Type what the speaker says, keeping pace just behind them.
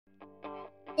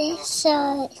This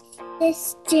show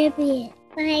is distributed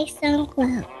by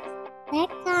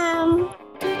SoundCloud.com.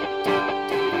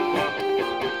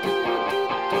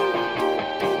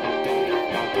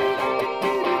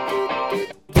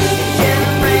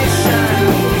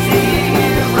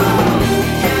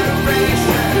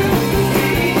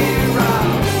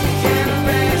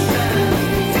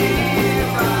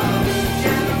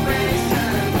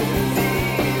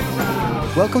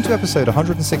 Welcome to episode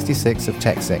 166 of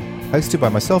TechSing, hosted by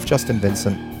myself, Justin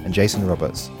Vincent, and Jason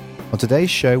Roberts. On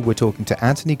today's show, we're talking to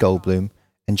Anthony Goldbloom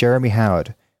and Jeremy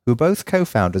Howard, who are both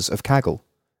co-founders of Kaggle,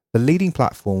 the leading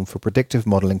platform for predictive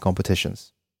modeling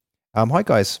competitions. Hi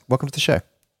guys, welcome to the show.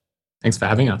 Thanks for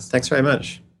having us. Thanks very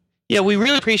much. Yeah, we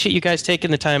really appreciate you guys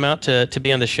taking the time out to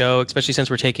be on the show, especially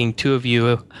since we're taking two of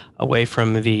you away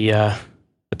from the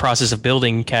process of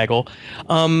building Kaggle.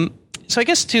 So I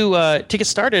guess to get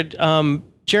started,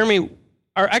 Jeremy,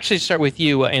 or actually start with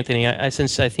you, Anthony,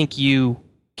 since I think you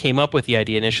came up with the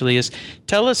idea initially, is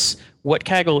tell us what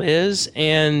Kaggle is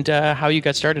and how you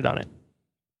got started on it.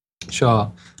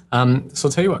 Sure. So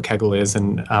I'll tell you what Kaggle is,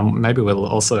 and maybe we'll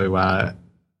also, to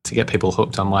get people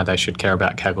hooked on why they should care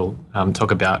about Kaggle,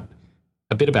 talk about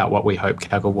a bit about what we hope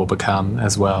Kaggle will become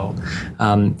as well.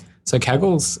 So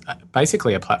Kaggle's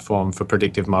basically a platform for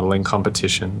predictive modeling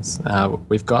competitions.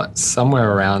 We've got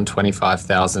somewhere around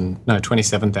 27,000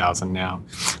 now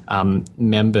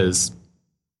members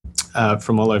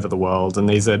from all over the world. And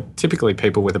these are typically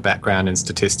people with a background in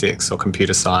statistics or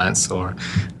computer science or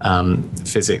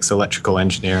physics, electrical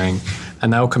engineering.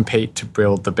 And they'll compete to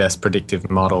build the best predictive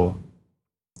model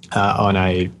on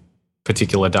a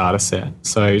particular data set.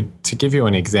 So to give you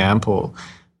an example,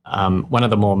 one of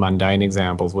the more mundane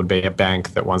examples would be a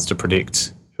bank that wants to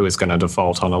predict who is going to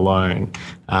default on a loan.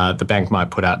 The bank might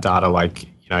put out data like,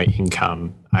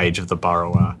 income, age of the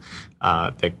borrower,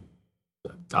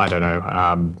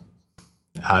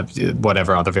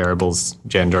 whatever other variables,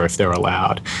 gender if they're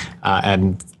allowed.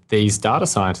 And these data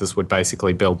scientists would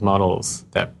basically build models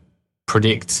that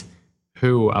predict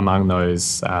who among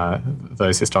those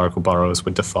historical borrowers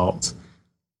would default.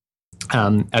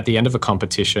 At the end of a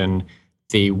competition,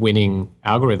 the winning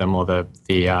algorithm or the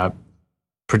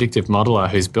predictive modeler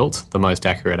who's built the most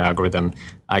accurate algorithm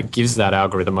gives that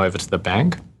algorithm over to the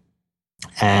bank,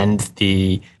 and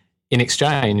in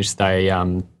exchange,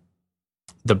 the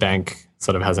bank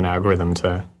sort of has an algorithm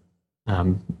to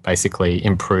basically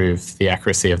improve the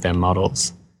accuracy of their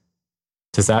models.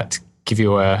 Does that give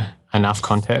you enough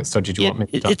context, or did you want me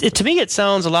to? To me, it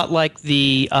sounds a lot like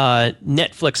the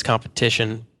Netflix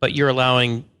competition, but you're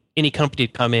allowing any company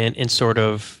to come in and sort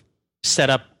of set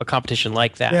up a competition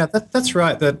like that. Yeah, that's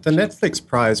right. The Netflix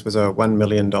prize was a $1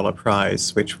 million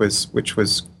prize, which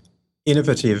was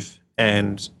innovative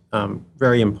and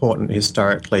very important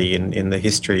historically in the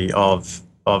history of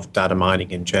data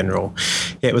mining in general.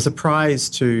 It was a prize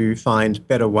to find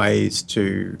better ways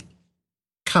to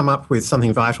come up with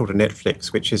something vital to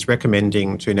Netflix, which is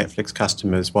recommending to Netflix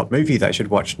customers what movie they should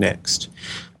watch next.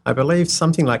 I believe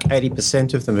something like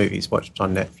 80% of the movies watched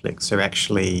on Netflix are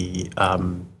actually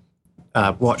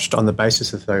watched on the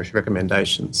basis of those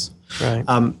recommendations. Right.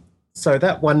 So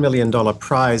that $1 million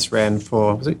prize ran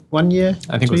for, was it 1 year?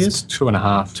 I think 2 years? It was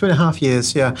 2.5. 2.5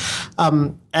 years, yeah.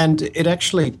 And it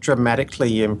actually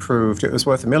dramatically improved. It was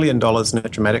worth $1 million, and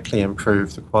it dramatically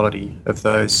improved the quality of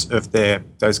those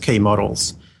key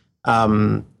models.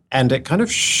 And it kind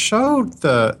of showed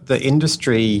the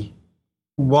industry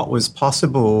what was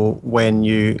possible when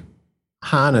you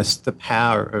harnessed the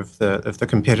power of the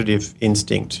competitive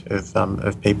instinct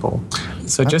of people.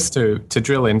 So just to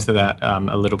drill into that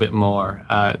a little bit more,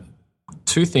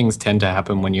 two things tend to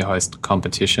happen when you host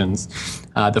competitions.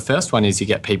 The first one is you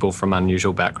get people from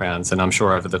unusual backgrounds, and I'm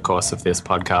sure over the course of this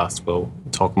podcast we'll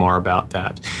talk more about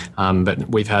that. But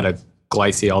we've had a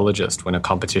glaciologist win a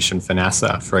competition for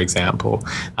NASA, for example,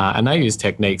 and they use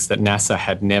techniques that NASA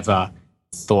had never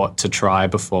thought to try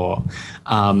before.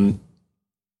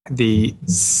 The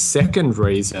second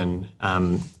reason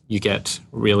you get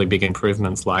really big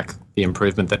improvements like the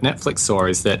improvement that Netflix saw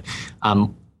is that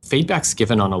feedback's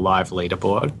given on a live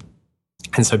leaderboard.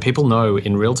 And so people know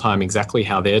in real time exactly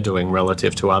how they're doing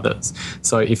relative to others.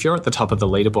 So if you're at the top of the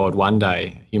leaderboard one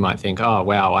day, you might think, oh,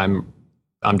 wow, I'm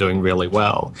doing really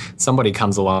well. Somebody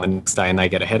comes along the next day and they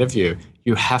get ahead of you.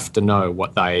 You have to know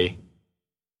what they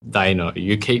know.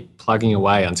 You keep plugging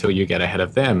away until you get ahead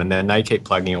of them, and then they keep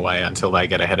plugging away until they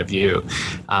get ahead of you.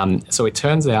 So it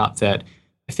turns out that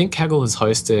I think Kaggle has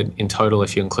hosted in total,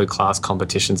 if you include class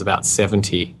competitions, about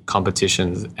 70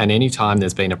 competitions. And any time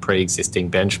there's been a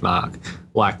pre-existing benchmark,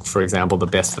 like, for example, the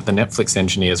best that the Netflix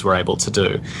engineers were able to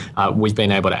do, we've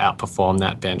been able to outperform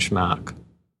that benchmark.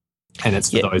 And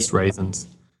it's for those reasons.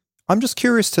 I'm just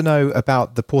curious to know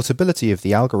about the portability of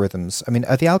the algorithms. I mean,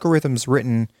 are the algorithms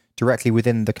written directly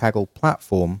within the Kaggle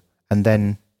platform and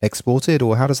then exported,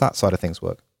 or how does that side of things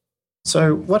work?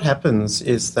 So what happens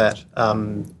is that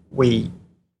we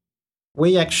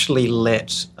actually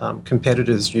let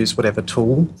competitors use whatever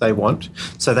tool they want.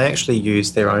 So they actually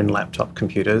use their own laptop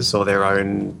computers or their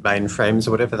own mainframes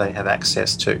or whatever they have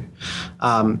access to.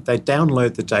 They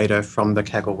download the data from the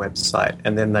Kaggle website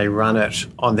and then they run it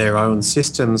on their own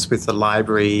systems with the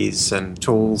libraries and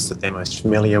tools that they're most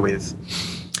familiar with.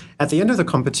 At the end of the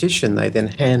competition, they then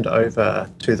hand over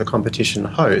to the competition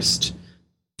host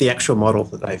the actual model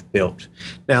that they've built.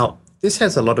 Now, this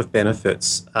has a lot of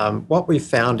benefits. What we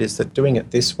found is that doing it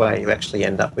this way, you actually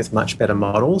end up with much better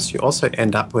models. You also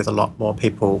end up with a lot more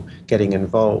people getting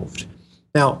involved.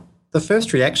 Now, the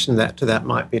first reaction to that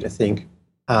might be to think,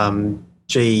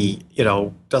 gee,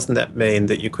 doesn't that mean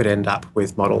that you could end up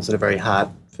with models that are very hard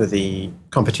for the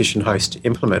competition host to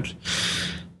implement?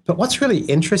 But what's really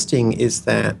interesting is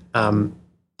that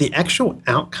the actual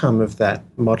outcome of that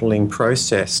modelling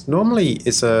process normally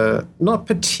is a not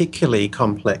particularly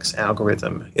complex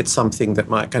algorithm. It's something that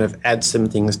might kind of add some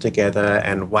things together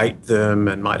and weight them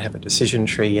and might have a decision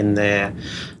tree in there.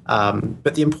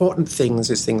 But the important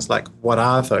things is things like, what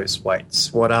are those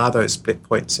weights? What are those split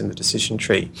points in the decision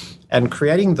tree? And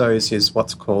creating those is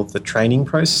what's called the training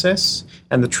process.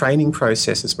 And the training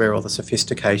process is where all the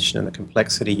sophistication and the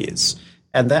complexity is.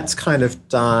 And that's kind of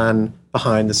done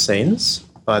behind the scenes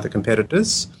by the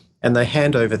competitors, and they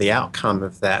hand over the outcome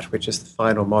of that, which is the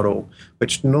final model,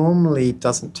 which normally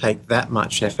doesn't take that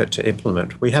much effort to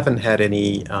implement. We haven't had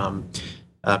any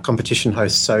competition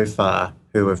hosts so far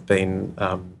who have been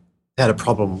had a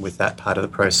problem with that part of the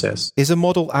process. Is a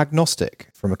model agnostic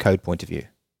from a code point of view?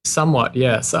 Somewhat,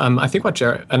 yes. I think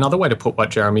another way to put what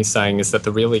Jeremy's saying is that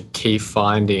the really key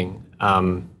finding,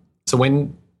 so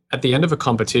when at the end of a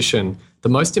competition, the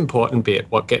most important bit,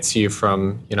 what gets you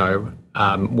from,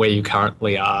 where you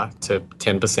currently are to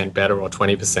 10% better or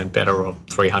 20% better or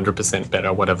 300%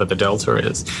 better, whatever the delta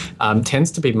is,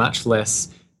 tends to be much less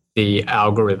the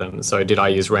algorithm. So did I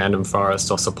use random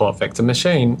forest or support vector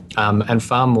machine, and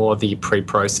far more the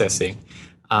pre-processing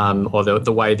or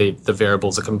the way the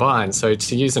variables are combined. So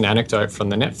to use an anecdote from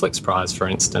the Netflix prize, for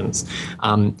instance,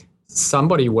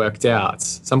 somebody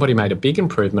made a big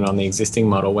improvement on the existing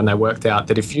model when they worked out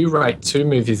that if you rate 2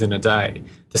 movies in a day,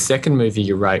 the second movie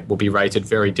you rate will be rated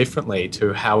very differently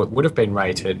to how it would have been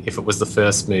rated if it was the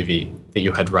first movie that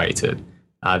you had rated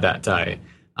that day.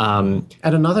 And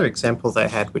another example they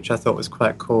had, which I thought was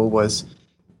quite cool, was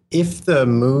if the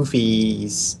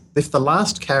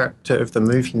last character of the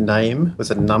movie name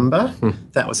was a number,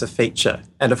 that was a feature.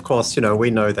 And of course, we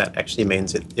know that actually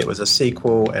means it was a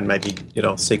sequel, and maybe,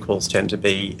 sequels tend to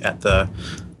be at the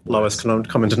lowest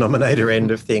common denominator end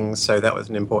of things. So that was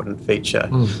an important feature.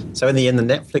 So in the end, the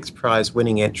Netflix prize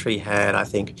winning entry had, I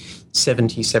think,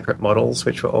 70 separate models,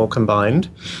 which were all combined.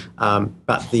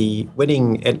 But the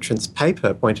winning entrance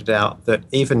paper pointed out that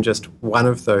even just one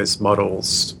of those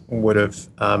models would have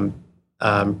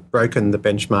broken the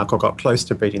benchmark or got close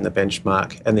to beating the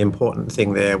benchmark. And the important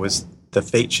thing there was the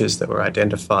features that were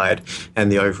identified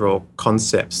and the overall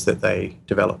concepts that they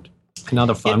developed.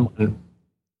 Another fun one.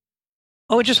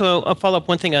 Oh, just a follow-up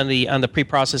one thing on the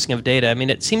pre-processing of data. I mean,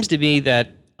 it seems to be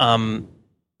that, at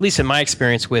least in my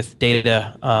experience with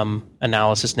data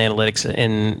analysis and analytics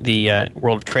in the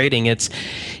world of trading, it's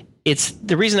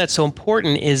the reason that's so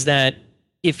important is that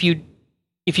if you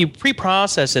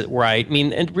pre-process it right, I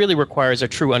mean, it really requires a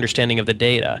true understanding of the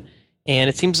data. And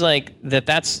it seems like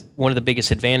that's one of the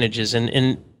biggest advantages,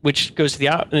 and which goes to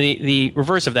the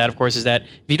reverse of that, of course, is that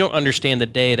if you don't understand the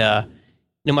data,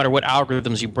 no matter what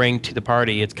algorithms you bring to the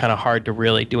party, it's kind of hard to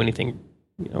really do anything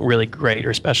really great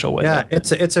or special with it. Yeah,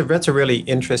 that's a really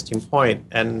interesting point.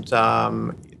 And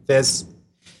it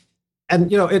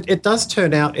does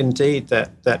turn out indeed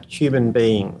that human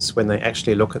beings, when they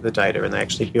actually look at the data and they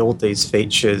actually build these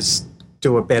features,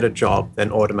 do a better job than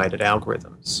automated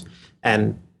algorithms.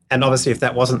 And obviously, if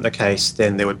that wasn't the case,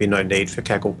 then there would be no need for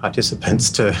Kaggle participants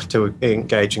to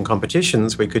engage in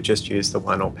competitions. We could just use the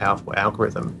one all-powerful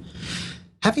algorithm.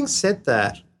 Having said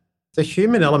that, the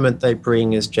human element they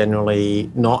bring is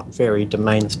generally not very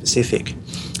domain-specific.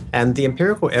 And the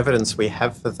empirical evidence we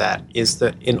have for that is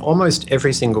that in almost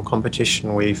every single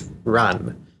competition we've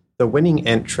run, the winning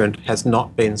entrant has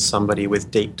not been somebody with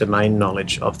deep domain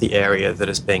knowledge of the area that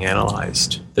is being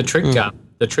analysed. The trick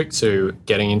to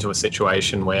getting into a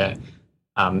situation where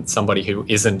somebody who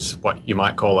isn't what you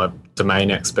might call a domain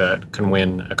expert can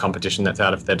win a competition that's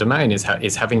out of their domain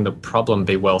is having the problem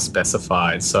be well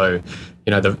specified. So,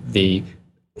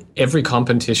 every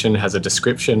competition has a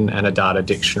description and a data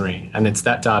dictionary, and it's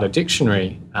that data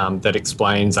dictionary that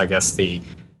explains, I guess, the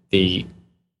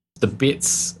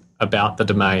bits about the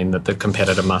domain that the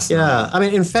competitor must know. Yeah, I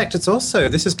mean, in fact,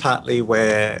 this is partly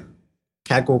where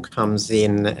Kaggle comes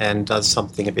in and does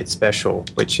something a bit special,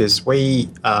 which is we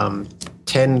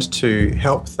tend to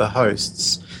help the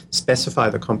hosts specify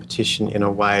the competition in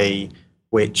a way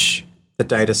which the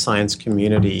data science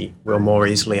community will more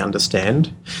easily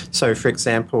understand. So, for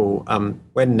example,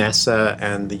 when NASA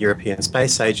and the European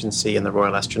Space Agency and the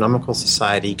Royal Astronomical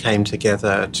Society came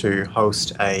together to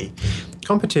host a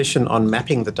competition on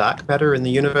mapping the dark matter in the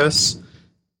universe,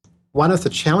 one of the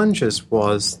challenges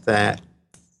was that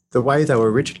the way they were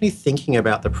originally thinking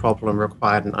about the problem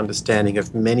required an understanding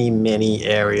of many, many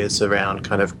areas around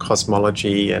kind of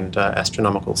cosmology and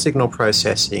astronomical signal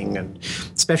processing and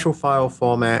special file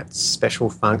formats, special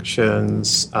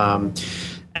functions.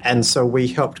 And so we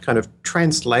helped kind of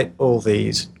translate all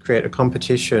these, create a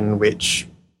competition which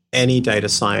any data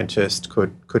scientist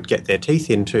could get their teeth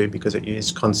into because it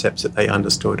used concepts that they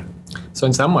understood. So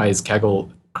in some ways,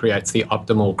 Kaggle creates the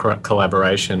optimal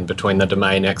collaboration between the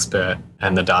domain expert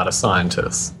and the data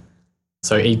scientist.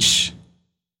 So each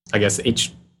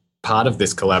part of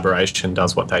this collaboration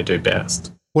does what they do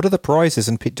best. What are the prizes,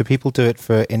 and do people do it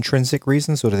for intrinsic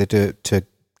reasons, or do they do it to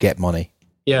get money?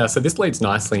 Yeah, so this leads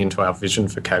nicely into our vision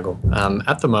for Kaggle.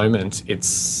 At the moment,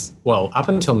 up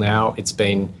until now, it's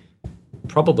been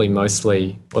probably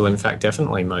mostly,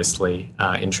 definitely mostly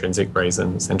intrinsic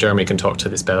reasons. And Jeremy can talk to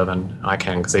this better than I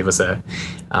can because he was a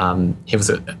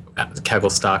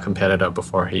Kaggle star competitor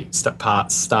before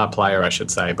star player, I should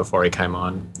say, before he came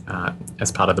on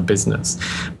as part of the business.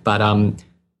 But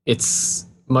it's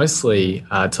mostly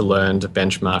to learn to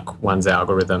benchmark one's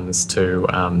algorithms to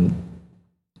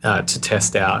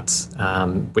test out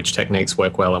which techniques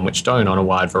work well and which don't on a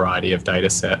wide variety of data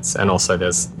sets. And also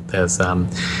there's the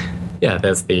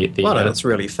well, and it's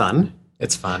really fun.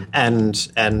 It's fun. And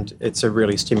it's a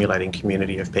really stimulating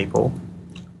community of people.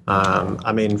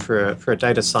 I mean, for a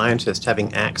data scientist,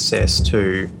 having access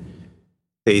to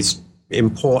these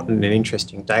important and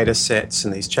interesting data sets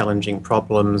and these challenging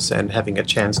problems and having a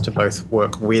chance to both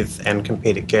work with and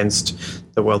compete against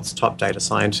the world's top data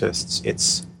scientists,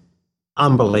 it's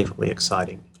unbelievably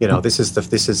exciing. You know, this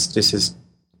is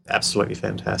absolutely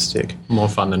fantastic. More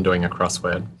fun than doing a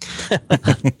crossword.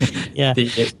 Yeah.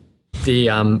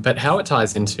 But how it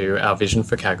ties into our vision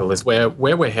for Kaggle is where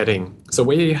we're heading. So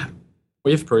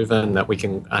we've proven that we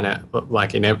can,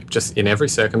 in every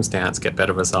circumstance, get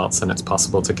better results than it's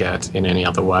possible to get in any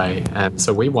other way. And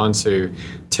so we want to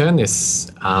turn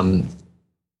this.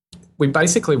 We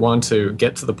basically want to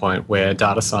get to the point where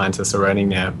data scientists are earning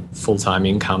their full-time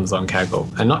incomes on Kaggle,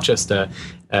 and not just a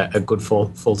good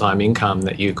full-time income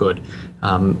that you could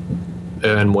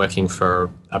earn working for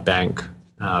a bank,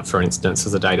 for instance,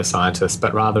 as a data scientist,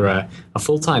 but rather a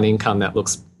full-time income that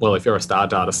looks, well, if you're a star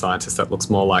data scientist, that looks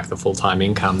more like the full-time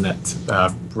income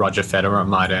that Roger Federer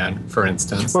might earn, for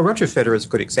instance. Well, Roger Federer is a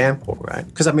good example, right?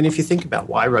 Because, I mean, if you think about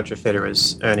why Roger Federer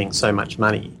is earning so much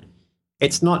money,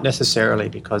 it's not necessarily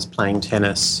because playing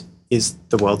tennis is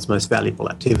the world's most valuable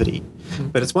activity,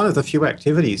 but it's one of the few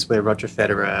activities where Roger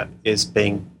Federer is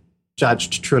being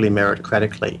judged truly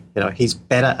meritocratically. You know, he's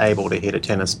better able to hit a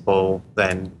tennis ball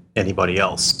than anybody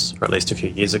else, or at least a few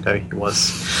years ago he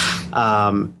was.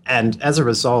 And as a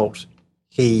result,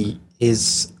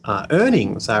 his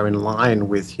earnings are in line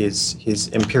with his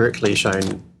empirically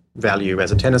shown value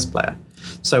as a tennis player.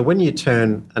 So when you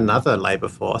turn another labour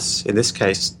force, in this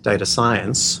case data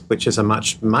science, which is a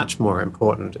much, much more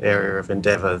important area of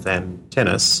endeavour than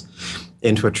tennis,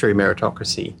 into a true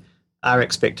meritocracy, our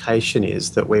expectation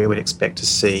is that we would expect to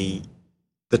see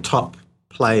the top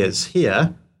players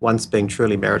here, once being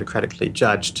truly meritocratically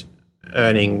judged,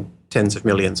 earning tens of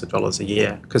millions of dollars a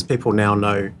year, because people now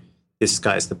know this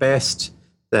guy's the best.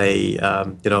 They,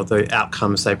 the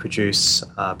outcomes they produce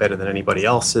are better than anybody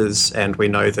else's. And we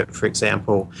know that, for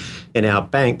example, in our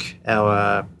bank,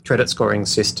 our credit scoring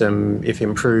system, if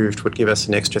improved, would give us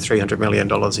an extra $300 million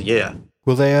a year.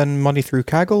 Will they earn money through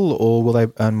Kaggle, or will they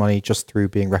earn money just through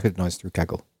being recognised through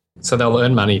Kaggle? So they'll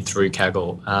earn money through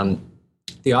Kaggle.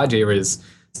 The idea is,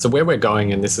 so where we're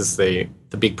going, and this is the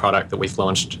big product that we've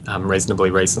launched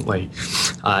reasonably recently,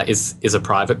 is a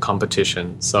private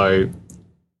competition. So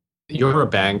you're a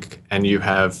bank and you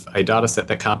have a data set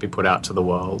that can't be put out to the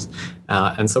world.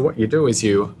 And so what you do is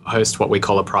you host what we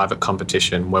call a private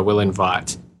competition, where we'll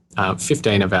invite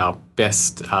 15 of our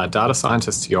best data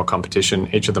scientists to your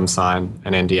competition. Each of them sign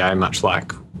an NDA, much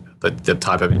like the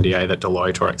type of NDA that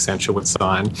Deloitte or Accenture would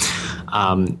sign.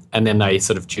 And then they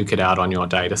sort of duke it out on your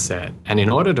data set. And in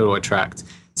order to attract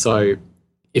So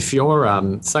if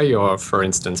you're, say you're, for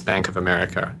instance, Bank of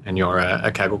America, and you're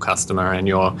a Kaggle customer, and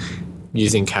you're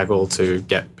using Kaggle to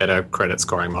get better credit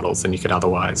scoring models than you could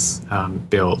otherwise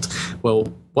build,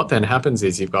 well, what then happens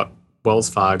is you've got Wells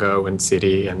Fargo and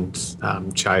Citi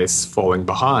and Chase falling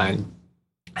behind.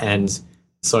 And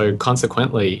so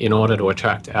consequently, in order to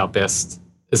attract our best,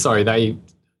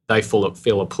 they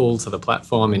feel a pull to the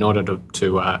platform. In order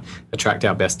to attract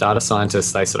our best data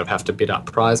scientists, they sort of have to bid up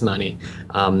prize money.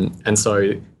 And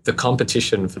so the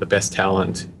competition for the best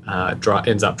talent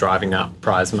ends up driving up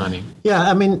prize money. Yeah,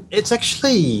 I mean, it's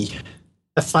actually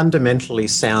a fundamentally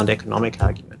sound economic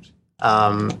argument,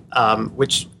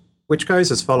 which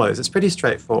goes as follows. It's pretty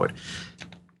straightforward.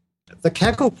 The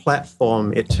Kaggle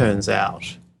platform, it turns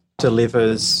out,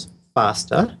 delivers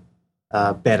faster,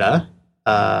 better,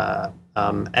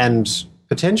 and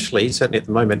potentially, certainly at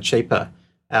the moment, cheaper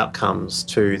outcomes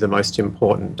to the most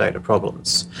important data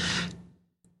problems.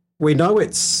 We know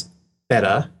it's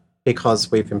better because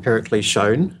we've empirically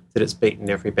shown that it's beaten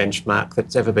every benchmark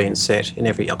that's ever been set in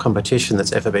every competition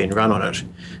that's ever been run on it.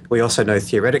 We also know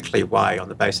theoretically why, on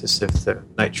the basis of the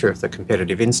nature of the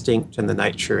competitive instinct and the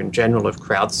nature in general of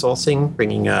crowdsourcing,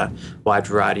 bringing a wide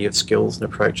variety of skills and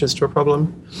approaches to a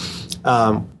problem.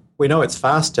 We know it's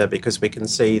faster because we can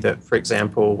see that, for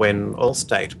example, when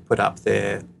Allstate put up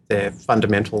their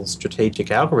fundamental strategic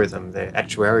algorithm, their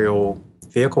actuarial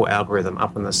vehicle algorithm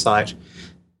up on the site,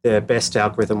 their best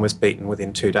algorithm was beaten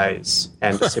within 2 days.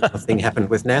 And a similar thing happened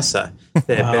with NASA.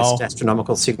 Their best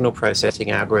astronomical signal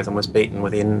processing algorithm was beaten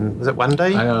within, was it 1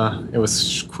 day? It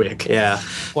was quick. Yeah.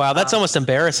 Wow, that's almost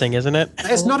embarrassing, isn't it?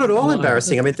 It's not at all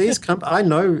embarrassing. I mean, I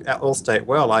know Allstate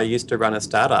well. I used to run a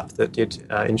startup that did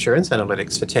insurance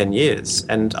analytics for 10 years,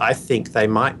 and I think they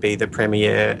might be the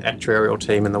premier actuarial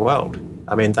team in the world.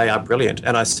 I mean, they are brilliant.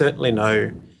 And I certainly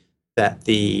know that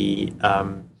the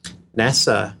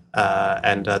NASA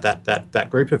and that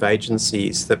group of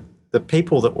agencies, the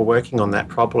people that were working on that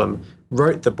problem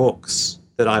wrote the books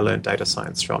that I learned data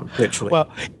science from, literally. Well,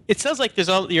 it sounds like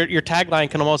your tagline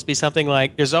can almost be something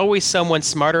like, there's always someone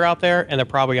smarter out there, and they're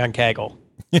probably on Kaggle.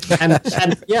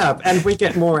 and we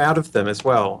get more out of them as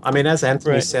well. I mean, as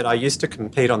Anthony said, I used to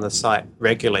compete on the site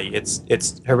regularly. It's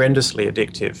horrendously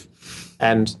addictive.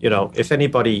 And, if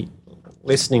anybody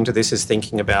listening to this is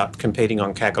thinking about competing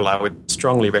on Kaggle, I would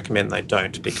strongly recommend they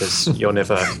don't, because you'll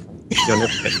never get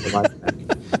your life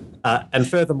back. And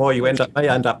furthermore, you may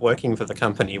end up working for the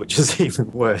company, which is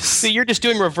even worse. So you're just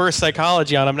doing reverse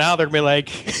psychology on them. Now they're going to be like...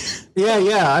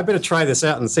 yeah, I better try this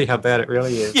out and see how bad it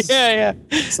really is. Yeah.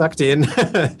 Sucked in.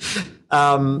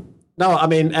 No, I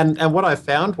mean, and what I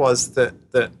found was that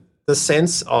the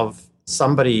sense of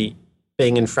somebody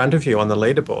being in front of you on the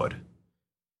leaderboard,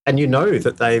 and you know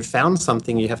that they've found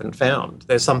something you haven't found.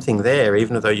 There's something there,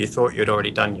 even though you thought you'd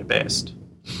already done your best.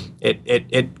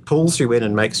 It pulls you in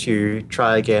and makes you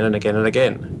try again and again and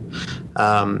again.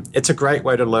 It's a great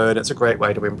way to learn. It's a great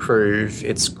way to improve.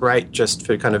 It's great just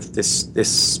for kind of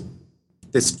this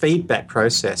feedback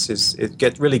process.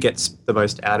 Really gets the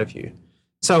most out of you.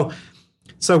 So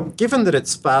given that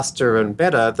it's faster and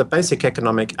better, the basic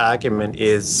economic argument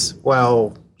is,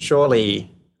 well,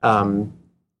 surely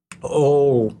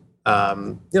all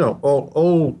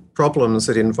problems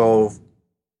that involve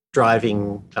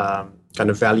driving kind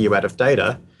of value out of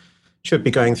data should be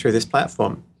going through this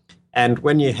platform. And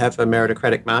when you have a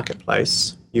meritocratic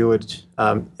marketplace, you would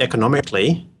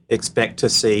economically expect to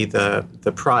see the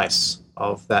price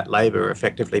of that labour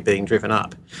effectively being driven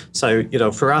up. So,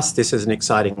 for us, this is an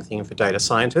exciting thing for data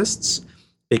scientists,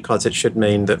 because it should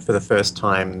mean that for the first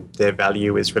time their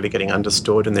value is really getting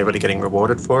understood and they're really getting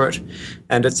rewarded for it.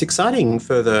 And it's exciting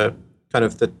for the kind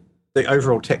of the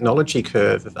overall technology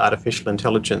curve of artificial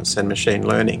intelligence and machine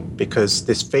learning, because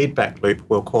this feedback loop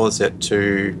will cause it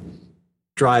to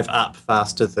drive up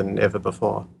faster than ever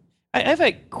before. I have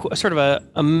a sort of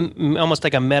almost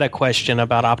like a meta question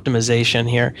about optimization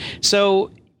here. So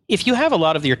if you have a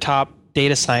lot of your top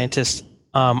data scientists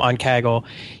on Kaggle,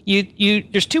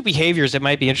 there's two behaviors that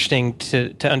might be interesting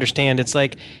to understand. It's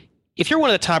like, if you're one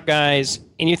of the top guys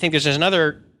and you think there's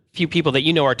another few people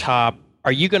that are top,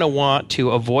 are you going to want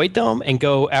to avoid them and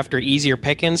go after easier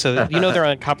pickings? So they're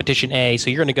on competition A,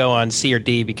 so you're going to go on C or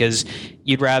D because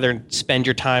you'd rather spend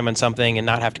your time on something and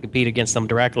not have to compete against them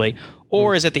directly?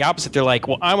 Or is it the opposite? They're like,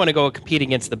 well, I want to go compete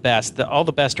against the best. All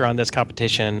the best are on this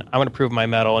competition. I want to prove my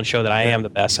mettle and show that I am the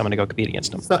best. So I'm going to go compete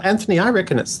against them. So, Anthony, I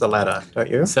reckon it's the latter, don't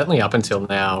you? Certainly up until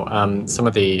now,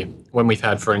 when we've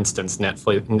had, for instance,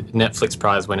 Netflix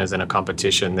prize winners in a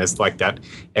competition, there's like that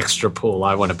extra pull.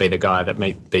 I want to be the guy that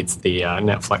beats the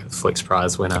Netflix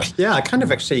prize winner. Yeah, I kind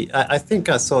of actually, I think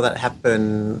I saw that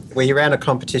happen. We ran a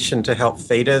competition to help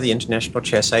FIDE, the International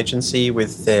Chess Agency,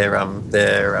 with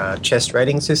their chess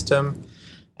rating system.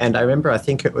 And I remember, I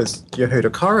think it was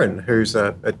Yehuda Koren, who's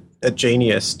a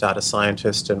genius data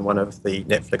scientist and one of the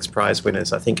Netflix prize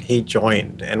winners. I think he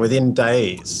joined, and within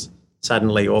days,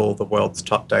 suddenly all the world's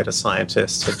top data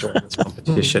scientists had joined this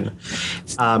competition.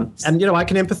 And, I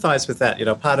can empathize with that.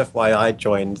 Part of why I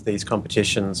joined these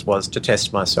competitions was to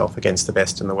test myself against the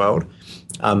best in the world.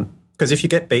 Because if you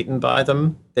get beaten by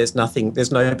them, there's no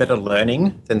better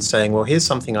learning than saying, well, here's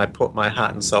something I put my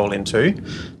heart and soul into.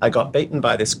 I got beaten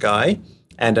by this guy.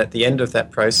 And at the end of that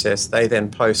process, they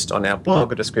then post on our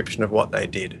blog a description of what they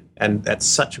did. And that's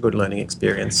such a good learning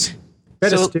experience.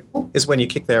 Better still is when you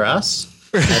kick their ass,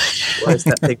 post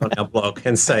that thing on our blog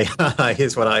and say,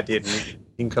 here's what I did.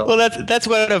 Well, that's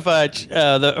one of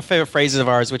the favorite phrases of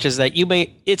ours, which is that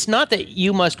it's not that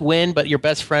you must win, but your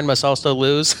best friend must also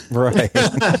lose. Right.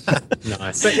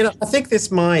 Nice. But, I think this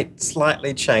might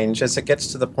slightly change as it gets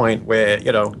to the point where,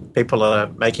 people are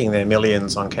making their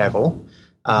millions on Kaggle.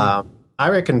 I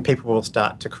reckon people will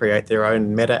start to create their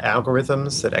own meta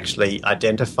algorithms that actually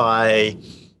identify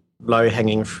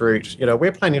low-hanging fruit.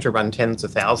 We're planning to run tens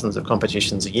of thousands of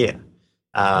competitions a year.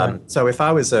 So if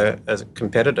I was a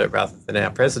competitor rather than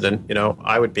our president,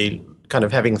 I would be kind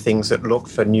of having things that look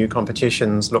for new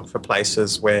competitions, look for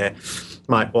places where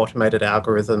my automated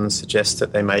algorithms suggest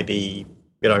that they may be,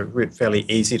 fairly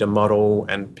easy to model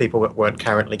and people that weren't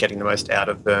currently getting the most out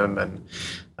of them. And,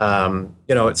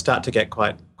 it start to get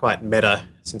quite meta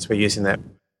since we're using that.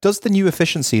 Does the new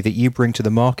efficiency that you bring to the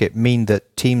market mean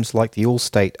that teams like the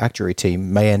All-State Actuary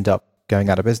team may end up going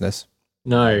out of business?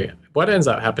 No. What ends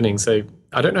up happening, so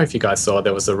I don't know if you guys saw,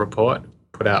 there was a report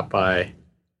put out by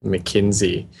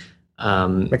McKinsey.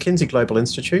 McKinsey Global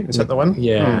Institute, is that the one?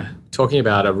 Yeah, talking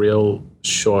about a real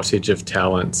shortage of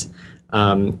talent.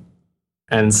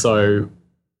 And so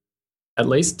at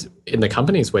least in the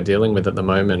companies we're dealing with at the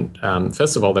moment,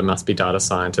 first of all, there must be data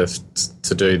scientists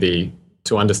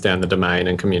to understand the domain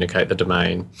and communicate the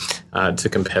domain to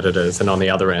competitors, and on the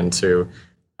other end to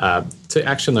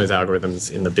action those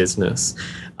algorithms in the business.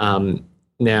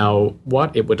 Now,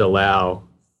 what it would allow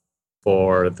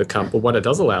for what it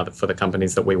does allow for the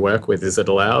companies that we work with is it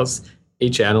allows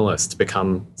each analyst to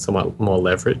become somewhat more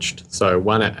leveraged. So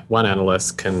one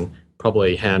analyst can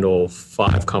probably handle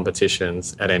 5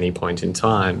 competitions at any point in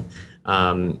time,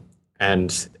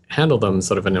 and handle them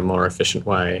sort of in a more efficient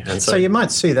way. And so you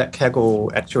might see that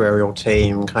Kaggle actuarial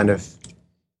team kind of,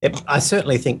 I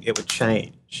certainly think it would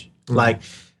change. Like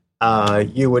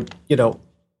you would,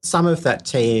 some of that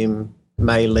team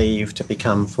may leave to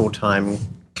become full-time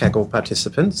Kaggle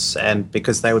participants, and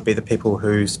because they would be the people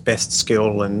whose best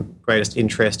skill and greatest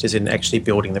interest is in actually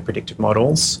building the predictive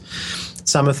models.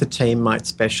 Some of the team might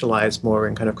specialize more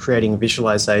in kind of creating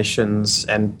visualizations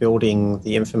and building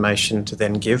the information to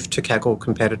then give to Kaggle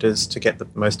competitors to get the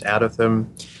most out of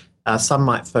them. Some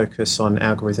might focus on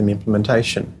algorithm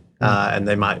implementation, and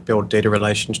they might build deeper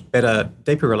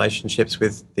relationships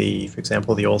with for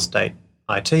example, the All-State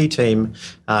IT team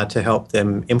to help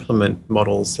them implement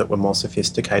models that were more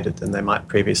sophisticated than they might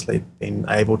previously been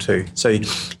able to. So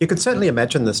you could certainly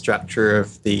imagine the structure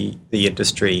of the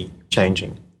industry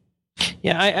changing.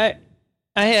 Yeah,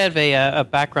 I have a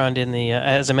background in the,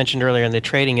 as I mentioned earlier, in the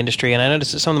trading industry, and I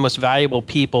noticed that some of the most valuable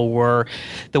people were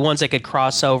the ones that could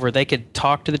cross over. They could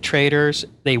talk to the traders.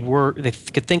 They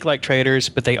could think like traders,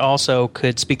 but they also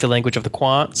could speak the language of the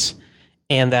quants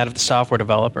and that of the software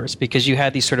developers, because you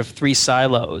had these sort of 3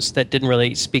 silos that didn't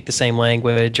really speak the same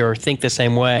language or think the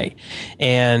same way.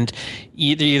 And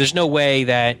there's no way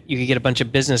that you could get a bunch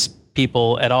of business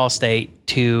people at Allstate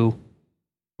to,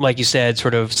 like you said,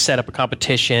 sort of set up a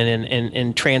competition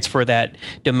and transfer that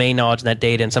domain knowledge and that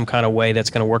data in some kind of way that's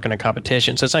going to work in a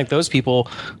competition. So it's like those people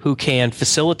who can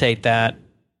facilitate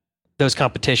those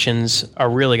competitions are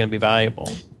really going to be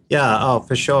valuable. Yeah,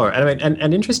 for sure. I mean,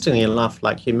 and interestingly enough,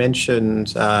 like you mentioned,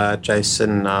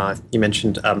 Jason, you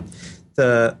mentioned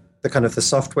the kind of the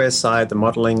software side, the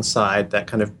modeling side, that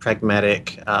kind of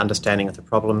pragmatic understanding of the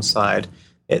problem side.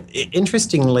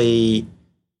 Interestingly,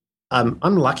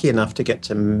 I'm lucky enough to get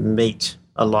to meet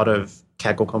a lot of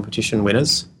Kaggle competition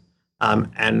winners,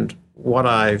 and what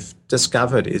I've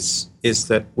discovered is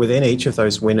that within each of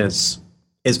those winners,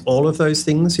 is all of those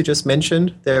things you just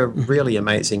mentioned. They're a really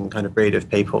amazing kind of breed of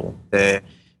people. They're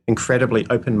incredibly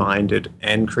open-minded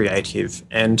and creative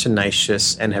and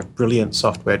tenacious and have brilliant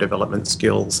software development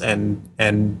skills and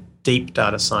deep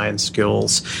data science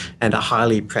skills and are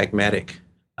highly pragmatic.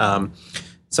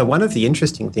 So one of the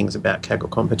interesting things about Kaggle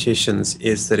competitions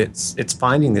is that it's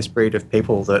finding this breed of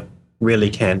people that really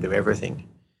can do everything,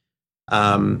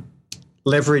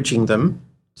 leveraging them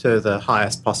to the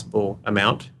highest possible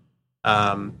amount.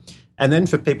 And then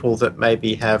for people that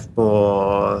maybe have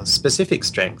more specific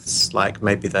strengths, like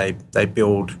maybe they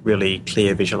build really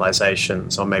clear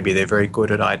visualizations, or maybe they're very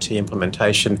good at IT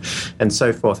implementation and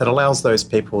so forth, it allows those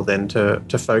people then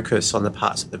to focus on the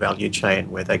parts of the value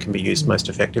chain where they can be used most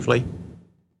effectively.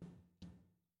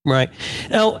 Right.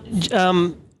 Now,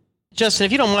 Justin,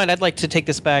 if you don't mind, I'd like to take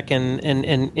this back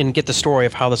and get the story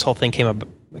of how this whole thing came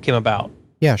about.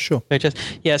 Yeah, sure.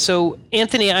 Yeah. So,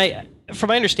 Anthony, from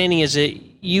my understanding, is that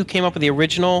you came up with the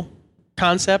original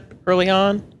concept early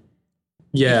on?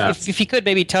 Yeah. If you could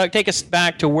maybe take us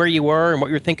back to where you were and what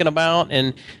you were thinking about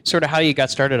and sort of how you got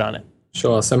started on it.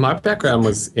 Sure. So my background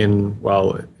was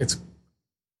it's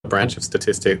a branch of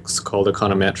statistics called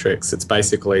econometrics. It's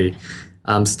basically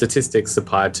statistics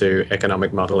applied to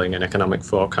economic modelling and economic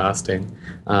forecasting.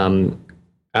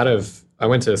 I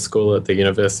went to school at the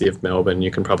University of Melbourne. You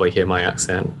can probably hear my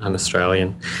accent. I'm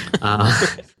Australian.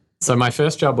 So my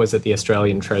first job was at the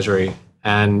Australian Treasury.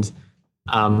 And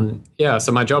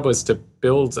so my job was to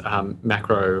build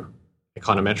macro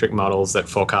econometric models that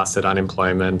forecasted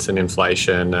unemployment and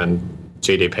inflation and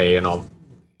GDP and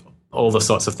all the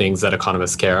sorts of things that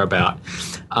economists care about.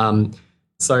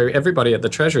 So everybody at the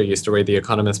Treasury used to read The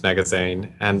Economist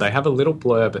magazine, and they have a little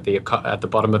blurb at the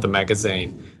bottom of the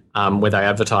magazine where they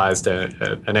advertised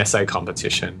an essay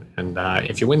competition. And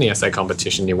if you win the essay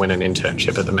competition, you win an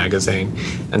internship at the magazine.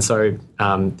 And so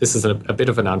this is a bit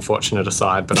of an unfortunate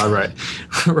aside, but I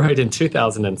wrote in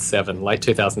 2007, late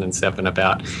 2007,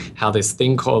 about how this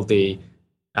thing called the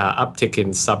uptick in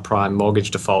subprime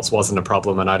mortgage defaults wasn't a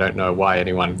problem, and I don't know why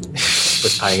anyone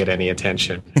was paying it any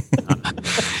attention.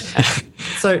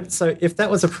 So if that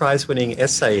was a prize-winning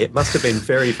essay, it must have been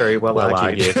very, very well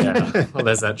argued. Yeah. Well,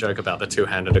 there's that joke about the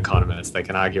two-handed economists. They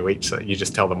can argue each. You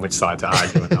just tell them which side to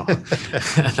argue,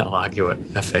 and they'll argue it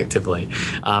effectively.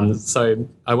 So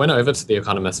I went over to The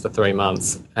Economist for 3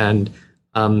 months, and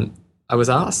I was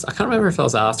asked. I can't remember if I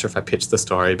was asked or if I pitched the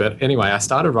story, but anyway, I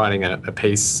started writing a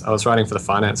piece. I was writing for the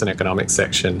finance and economics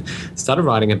section. Started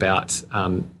writing about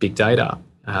big data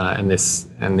and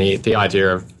the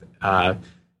idea of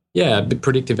the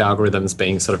predictive algorithms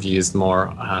being sort of used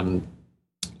more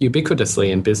ubiquitously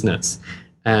in business.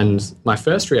 And my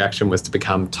first reaction was to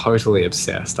become totally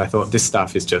obsessed. I thought, this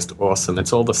stuff is just awesome.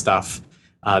 It's all the stuff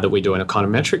that we do in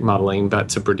econometric modeling, but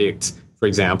to predict, for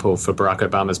example, for Barack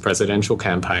Obama's presidential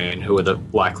campaign, who are the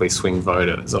likely swing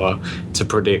voters, or to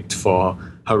predict for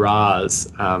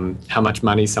hurrahs, how much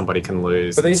money somebody can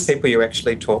lose. Were these people you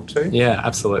actually talk to? Yeah,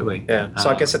 absolutely. Yeah.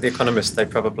 So I guess at The Economist, they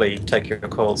probably take your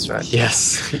calls, right?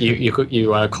 Yes. You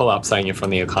call up saying you're from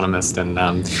The Economist, and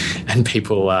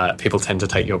people tend to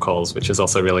take your calls, which is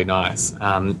also really nice.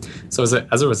 So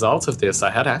as a result of this,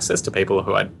 I had access to people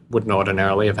who I wouldn't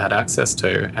ordinarily have had access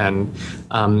to, and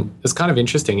it's kind of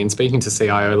interesting. In speaking to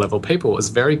CIO level people, it was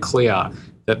very clear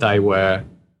that they were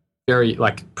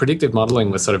predictive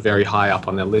modeling was sort of very high up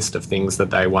on their list of things that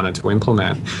they wanted to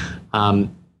implement.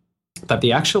 But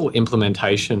the actual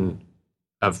implementation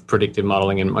of predictive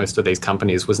modeling in most of these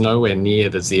companies was nowhere near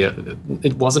the zeal.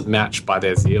 It wasn't matched by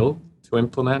their zeal to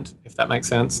implement, if that makes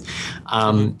sense.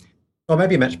 Or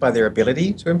maybe matched by their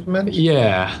ability to implement?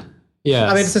 Yeah.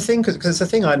 Yeah. I mean, it's a thing, because it's a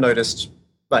thing I noticed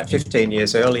like 15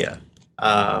 years earlier,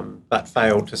 but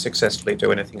failed to successfully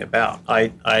do anything about.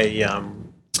 I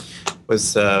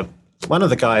was one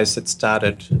of the guys that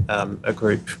started a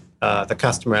group, the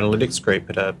customer analytics group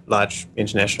at a large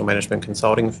international management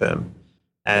consulting firm.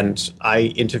 And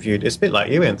I interviewed, it's a bit like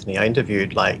you, Anthony, I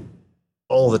interviewed like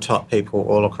all the top people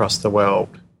all across the world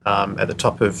at the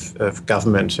top of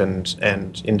government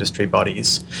and industry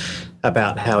bodies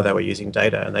about how they were using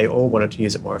data. And they all wanted to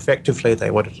use it more effectively. They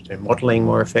wanted to do modelling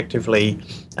more effectively.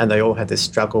 And they all had this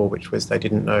struggle, which was they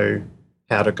didn't know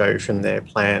how to go from their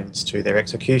plans to their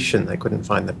execution. They couldn't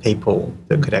find the people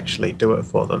that could actually do it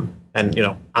for them. And,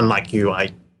 unlike you,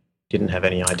 I didn't have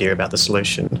any idea about the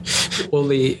solution.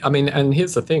 Well, and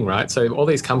here's the thing, right? So all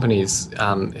these companies,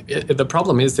 the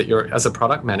problem is that as a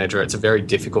product manager, it's a very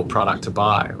difficult product to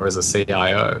buy, or as a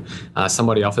CIO.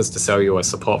 Somebody offers to sell you a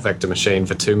support vector machine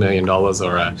for $2 million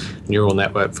or a neural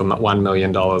network for $1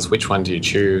 million. Which one do you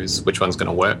choose? Which one's going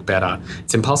to work better?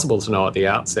 It's impossible to know at the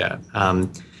outset.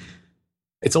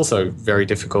 it's also very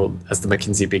difficult, as the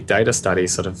McKinsey Big Data study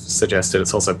sort of suggested,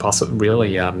 it's also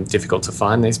really difficult to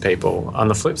find these people. On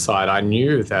the flip side, I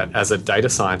knew that as a data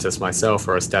scientist myself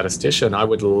or a statistician, I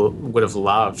would have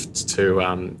loved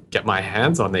to get my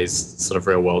hands on these sort of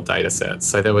real-world data sets.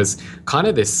 So there was kind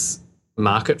of this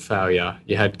market failure.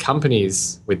 You had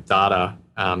companies with data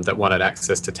that wanted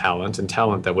access to talent, and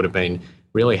talent that would have been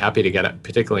really happy to get it,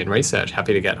 particularly in research,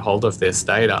 happy to get hold of this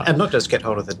data. And not just get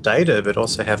hold of the data, but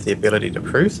also have the ability to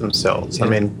prove themselves. Yeah. I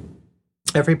mean,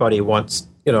 everybody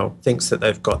thinks that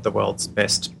they've got the world's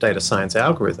best data science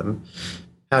algorithm.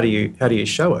 How do you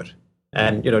show it?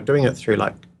 And, doing it through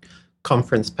like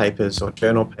conference papers or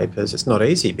journal papers, it's not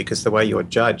easy, because the way you're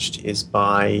judged is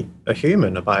by a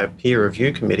human or by a peer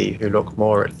review committee who look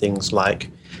more at things like,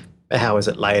 how is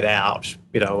it laid out?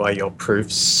 Are your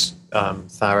proofs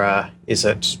thorough? Is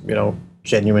it,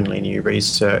 genuinely new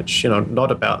research?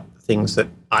 Not about things that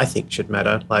I think should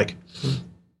matter, like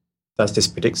does this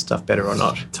predict stuff better or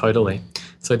not? Totally.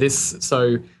 So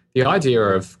the idea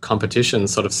of competition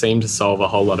sort of seemed to solve a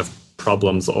whole lot of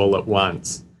problems all at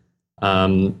once.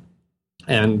 And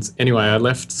anyway, I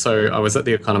left. So I was at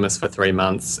The Economist for 3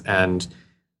 months, and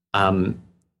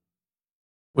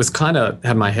was kind of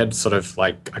had my head sort of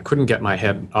like, I couldn't get my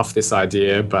head off this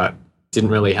idea, but didn't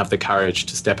really have the courage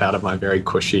to step out of my very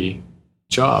cushy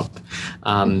job.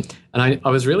 And I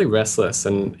was really restless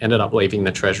and ended up leaving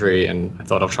the Treasury, and I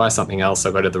thought I'll try something else.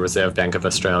 I go to the Reserve Bank of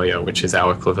Australia, which is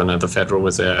our equivalent of the Federal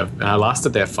Reserve. And I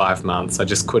lasted there 5 months. I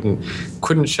just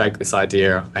couldn't shake this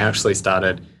idea. I actually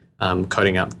started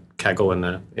coding up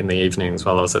Kaggle in the evenings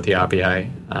while I was at the RBA.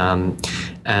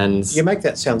 And you make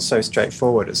that sound so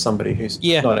straightforward as somebody who's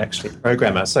not actually a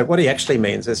programmer. So what he actually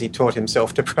means is he taught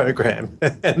himself to program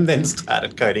and then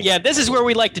started coding. Yeah, this is where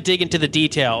we like to dig into the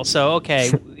details. So, okay,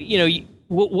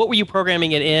 what were you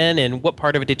programming it in, and what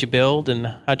part of it did you build, and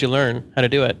how'd you learn how to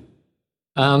do it?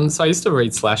 So I used to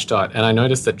read Slashdot, and I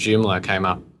noticed that Joomla came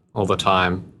up all the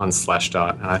time on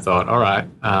Slashdot, and I thought, all right,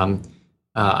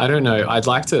 I don't know. I'd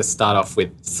like to start off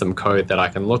with some code that I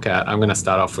can look at. I'm going to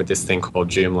start off with this thing called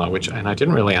Joomla, and I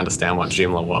didn't really understand what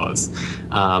Joomla was.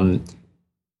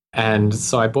 And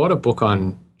so I bought a book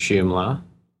on Joomla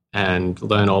and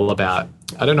learned all about,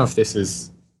 I don't know if this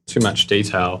is too much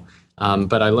detail,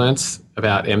 but I learnt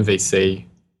about MVC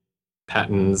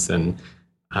patterns and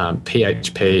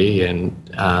PHP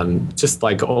and just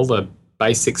like all the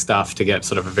basic stuff to get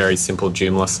sort of a very simple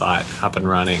Joomla site up and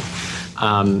running.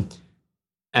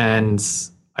 And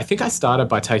I think I started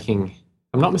by taking, if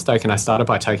I'm not mistaken, I started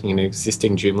by taking an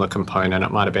existing Joomla component,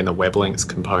 it might have been the web links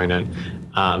component,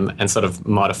 and sort of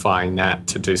modifying that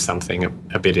to do something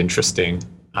a bit interesting.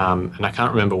 And I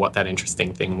can't remember what that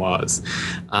interesting thing was.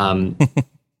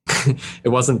 It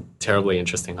wasn't terribly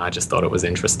interesting. I just thought it was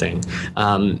interesting.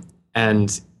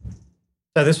 And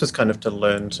so this was kind of to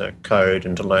learn to code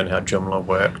and to learn how Joomla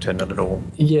worked and a little...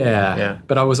 Yeah.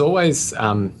 But I was always...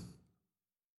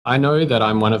 I know that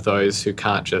I'm one of those who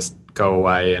can't just go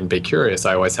away and be curious.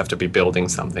 I always have to be building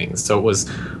something. So it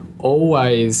was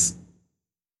always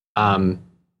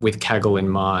with Kaggle in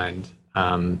mind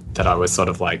that I was sort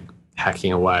of like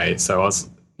hacking away. So I was,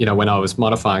 when I was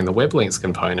modifying the web links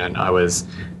component, I was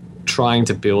trying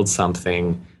to build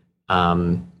something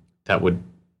that would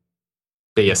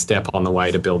be a step on the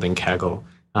way to building Kaggle,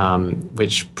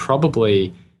 which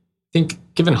probably... I think,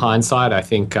 given hindsight, I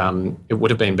think it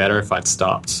would have been better if I'd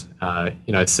stopped,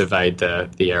 surveyed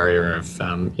the area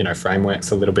of,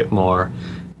 frameworks a little bit more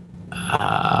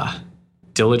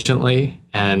diligently,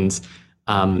 and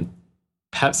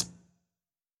perhaps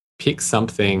pick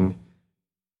something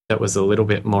that was a little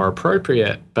bit more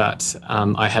appropriate, but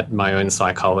I had my own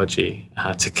psychology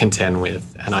to contend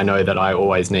with, and I know that I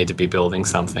always need to be building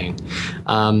something.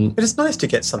 But it's nice to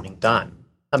get something done.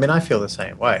 I mean, I feel the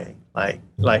same way. Like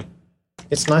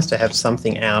it's nice to have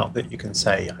something out that you can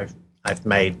say, I've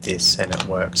made this and it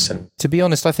works. And to be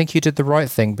honest, I think you did the right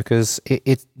thing, because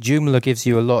Joomla gives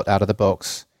you a lot out of the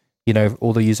box.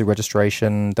 All the user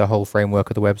registration, the whole framework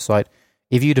of the website.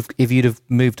 If you'd have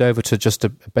moved over to just a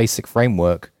basic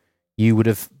framework, you would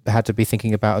have had to be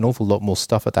thinking about an awful lot more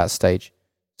stuff at that stage.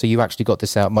 So you actually got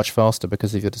this out much faster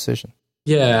because of your decision.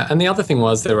 Yeah, and the other thing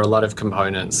was there were a lot of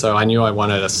components. So I knew I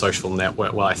wanted a social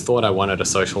network. Well, I thought I wanted a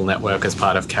social network as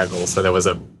part of Kaggle. So there was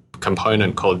a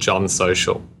component called John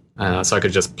Social. So I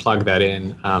could just plug that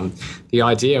in. The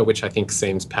idea, which I think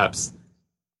seems perhaps,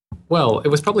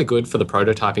 it was probably good for the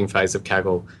prototyping phase of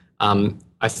Kaggle.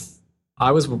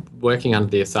 I was working under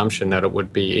the assumption that it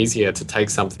would be easier to take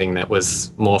something that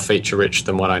was more feature-rich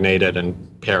than what I needed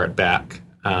and pare it back.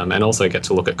 And also get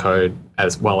to look at code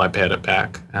as while I paired it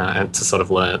back and to sort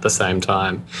of learn at the same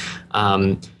time.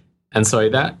 And so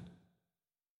that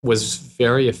was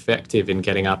very effective in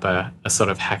getting up a sort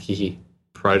of hacky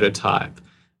prototype.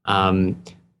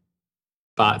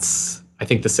 But I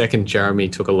think the second Jeremy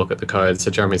took a look at the code, so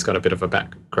Jeremy's got a bit of a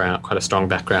background, quite a strong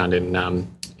background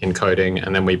in coding,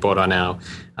 and then we brought on our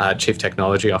Chief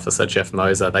Technology Officer, Jeff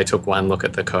Moser. They took one look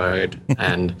at the code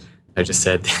and they just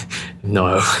said,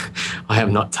 no, I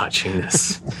am not touching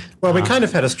this. Well, we kind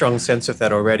of had a strong sense of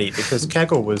that already because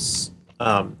Kaggle was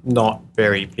not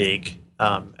very big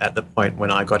at the point when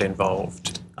I got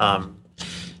involved.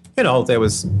 There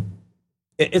was...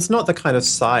 It's not the kind of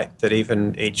site that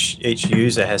even each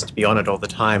user has to be on it all the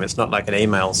time. It's not like an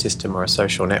email system or a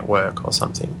social network or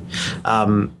something.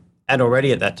 And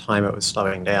already at that time, it was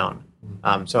slowing down.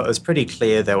 So it was pretty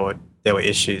clear there were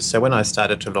issues. So when I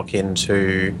started to look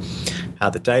into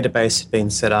how the database had been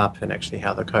set up and actually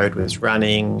how the code was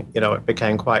running, it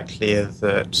became quite clear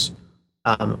that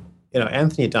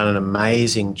Anthony had done an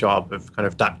amazing job of kind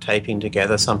of duct taping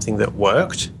together something that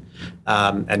worked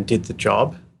and did the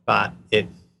job. But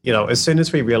as soon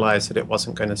as we realised that it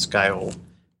wasn't going to scale,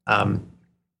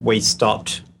 we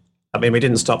stopped. I mean, we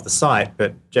didn't stop the site,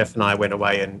 but Jeff and I went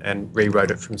away and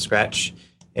rewrote it from scratch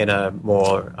in a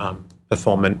more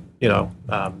performant,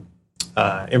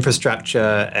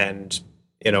 infrastructure and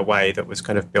in a way that was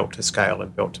kind of built to scale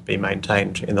and built to be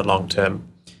maintained in the long term.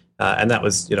 And that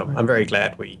was, I'm very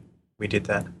glad we did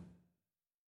that.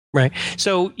 Right.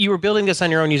 So you were building this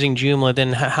on your own using Joomla.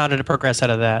 Then how did it progress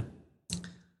out of that?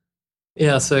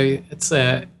 Yeah, so it's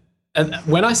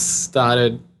when I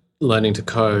started learning to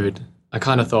code, I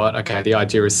kind of thought, okay, the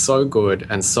idea is so good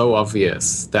and so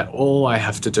obvious that all I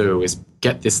have to do is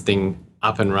get this thing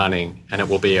up and running and it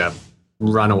will be a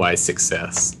runaway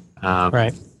success.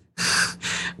 Right.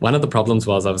 One of the problems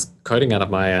was I was coding out of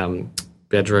my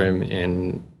bedroom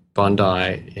in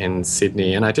Bondi in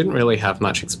Sydney, and I didn't really have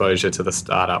much exposure to the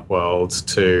startup world,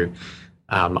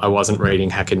 I wasn't reading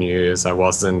Hacker News. I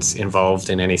wasn't involved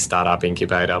in any startup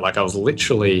incubator. Like I was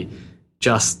literally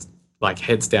just like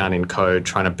heads down in code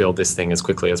trying to build this thing as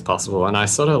quickly as possible. And I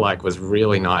sort of like was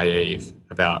really naive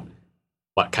about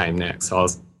what came next. So I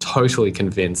was totally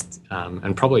convinced,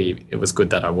 and probably it was good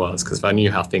that I was, because if I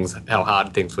knew how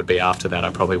hard things would be after that, I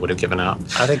probably would have given up.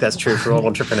 I think that's true for all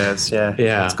entrepreneurs. Yeah.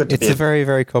 Yeah. It's good to It's a very,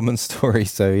 very common story.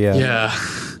 So yeah. Yeah.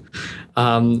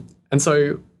 And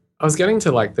so I was getting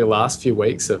to like the last few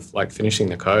weeks of like finishing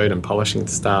the code and polishing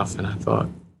the stuff, and I thought,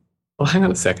 well, hang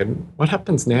on a second, what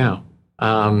happens now?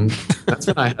 That's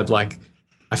when I had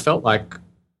I felt like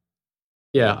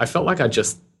I'd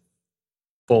just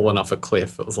fallen off a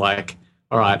cliff. It was like,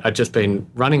 all right, I'd just been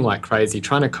running like crazy,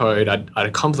 trying to code. I'd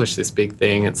accomplished this big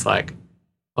thing. It's like,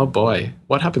 oh boy,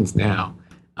 what happens now?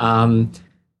 Well,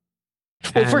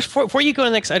 first, before you go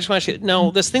next, I just want to know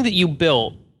this thing that you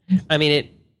built. I mean,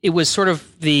 it was sort of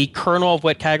the kernel of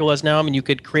what Kaggle is now. I mean, you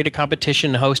could create a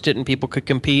competition, host it, and people could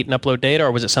compete and upload data,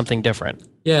 or was it something different?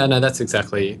 Yeah, no, that's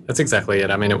exactly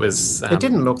it. I mean, it was... it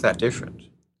didn't look that different.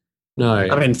 No.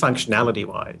 I mean,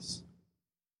 functionality-wise.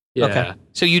 Yeah. Okay.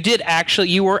 So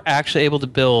you were actually able to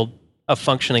build a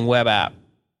functioning web app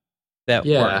that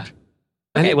worked.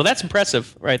 Okay, well, that's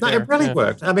impressive there. It really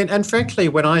worked. I mean, and frankly,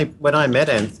 when I met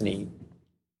Anthony,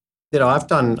 I've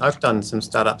done some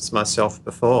startups myself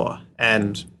before,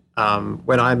 and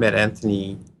when I met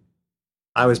Anthony,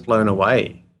 I was blown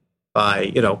away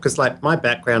by, because like my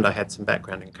background, I had some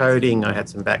background in coding, I had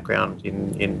some background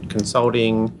in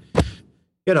consulting,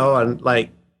 and like,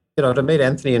 to meet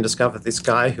Anthony and discover this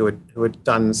guy who had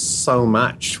done so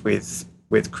much with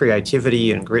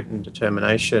creativity and grit and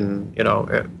determination, it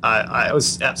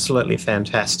was absolutely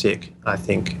fantastic, I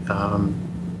think,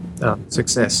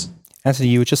 success. Anthony,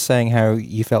 you were just saying how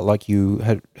you felt like you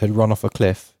had run off a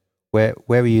cliff. Where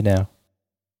were you now?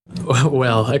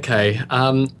 Well, okay.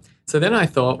 So then I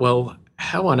thought, well,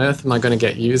 how on earth am I going to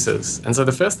get users? And so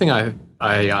the first thing I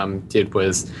did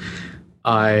was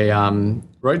I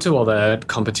wrote to all the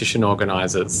competition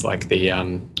organisers, like the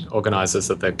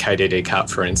organisers of the KDD Cup,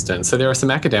 for instance. So there are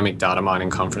some academic data mining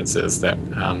conferences that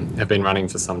have been running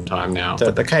for some time now.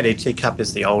 The KDD Cup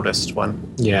is the oldest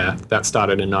one. Yeah, that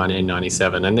started in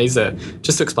 1997. And these are,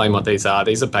 just to explain what these are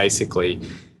basically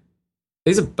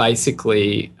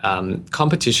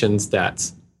competitions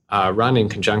that run in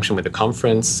conjunction with a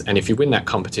conference, and if you win that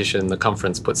competition, the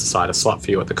conference puts aside a slot for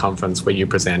you at the conference where you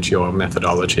present your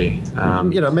methodology.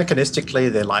 Mechanistically,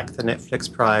 they're like the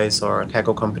Netflix prize or a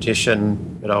Kaggle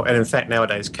competition, and in fact,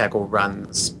 nowadays, Kaggle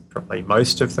runs probably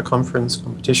most of the conference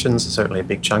competitions, certainly a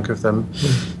big chunk of them.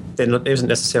 There isn't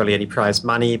necessarily any prize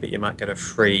money, but you might get a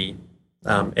free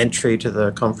entry to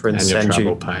the conference, and your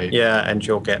travel paid. Yeah, and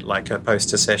you'll get like a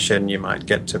poster session. You might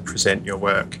get to present your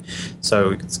work.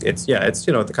 So it's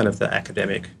the kind of the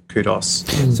academic kudos.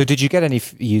 So did you get any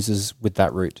users with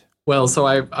that route? Well, so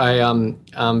I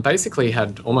basically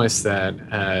had almost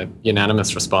that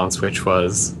unanimous response, which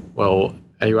was, well,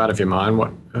 are you out of your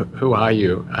mind? Who are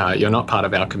you? You're not part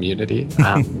of our community.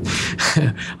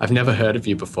 I've never heard of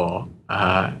you before.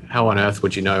 How on earth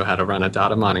would you know how to run a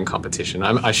data mining competition?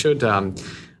 There's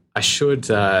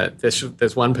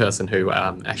one person who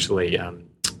actually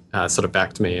sort of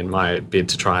backed me in my bid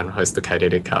to try and host the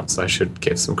KDD Cup, so I should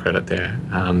give some credit there.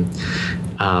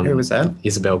 Who was that?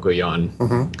 Isabel Guyon.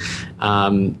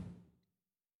 Mm-hmm.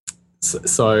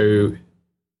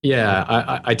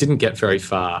 I didn't get very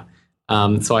far.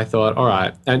 So I thought, all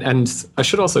right. And I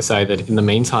should also say that in the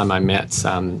meantime, I met,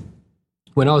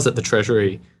 when I was at the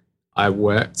Treasury, I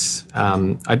worked,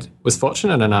 I was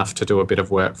fortunate enough to do a bit of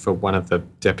work for one of the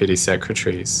deputy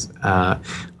secretaries. I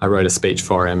wrote a speech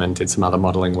for him and did some other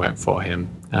modelling work for him.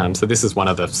 So this is one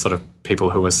of the sort of people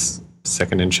who was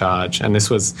second in charge. And this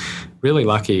was really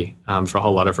lucky for a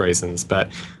whole lot of reasons.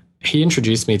 But he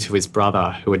introduced me to his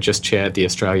brother, who had just chaired the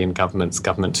Australian government's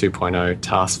Government 2.0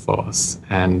 task force.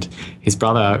 And his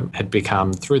brother had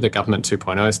become, through the Government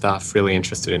 2.0 stuff, really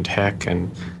interested in tech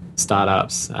and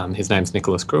startups. His name's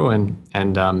Nicholas Gruen.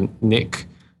 And Nick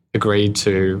agreed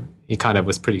to, he kind of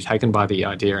was pretty taken by the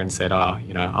idea and said,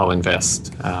 I'll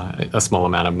invest a small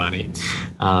amount of money.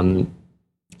 And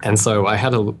so I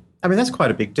had that's quite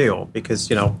a big deal because,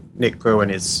 Nick Gruen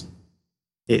is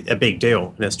a big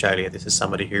deal in Australia. This is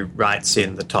somebody who writes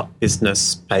in the top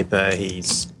business paper.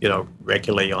 He's,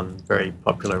 regularly on very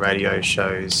popular radio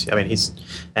shows. He's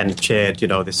chaired,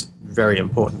 this very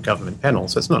important government panel.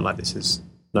 So it's not like this is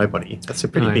nobody. That's a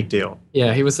pretty big deal.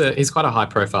 Yeah, he's quite a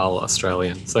high-profile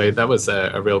Australian. So that was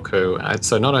a real coup.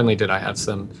 So not only did I have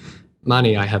some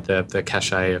money, I had the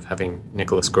cachet of having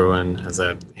Nicholas Gruen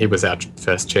he was our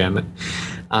first chairman.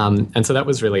 And so that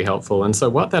was really helpful. And so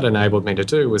what that enabled me to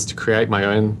do was to create my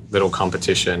own little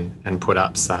competition and put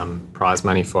up some prize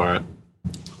money for it.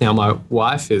 Now, my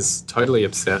wife is totally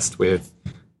obsessed with,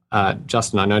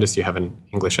 Justin, I noticed you have an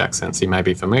English accent, so you may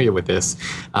be familiar with this,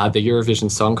 the Eurovision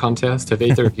Song Contest. Have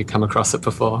either of you come across it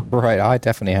before? Right, I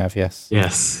definitely have, yes.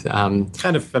 Yes.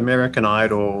 Kind of American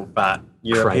Idol, but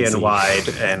European-wide.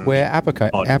 And where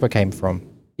ABBA came from.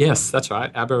 Yes, that's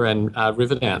right. ABBA and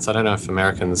Riverdance. I don't know if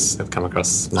Americans have come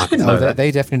across.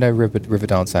 They definitely know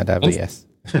Riverdance and ABBA, yes.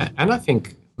 And I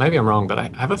think, maybe I'm wrong, but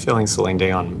I have a feeling Celine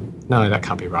Dion. No, that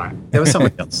can't be right. There was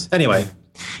someone else. Anyway.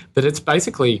 But it's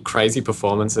basically crazy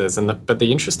performances. But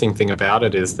the interesting thing about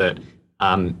it is that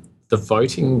the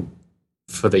voting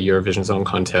for the Eurovision Song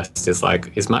Contest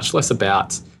is much less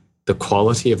about the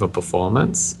quality of a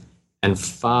performance and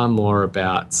far more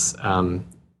about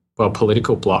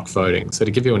political bloc voting. So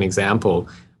to give you an example,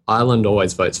 Ireland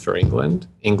always votes for England.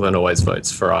 England always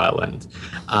votes for Ireland.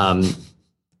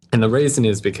 And the reason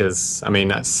is because,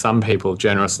 some people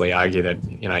generously argue that,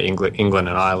 England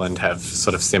and Ireland have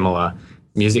sort of similar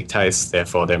music tastes,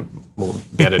 therefore they're more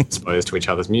better exposed to each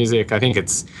other's music. I think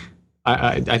it's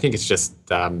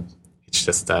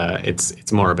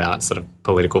more about sort of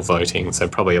political voting. So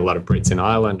probably a lot of Brits in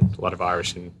Ireland, a lot of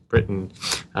Irish in Britain,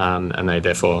 and they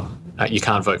therefore you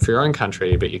can't vote for your own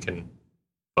country, but you can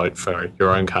vote for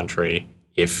your own country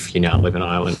if you now live in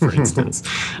Ireland, for instance.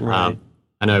 Right.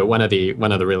 I know one of the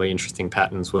really interesting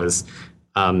patterns was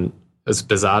it was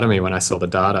bizarre to me when I saw the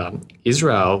data.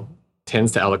 Israel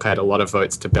tends to allocate a lot of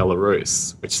votes to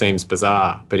Belarus, which seems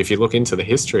bizarre. But if you look into the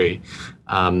history,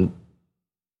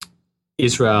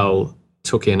 Israel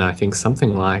took in, I think,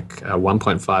 something like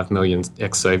 1.5 million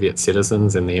ex-Soviet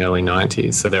citizens in the early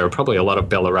 90s. So there are probably a lot of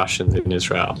Belarusians in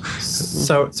Israel.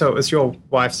 So it was your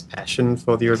wife's passion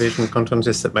for the Eurovision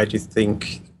contest that made you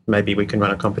think maybe we can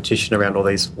run a competition around all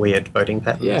these weird voting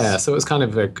patterns? Yeah, so it was kind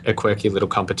of a quirky little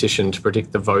competition to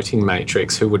predict the voting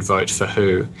matrix, who would vote for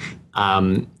who,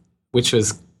 which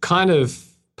was kind of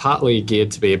partly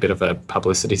geared to be a bit of a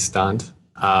publicity stunt.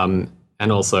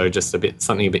 And also just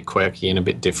something a bit quirky and a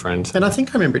bit different. And I think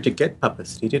I remember it did get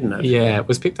publicity, didn't it? Yeah, it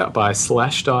was picked up by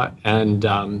Slashdot and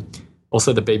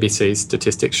also the BBC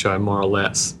statistics show, more or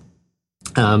less.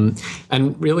 And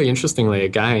really interestingly,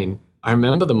 again, I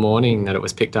remember the morning that it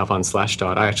was picked up on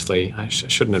Slashdot. I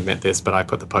shouldn't admit this, but I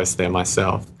put the post there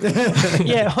myself.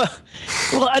 Yeah.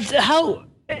 Well,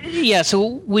 so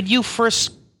when you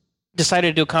first decided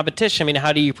to do a competition,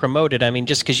 how do you promote it?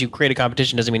 Just because you create a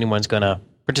competition doesn't mean anyone's going to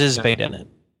participate in it.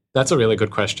 That's a really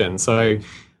good question. So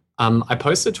I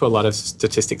posted to a lot of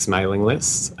statistics mailing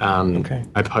lists. Okay.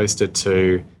 I posted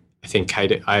to I think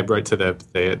I wrote to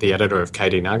the editor of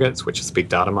KD Nuggets, which is a big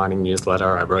data mining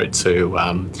newsletter. I wrote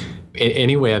to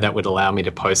anywhere that would allow me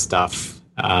to post stuff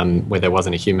where there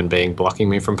wasn't a human being blocking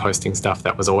me from posting stuff.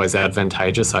 That was always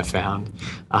advantageous, I found.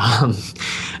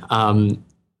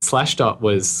 Slashdot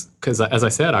was, because as I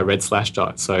said, I read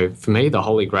Slashdot. So for me, the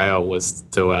holy grail was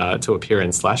to appear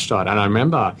in Slashdot. And I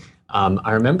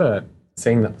remember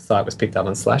seeing that the site was picked up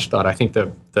on Slashdot. I think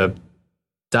the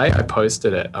day I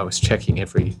posted it, I was checking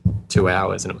every 2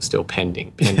 hours and it was still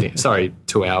pending. Sorry,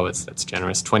 2 hours, that's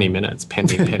generous. 20 minutes,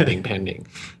 pending.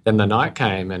 Then the night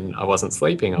came and I wasn't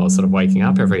sleeping. I was sort of waking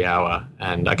up every hour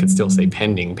and I could still see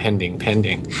pending.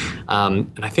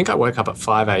 And I think I woke up at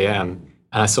 5 a.m.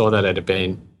 and I saw that it had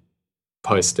been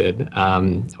posted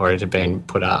or it had been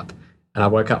put up. And I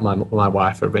woke up my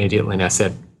wife immediately and I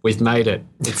said, "We've made it.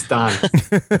 It's done."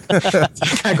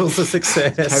 Kaggle's a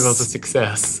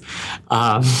success.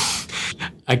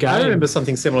 Again, I remember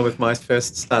something similar with my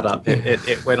first startup.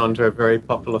 It went onto a very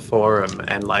popular forum,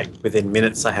 and like within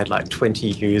minutes, I had like 20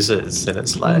 users, and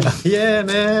it's like, yeah,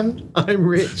 man, I'm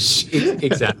rich.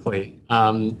 Exactly.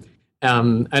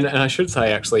 And I should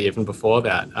say, actually, even before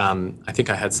that, I think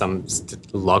I had some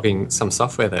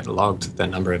software that logged the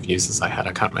number of users I had.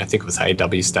 I can't remember, I think it was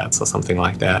AW Stats or something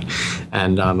like that.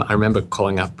 And I remember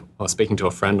calling up or speaking to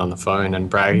a friend on the phone and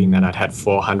bragging that I'd had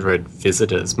 400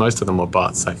 visitors. Most of them were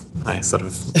bots. I sort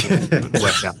of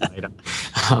worked out later.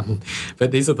 But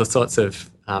these are the sorts of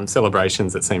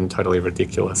celebrations that seem totally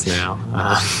ridiculous now.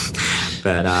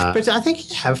 But I think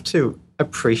you have to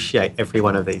appreciate every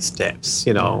one of these steps,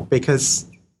 because,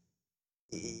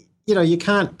 you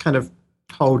can't kind of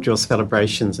hold your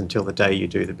celebrations until the day you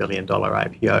do the $1 billion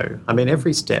IPO. I mean,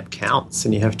 every step counts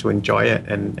and you have to enjoy it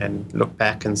and look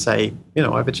back and say,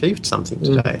 I've achieved something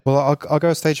today. Well, I'll go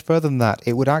a stage further than that.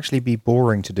 It would actually be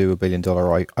boring to do a $1 billion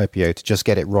IPO to just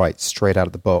get it right straight out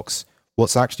of the box.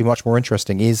 What's actually much more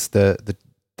interesting is the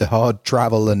hard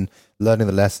travel and learning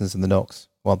the lessons and the knocks.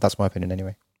 Well, that's my opinion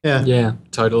anyway. Yeah,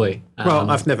 totally. Well,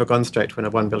 I've never gone straight to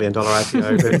a $1 billion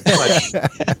IPO.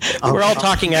 But we're all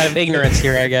talking out of ignorance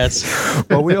here, I guess.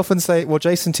 Well, we often say,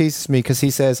 Jason teases me because he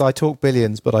says, I talk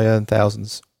billions, but I earn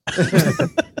thousands.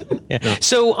 Yeah.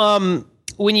 So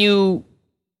once you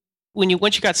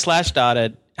got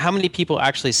Slashdotted, how many people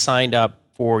actually signed up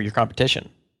for your competition?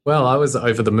 Well, I was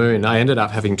over the moon. I ended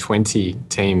up having 20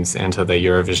 teams enter the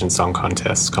Eurovision Song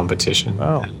Contest competition.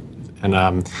 Wow. And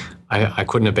I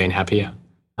couldn't have been happier.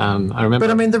 I remember,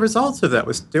 but I mean, the results of that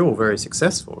were still very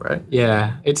successful, right?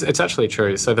 Yeah, it's actually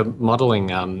true. So the modelling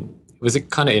was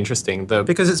kind of interesting.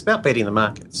 Because it's about beating the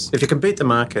markets. If you can beat the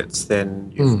markets,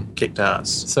 then you've kicked ass.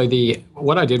 So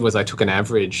what I did was I took an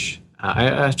average. I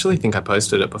actually think I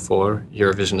posted it before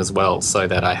Eurovision as well, so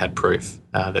that I had proof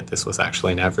that this was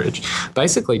actually an average.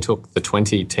 Basically, took the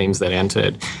 20 teams that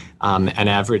entered and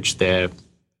averaged the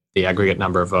aggregate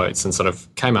number of votes, and sort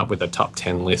of came up with a top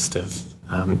 10 list of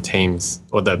teams,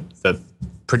 or the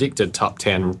predicted top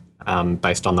 10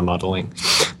 based on the modelling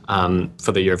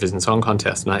for the Eurovision Song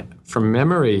Contest. And from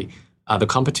memory, the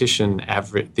competition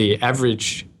the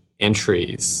average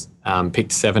entries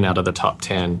picked 7 out of the top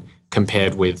 10,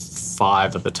 compared with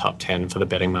 5 of the top 10 for the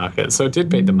betting market. So it did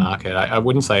beat the market. I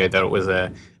wouldn't say that it was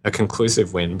a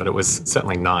conclusive win, but it was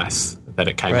certainly nice that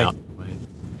it came out.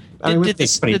 Did the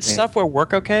software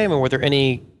work okay? I mean, were there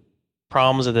any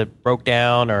problems that it broke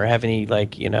down, or have any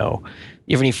you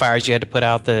have any fires you had to put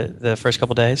out the first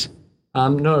couple of days?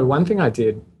 No, one thing I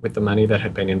did with the money that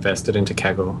had been invested into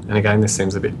Kaggle, and again, this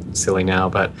seems a bit silly now,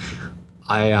 but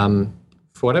I,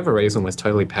 for whatever reason, was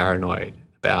totally paranoid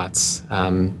about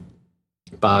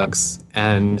bugs.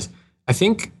 And I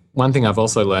think one thing I've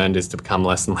also learned is to become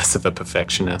less and less of a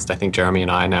perfectionist. I think Jeremy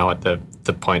and I are now at the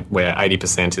point where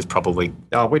 80% is probably...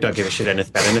 Oh, we don't give a shit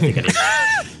about anything anymore.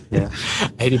 Yeah,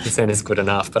 80% is good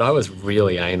enough, but I was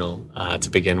really anal to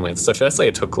begin with. So firstly,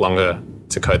 it took longer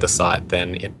to code the site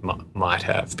than it might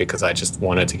have, because I just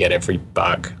wanted to get every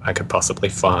bug I could possibly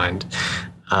find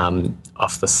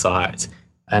off the site.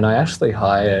 And I actually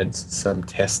hired some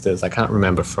testers. I can't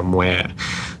remember from where.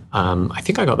 I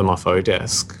think I got them off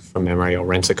Odesk from memory, or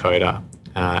Rent-A-Coder,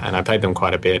 and I paid them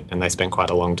quite a bit, and they spent quite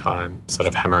a long time sort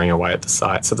of hammering away at the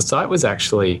site. So the site was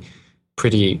actually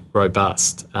pretty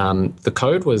robust. The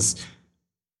code was,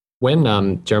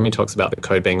 when Jeremy talks about the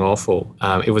code being awful,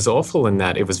 it was awful in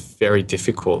that it was very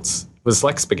difficult. It was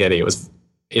like spaghetti.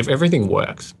 Everything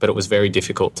worked, but it was very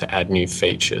difficult to add new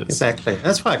features. Exactly.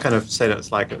 That's why I kind of said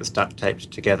it's like it was duct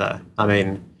taped together. I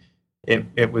mean,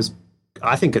 it was,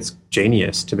 I think it's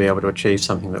genius to be able to achieve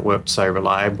something that worked so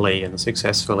reliably and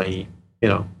successfully,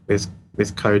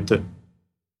 with code that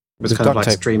It was With kind of duct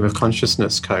like tape. stream of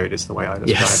consciousness code is the way I describe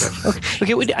Yes. it.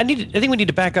 Okay. I think we need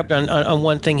to back up on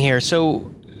one thing here.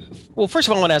 So, well, first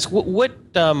of all, I want to ask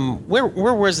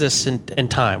where was this in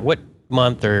time? What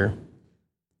month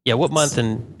what month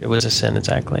and was this in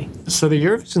exactly? So the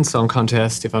Eurovision Song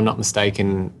Contest, if I'm not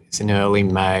mistaken, is in early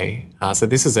May. So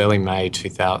this is early May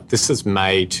 2000. This is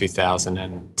May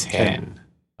 2010.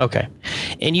 Okay.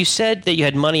 And you said that you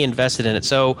had money invested in it.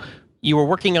 So you were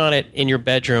working on it in your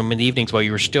bedroom in the evenings while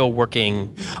you were still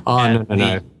working at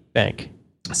the bank.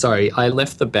 Sorry, I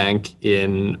left the bank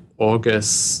in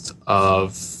August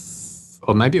of,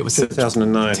 or maybe it was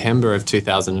 2009. September of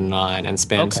 2009, and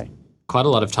spent quite a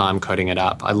lot of time coding it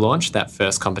up. I launched that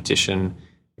first competition.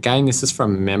 Again, this is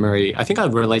from memory. I think I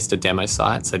released a demo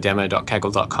site, so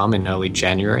demo.kaggle.com in early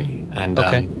January, and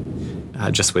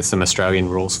just with some Australian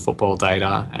rules football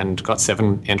data, and got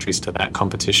 7 entries to that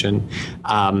competition.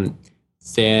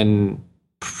 Then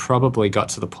probably got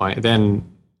to the point,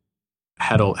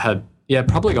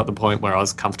 probably got the point where I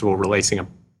was comfortable releasing a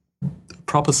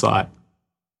proper site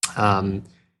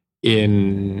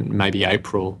in maybe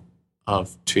April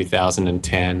of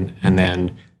 2010, and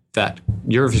then that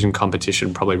Eurovision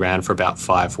competition probably ran for about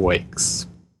 5 weeks.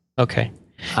 Okay.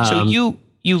 So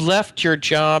you left your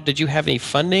job. Did you have any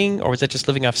funding, or was that just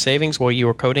living off savings while you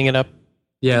were coding it up?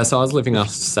 Yeah, so I was living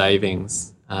off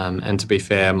savings, and to be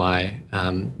fair, my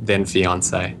then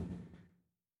fiance.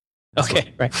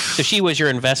 Okay, right. So she was your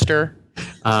investor?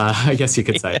 I guess you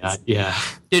could say that, yeah.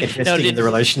 Investing in the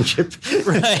relationship.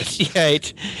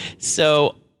 Right.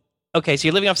 So, okay, so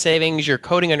you're living off savings, you're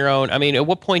coding on your own. I mean, at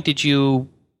what point did you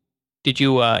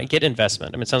get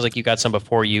investment? I mean, it sounds like you got some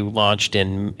before you launched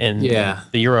in the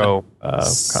Euro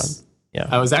Yeah.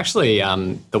 I was actually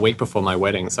the week before my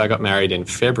wedding. So I got married in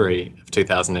February of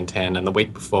 2010. And the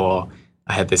week before,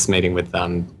 I had this meeting with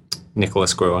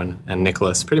Nicholas Gruen. And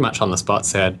Nicholas pretty much on the spot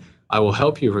said, I will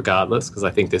help you regardless because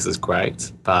I think this is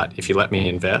great. But if you let me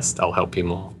invest, I'll help you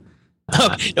more.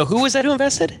 No, who was that who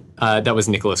invested? That was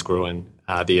Nicholas Gruen,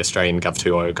 the Australian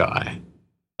Gov2O guy.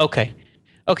 Okay.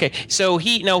 So was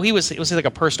he like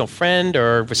a personal friend,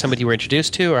 or was somebody you were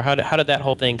introduced to, or how did that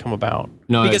whole thing come about?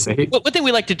 No, because one thing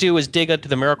we like to do is dig into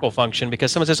the miracle function,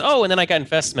 because someone says, "Oh, and then I got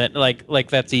investment." Like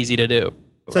that's easy to do.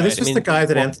 So right? this was the guy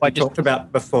that Anthony talked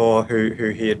about before, who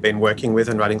he had been working with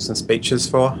and writing some speeches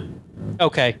for.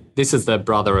 Okay. This is the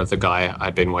brother of the guy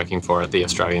I'd been working for at the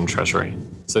Australian Treasury.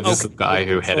 So this is the guy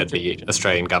who headed the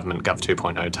Australian government Gov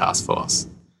 2.0 task force.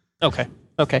 Okay.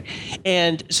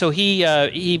 And so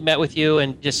he met with you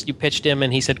and just you pitched him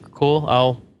and he said, "Cool,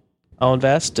 I'll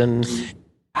invest." And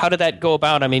how did that go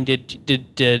about? I mean, did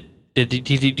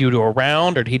he do a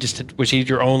round, or was he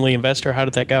your only investor? How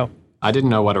did that go? I didn't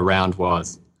know what a round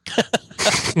was.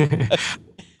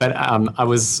 But I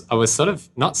was sort of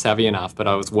not savvy enough, but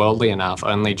I was worldly enough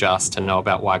only just to know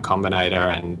about Y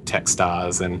Combinator and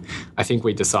Techstars, and I think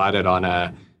we decided on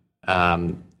a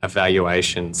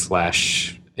valuation /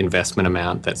 investment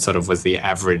amount that sort of was the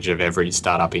average of every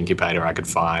startup incubator I could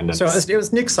find. And so it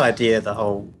was Nick's idea, the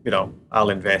whole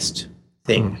I'll invest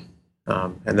thing,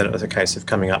 and then it was a case of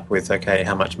coming up with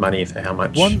how much money for how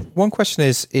much. One question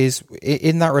is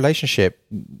in that relationship,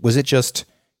 was it just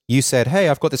you said, "Hey,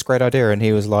 I've got this great idea," and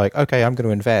he was like, "Okay, I'm going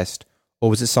to invest," or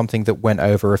was it something that went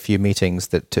over a few meetings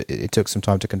that it took some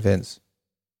time to convince?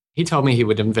 He told me he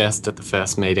would invest at the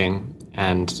first meeting,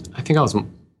 and I think I was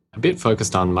a bit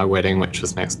focused on my wedding, which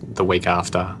was the week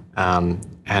after.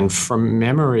 And from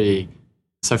memory,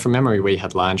 we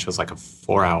had lunch. It was like a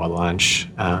 4-hour lunch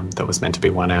that was meant to be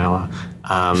 1 hour.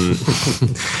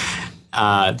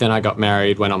 Then I got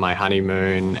married, went on my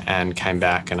honeymoon, and came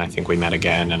back, and I think we met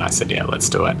again, and I said, yeah, let's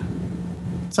do it.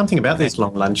 Something about these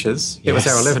long lunches. It was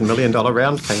our $11 million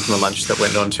round came from a lunch that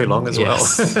went on too long as well.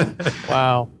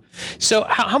 Wow. So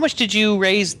how much did you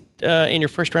raise in your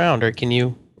first round, or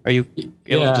are you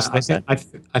able to discuss that?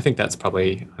 I think that's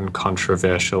probably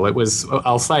uncontroversial. It was,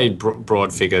 I'll say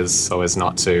broad figures so as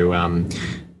not to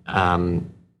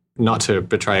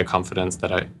betray a confidence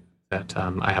that I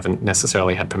haven't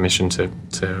necessarily had permission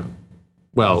to.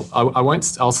 Well, I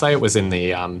won't. I'll say it was in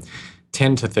the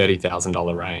 $10,000 to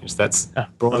 $30,000 range. That's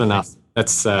broad enough.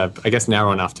 That's I guess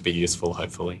narrow enough to be useful,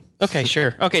 hopefully. Okay,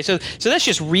 sure. Okay, so that's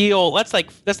just real. That's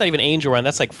not even angel round.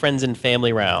 That's like friends and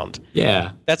family round.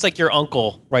 Yeah, that's like your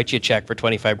uncle writes you a check for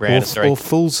 $25,000. Or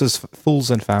fools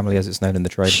and family, as it's known in the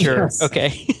trade. Sure. Yes.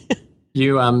 Okay.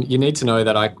 You need to know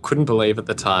that I couldn't believe at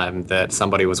the time that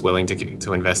somebody was willing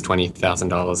to invest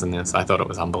 $20,000 in this. I thought it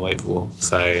was unbelievable.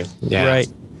 So yeah. Right.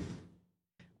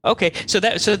 Okay. So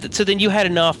then you had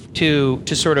enough to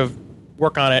sort of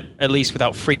work on it, at least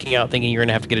without freaking out, thinking you're going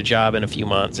to have to get a job in a few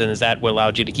months. And is that what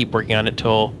allowed you to keep working on it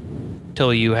till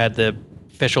till you had the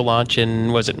official launch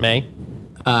in, was it May?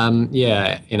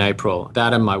 Yeah, in April.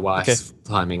 That and my wife's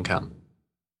full-time income.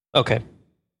 Okay.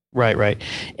 Right.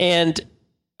 And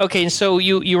okay, so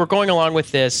you were going along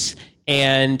with this,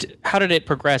 and how did it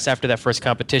progress after that first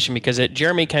competition? Because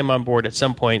Jeremy came on board at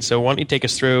some point, so why don't you take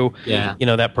us through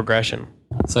that progression?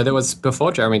 So there was,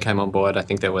 before Jeremy came on board, I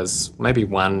think there was maybe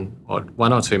one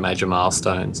or two major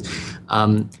milestones.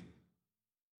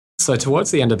 So towards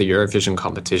the end of the Eurovision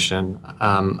competition,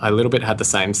 I a little bit had the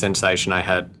same sensation I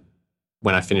had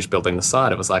when I finished building the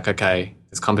site. It was like, okay,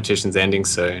 this competition's ending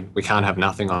soon. We can't have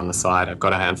nothing on the site. I've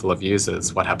got a handful of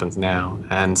users. What happens now?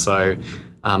 And so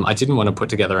I didn't want to put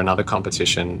together another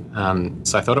competition.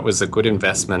 So I thought it was a good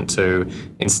investment to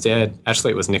instead,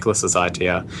 actually it was Nicholas's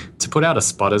idea, to put out a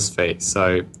spotter's fee.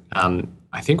 So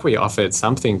I think we offered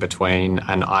something between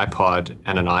an iPod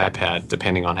and an iPad,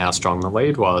 depending on how strong the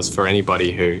lead was, for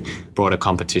anybody who brought a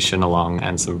competition along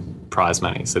and some prize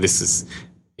money. So this is,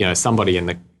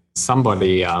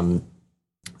 somebody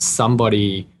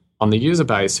on the user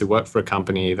base who worked for a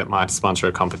company that might sponsor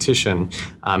a competition.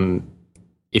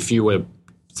 If you were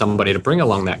somebody to bring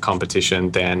along that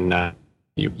competition, then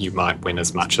you might win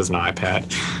as much as an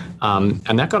iPad.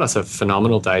 And that got us a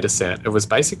phenomenal data set. It was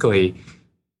basically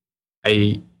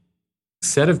a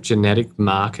set of genetic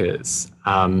markers,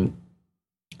 and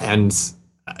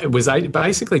it was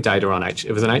basically data on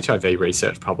it was an HIV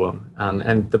research problem.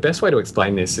 And the best way to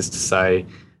explain this is to say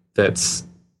that,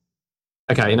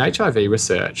 okay, in HIV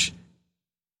research,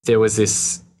 there was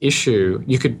this issue.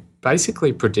 You could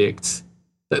basically predict.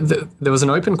 There was an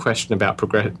open question about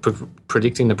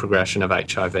predicting the progression of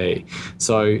HIV.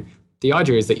 So the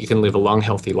idea is that you can live a long,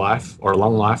 healthy life or a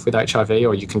long life with HIV,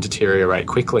 or you can deteriorate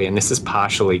quickly. And this is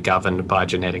partially governed by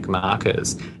genetic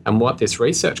markers. And what this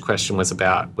research question was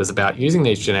about using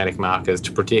these genetic markers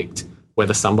to predict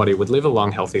whether somebody would live a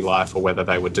long, healthy life or whether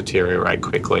they would deteriorate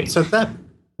quickly. So that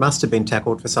must have been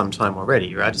tackled for some time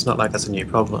already, right? It's not like that's a new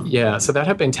problem. Yeah, so that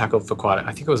had been tackled for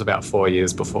I think it was about 4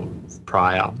 years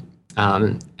prior.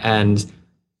 And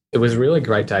it was a really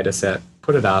great data set.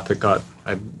 Put it up,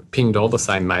 I pinged all the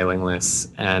same mailing lists,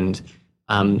 and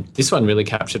this one really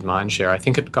captured mind share. I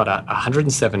think it got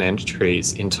 107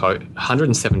 entries in total,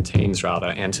 117s rather,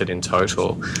 entered in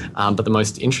total. But the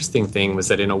most interesting thing was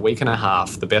that in a week and a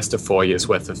half, the best of 4 years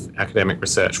worth of academic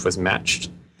research was matched.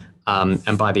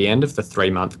 And by the end of the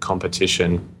 3-month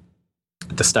competition,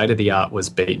 the state of the art was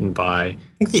beaten by... I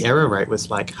think the error rate was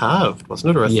like halved,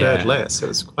 wasn't it? Or a third less. It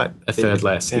was quite a third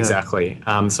less, exactly.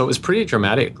 So it was pretty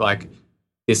dramatic. Like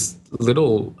this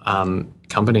little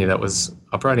company that was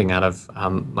operating out of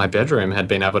my bedroom had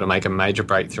been able to make a major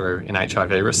breakthrough in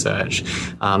HIV research.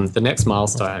 The next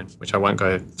milestone, which I won't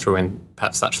go through in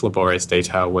perhaps such laborious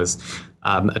detail, was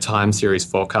a time series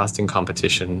forecasting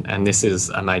competition. And this is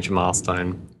a major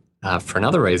milestone for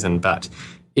another reason, but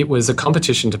it was a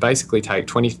competition to basically take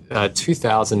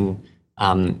 2,000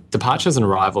 departures and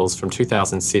arrivals from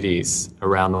 2,000 cities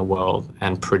around the world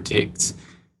and predict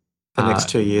the next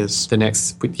 2 years. The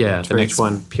next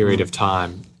one period of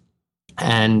time.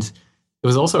 And it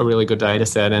was also a really good data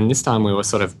set. And this time we were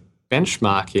sort of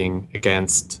benchmarking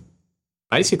against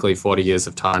basically 40 years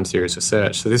of time series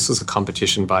research. So this was a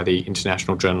competition by the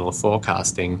International Journal of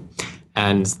Forecasting.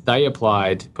 And they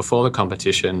applied, before the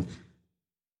competition,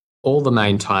 all the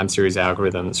main time series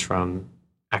algorithms from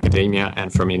academia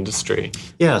and from industry.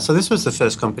 Yeah, so this was the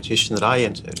first competition that I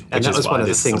entered. And that was one of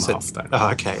the things that... Oh,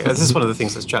 okay. This is one of the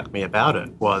things that struck me about it,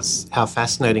 was how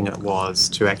fascinating it was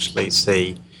to actually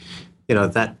see,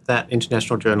 that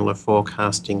International Journal of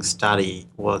Forecasting study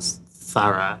was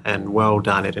thorough and well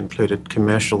done. It included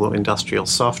commercial or industrial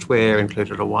software,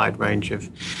 included a wide range of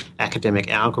academic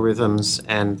algorithms,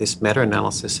 and this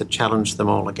meta-analysis had challenged them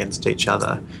all against each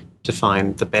other to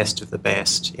find the best of the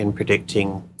best in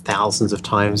predicting thousands of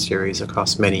time series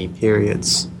across many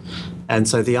periods. And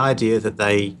so the idea that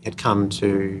they had come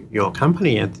to your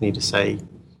company, Anthony, to say,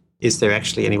 is there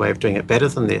actually any way of doing it better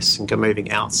than this and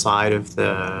moving outside of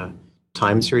the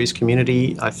time series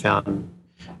community, I found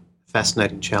a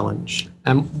fascinating challenge.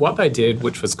 And what they did,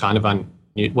 which was kind of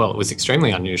it was extremely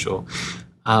unusual,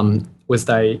 was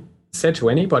they said to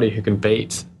anybody who can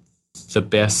beat the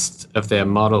best of their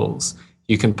models,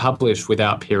 you can publish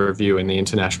without peer review in the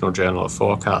International Journal of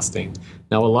Forecasting.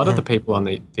 Now, a lot of the people on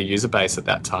the user base at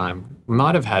that time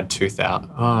might have had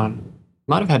 2,000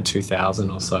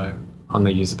 or so on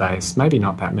the user base. Maybe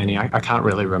not that many. I can't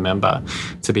really remember,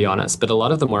 to be honest. But a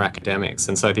lot of them were academics.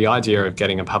 And so the idea of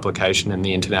getting a publication in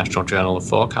the International Journal of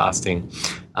Forecasting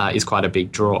is quite a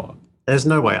big draw. There's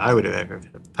no way I would have ever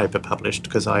had a paper published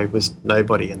because I was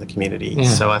nobody in the community. Yeah.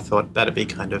 So I thought that'd be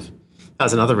kind of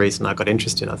that's another reason I got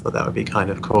interested. I thought that would be kind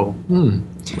of cool.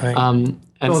 Right.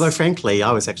 Although, frankly,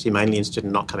 I was actually mainly interested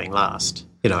in not coming last,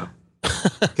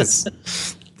 because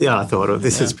I thought,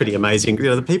 this is pretty amazing.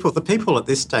 The people at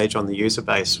this stage on the user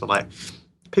base were like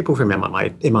people from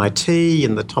MIT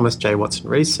and the Thomas J. Watson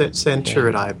Research Center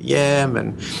at IBM,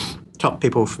 and top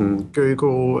people from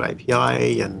Google,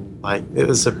 API, and it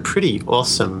was a pretty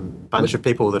awesome bunch of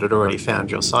people that had already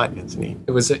found your site, Anthony.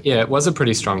 It was a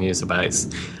pretty strong user base.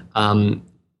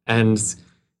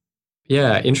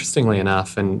 Interestingly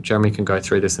enough, and Jeremy can go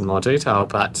through this in more detail,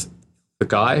 but the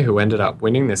guy who ended up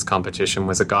winning this competition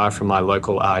was a guy from my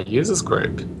local R users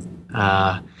group.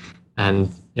 And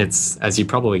it's, as you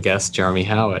probably guessed, Jeremy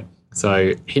Howard.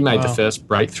 So he made the first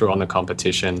breakthrough on the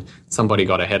competition. Somebody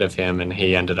got ahead of him and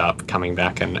he ended up coming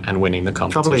back and winning the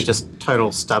competition. Probably just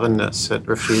total stubbornness at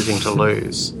refusing to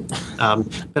lose.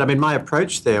 But my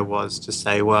approach there was to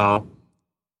say, well,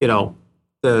 the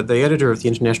editor of the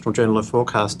International Journal of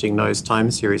Forecasting knows time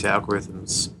series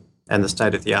algorithms and the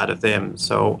state of the art of them,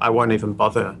 so I won't even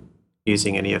bother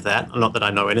using any of that. Not that I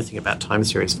know anything about time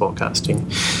series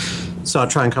forecasting. So I'll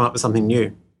try and come up with something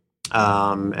new.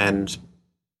 I've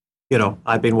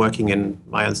been working in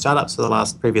my own startups for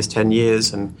the previous 10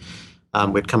 years, and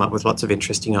we'd come up with lots of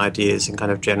interesting ideas and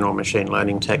kind of general machine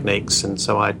learning techniques. And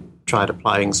so I tried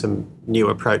applying some new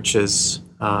approaches,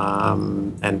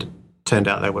 and turned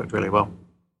out they worked really well.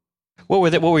 What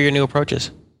were your new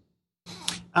approaches?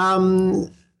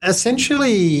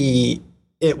 Essentially,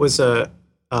 it was I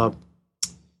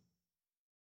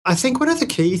think one of the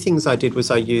key things I did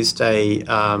was I used a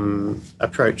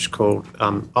approach called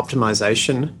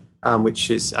optimization, which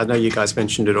is, I know you guys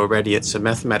mentioned it already, it's a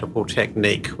mathematical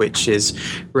technique which is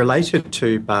related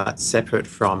to but separate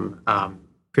from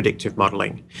predictive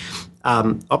modeling.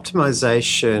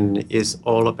 Optimization is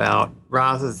all about,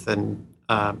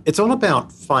 it's all about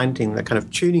finding the kind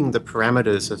of tuning the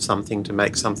parameters of something to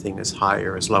make something as high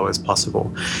or as low as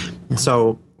possible.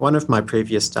 So one of my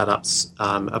previous startups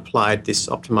applied this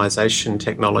optimization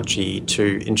technology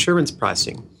to insurance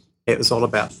pricing. It was all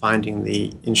about finding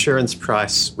the insurance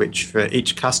price which for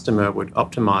each customer would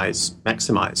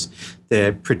maximize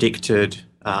their predicted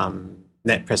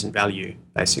net present value,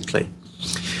 basically.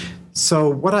 So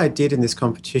what I did in this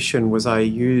competition was I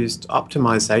used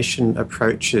optimization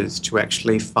approaches to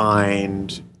actually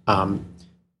find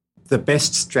the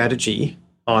best strategy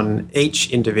on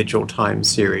each individual time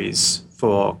series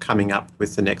for coming up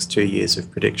with the next 2 years of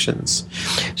predictions.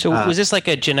 So was this like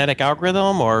a genetic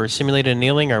algorithm or simulated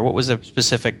annealing, or what was the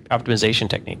specific optimization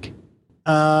technique?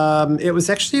 It was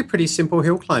actually a pretty simple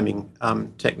hill climbing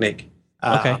technique.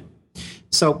 Okay.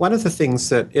 So one of the things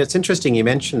that, it's interesting you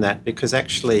mentioned that, because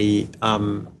actually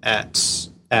at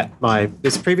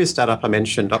this previous startup I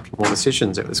mentioned, Optimal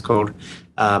Decisions, it was called,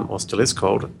 or still is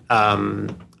called, I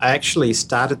actually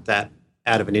started that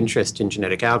out of an interest in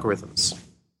genetic algorithms.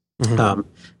 Mm-hmm.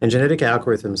 And genetic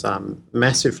algorithms are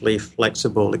massively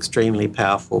flexible, extremely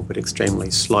powerful, but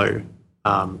extremely slow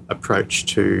approach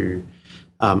to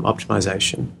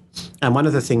optimization. And one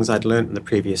of the things I'd learned in the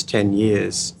previous 10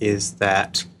 years is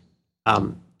that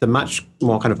the much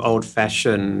more kind of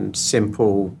old-fashioned,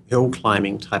 simple hill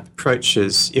climbing type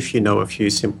approaches, if you know a few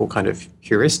simple kind of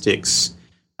heuristics,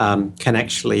 can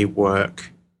actually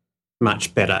work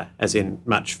much better, as in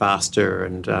much faster,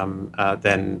 and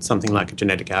than something like a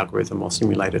genetic algorithm or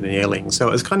simulated annealing. So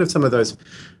it was kind of some of those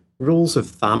rules of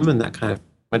thumb and that kind of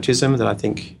pragmatism that I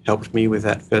think helped me with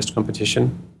that first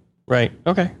competition. Right.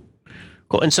 Okay.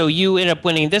 Cool. And so you ended up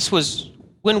winning.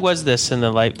 When was this in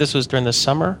the life? This was during the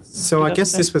summer? So I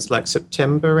guess this was like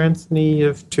September, Anthony,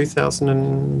 of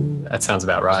 2000. That sounds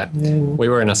about right. Yeah. We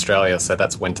were in Australia, so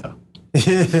that's winter.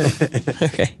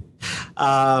 Okay. So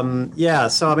I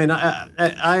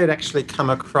had actually come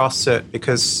across it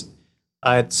because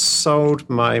I had sold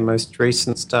my most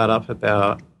recent startup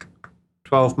about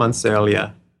 12 months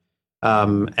earlier,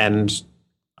 and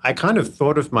I kind of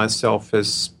thought of myself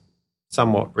as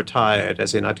somewhat retired,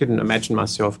 as in I didn't imagine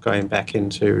myself going back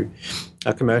into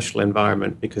a commercial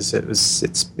environment because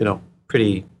it's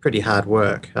pretty hard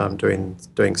work doing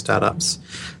startups.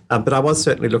 But I was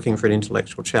certainly looking for an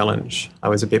intellectual challenge. I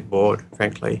was a bit bored,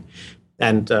 frankly.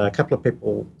 And a couple of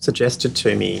people suggested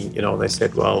to me, they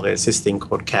said, well, there's this thing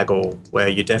called Kaggle where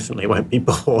you definitely won't be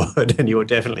bored and you will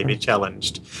definitely be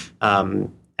challenged. I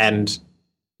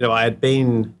had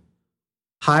been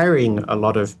hiring a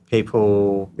lot of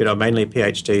people, mainly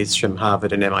PhDs from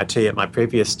Harvard and MIT at my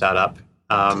previous startup,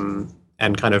 and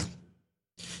kind of,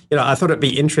 I thought it'd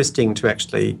be interesting to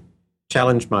actually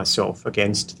challenge myself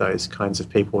against those kinds of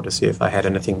people to see if I had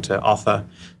anything to offer,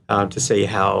 to see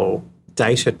how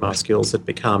dated my skills had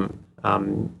become.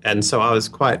 And so I was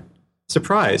quite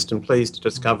surprised and pleased to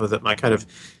discover that my kind of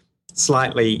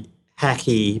slightly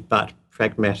hacky but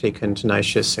pragmatic and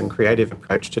tenacious and creative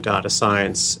approach to data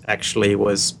science actually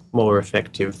was more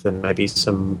effective than maybe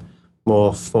some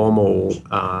more formal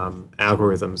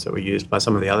algorithms that were used by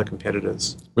some of the other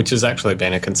competitors. Which has actually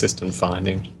been a consistent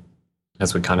finding,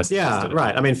 as we kind of Yeah,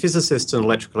 right. I mean, physicists and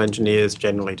electrical engineers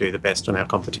generally do the best on our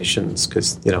competitions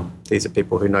because, these are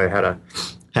people who know how to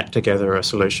hack together a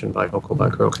solution by hook or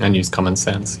by crook. And use common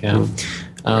sense, yeah.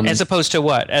 As opposed to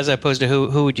what? As opposed to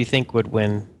who would you think would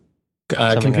win?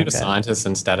 Computer scientists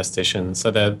and statisticians.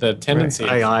 So the tendency...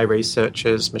 Right. AI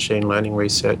researchers, machine learning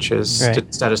researchers,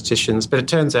 right. Statisticians. But it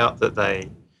turns out that they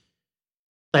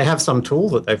have some tool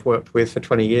that they've worked with for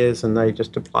 20 years and they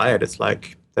just apply it. It's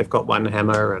like they've got one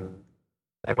hammer and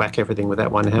they whack everything with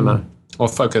that one hammer. Or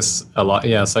focus a lot,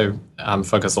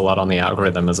 focus a lot on the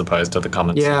algorithm as opposed to the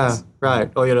common sense. Yeah, right.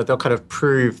 Or, they'll kind of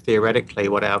prove theoretically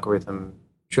what algorithm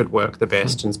should work the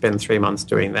best and spend 3 months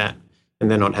doing that and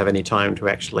then not have any time to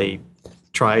actually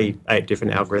try 8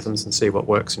 different algorithms and see what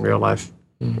works in real life.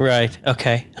 Right.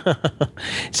 Okay.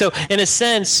 So in a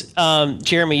sense,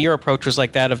 Jeremy, your approach was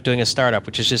like that of doing a startup,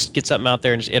 which is just get something out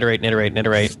there and just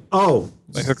iterate. Oh,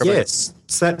 yes.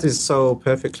 That is so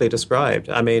perfectly described.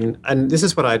 I mean, and this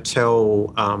is what I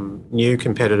tell new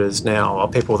competitors now, or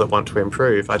people that want to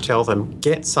improve. I tell them,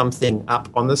 get something up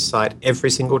on the site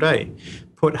every single day.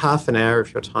 Put half an hour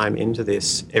of your time into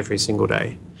this every single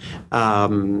day,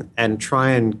 and try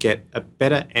and get a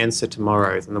better answer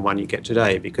tomorrow than the one you get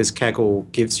today, because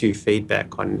Kaggle gives you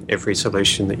feedback on every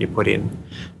solution that you put in.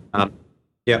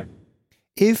 Yeah.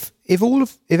 If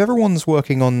everyone's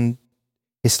working on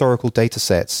historical data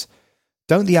sets,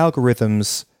 don't the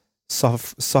algorithms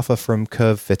suffer from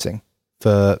curve fitting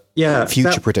for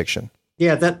future prediction?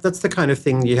 Yeah, that's the kind of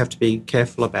thing you have to be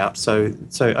careful about. So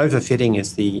overfitting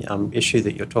is the issue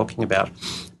that you're talking about.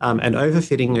 And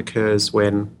overfitting occurs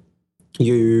when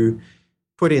you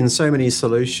put in so many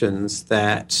solutions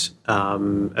that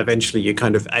eventually you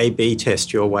kind of A/B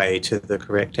test your way to the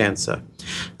correct answer.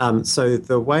 So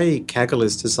the way Kaggle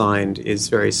is designed is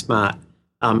very smart.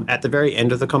 At the very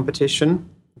end of the competition,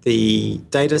 the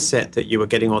data set that you were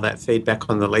getting all that feedback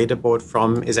on the leaderboard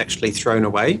from is actually thrown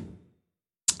away.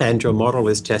 And your model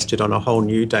is tested on a whole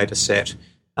new data set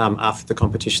after the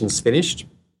competition's finished.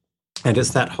 And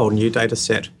it's that whole new data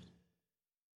set,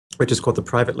 which is called the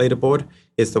private leaderboard,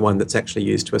 is the one that's actually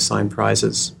used to assign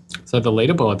prizes. So the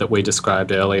leaderboard that we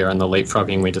described earlier and the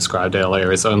leapfrogging we described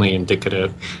earlier is only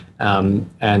indicative.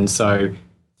 And so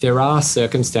there are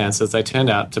circumstances, they turned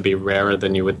out to be rarer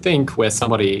than you would think, where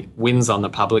somebody wins on the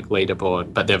public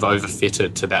leaderboard, but they've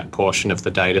overfitted to that portion of the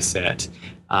data set,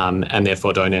 and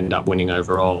therefore don't end up winning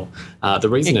overall. The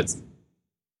reason it's...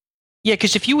 Yeah,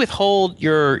 because if you withhold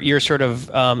your sort of...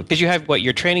 because you have,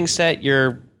 your training set,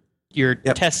 your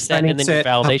test set, and then your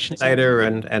validation set? Data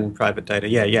and private data.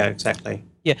 Yeah, exactly.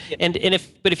 Yeah, and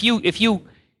if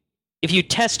you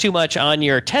test too much on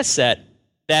your test set,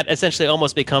 that essentially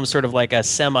almost becomes sort of like a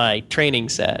semi-training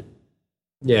set.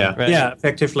 Yeah, right? Yeah,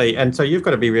 effectively. And so you've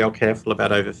got to be real careful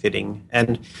about overfitting.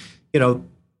 And,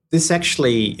 it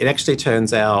actually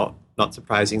turns out, not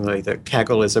surprisingly, that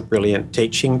Kaggle is a brilliant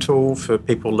teaching tool for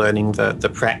people learning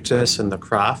the practice and the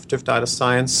craft of data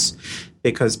science,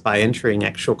 because by entering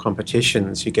actual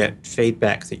competitions, you get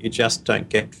feedback that you just don't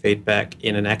get feedback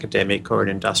in an academic or an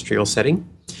industrial setting.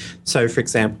 So, for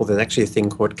example, there's actually a thing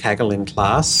called Kaggle in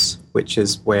class, which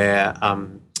is where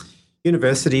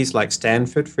universities like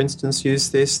Stanford, for instance,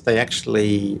 use this. They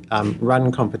actually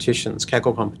run competitions,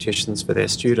 Kaggle competitions for their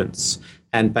students.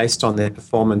 And based on their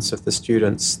performance of the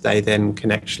students, they then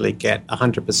can actually get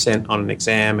 100% on an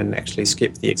exam and actually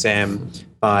skip the exam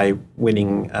by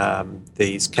winning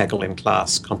these Kaggle in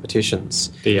class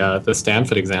competitions. The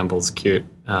Stanford example is cute.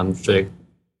 The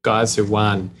guys who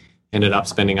won ended up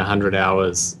spending 100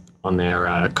 hours on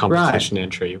their competition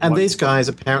entry. And these guys,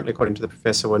 apparently, according to the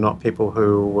professor, were not people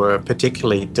who were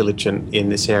particularly diligent in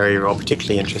this area or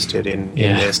particularly interested in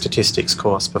their statistics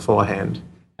course beforehand.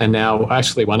 And now,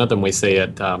 actually, one of them we see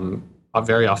at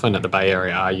very often at the Bay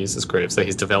Area R users group. So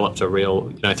he's developed a real,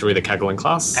 through the Kaggle in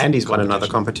class. And he's won another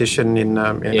competition in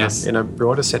a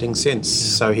broader setting since.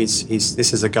 Yeah. So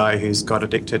this is a guy who's got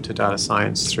addicted to data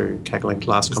science through Kaggle in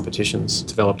class competitions.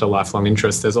 Developed a lifelong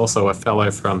interest. There's also a fellow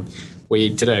we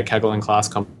did a Kaggle in class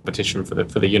competition for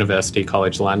the University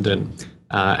College London,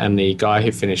 and the guy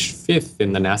who finished 5th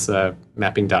in the NASA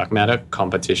Mapping Dark Matter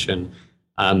competition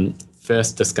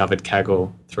first discovered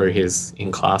Kaggle through his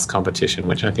in-class competition,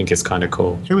 which I think is kind of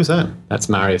cool. Who was that? That's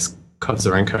Marius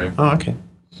Kozarenko. Oh, okay.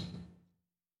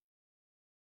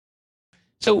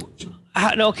 So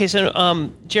Okay,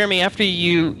 so Jeremy, after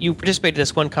you participated in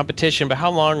this one competition, but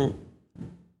how long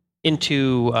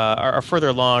into or further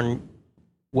along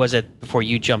was it before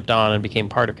you jumped on and became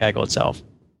part of Kaggle itself?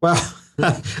 Well,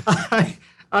 I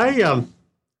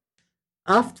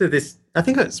after this, I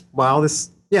think it's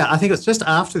I think it's just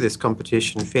after this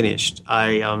competition finished.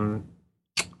 I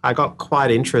got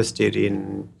quite interested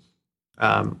in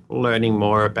learning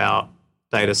more about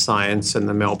data science and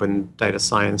the Melbourne data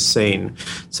science scene.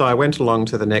 So I went along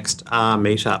to the next R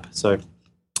meetup. So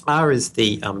R is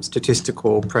the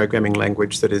statistical programming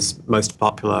language that is most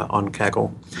popular on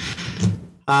Kaggle.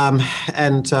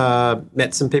 And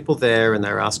met some people there, and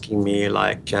they were asking me,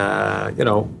 like, what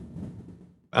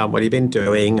have you been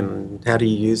doing, and how do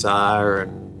you use R,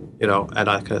 and and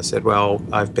I kind of said, well,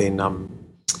 I've been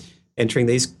entering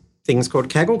these things called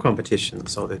Kaggle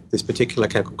competitions, or this particular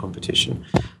Kaggle competition.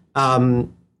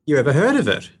 You ever heard of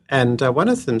it? And one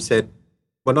of them said,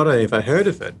 well, not only have I heard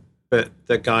of it, but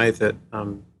the guy that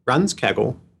runs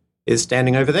Kaggle is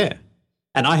standing over there.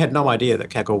 And I had no idea that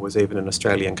Kaggle was even an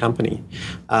Australian company.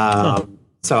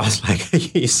 So I was like, are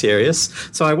you serious?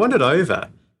 So I wandered over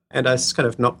and I just kind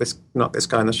of knocked this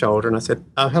guy on the shoulder and I said,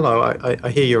 hello, I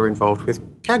hear you're involved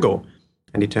with Kaggle.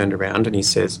 And he turned around and he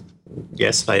says,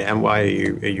 yes, I am. Why are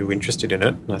you interested in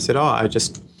it? And I said, I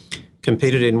just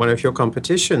competed in one of your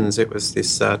competitions. It was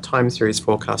this time series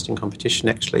forecasting competition.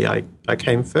 Actually, I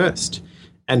came first.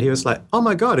 And he was like, oh,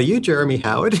 my God, are you Jeremy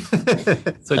Howard?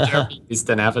 So Jeremy used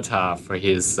an avatar for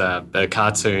his the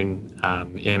cartoon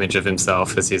image of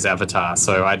himself as his avatar.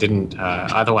 So I didn't,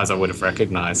 otherwise I would have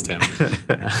recognized him.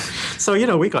 So,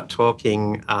 we got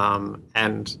talking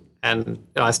and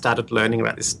I started learning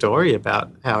about this story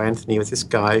about how Anthony was this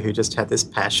guy who just had this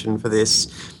passion for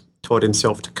this, taught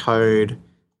himself to code,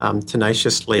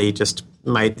 tenaciously just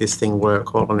made this thing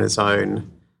work all on his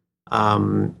own.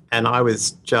 And I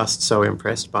was just so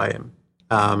impressed by him.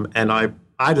 And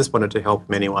I just wanted to help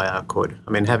him any way I could.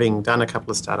 I mean, having done a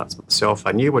couple of startups myself,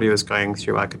 I knew what he was going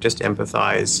through. I could just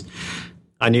empathize.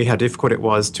 I knew how difficult it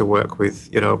was to work with,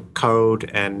 code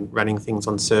and running things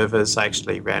on servers. I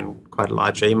actually ran quite a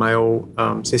large email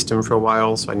system for a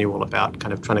while, so I knew all about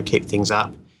kind of trying to keep things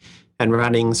up and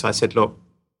running. So I said, look,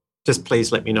 just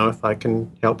please let me know if I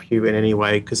can help you in any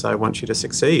way because I want you to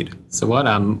succeed. So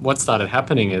what started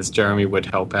happening is Jeremy would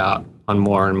help out on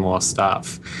more and more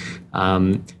stuff.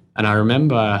 And I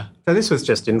remember... So this was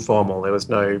just informal. There was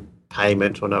no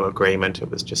payment or no agreement. It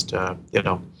was just,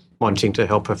 wanting to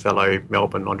help a fellow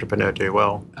Melbourne entrepreneur do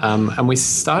well. And we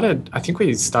started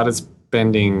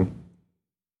spending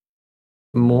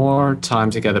more time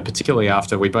together, particularly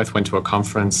after we both went to a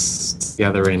conference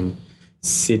together in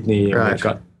Sydney. Right. And we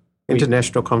got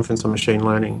International Conference on Machine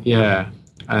Learning. Yeah,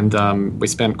 and we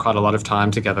spent quite a lot of time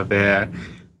together there.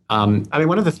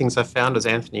 One of the things I found is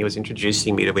Anthony was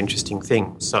introducing me to interesting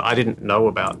things. So I didn't know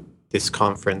about this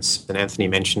conference, and Anthony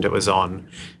mentioned it was on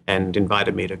and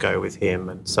invited me to go with him.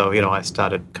 And so, I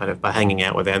started kind of by hanging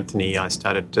out with Anthony, I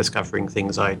started discovering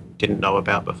things I didn't know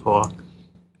about before.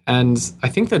 And I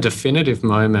think the definitive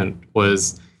moment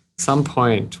was some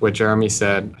point where Jeremy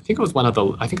said, I think the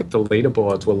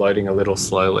leaderboards were loading a little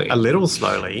slowly. A little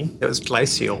slowly. It was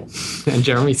glacial. And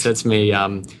Jeremy said to me,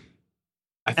 and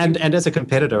as a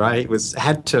competitor, I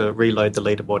had to reload the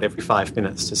leaderboard every 5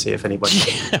 minutes to see if anybody...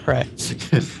 Right.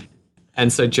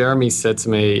 And so Jeremy said to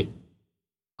me,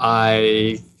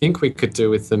 I think we could do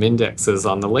with some indexes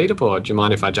on the leaderboard. Do you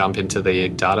mind if I jump into the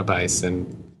database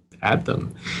and add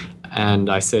them? And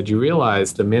I said, you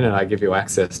realise the minute I give you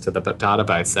access to the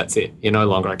database, that's it. You're no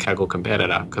longer a Kaggle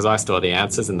competitor because I store the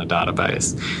answers in the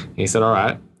database. And he said, all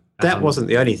right. That wasn't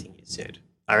the only thing you said.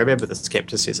 I remember the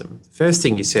skepticism. The first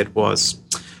thing you said was,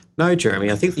 no, Jeremy,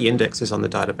 I think the indexes on the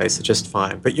database are just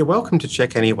fine, but you're welcome to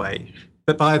check anyway.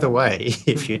 But by the way,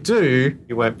 if you do,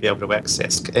 you won't be able to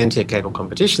access anti-Kaggle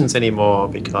competitions anymore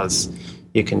because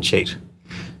you can cheat.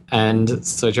 And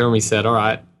so Jeremy said, all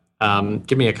right,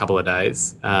 give me a couple of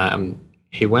days.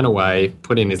 He went away,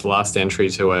 put in his last entry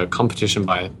to a competition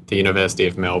by the University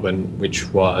of Melbourne, which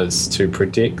was to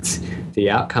predict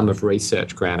the outcome of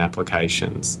research grant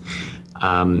applications.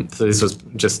 So this was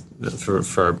just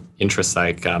for interest's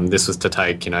sake. This was to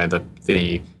take,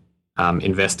 the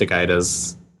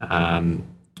investigators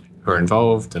who are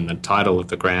involved and the title of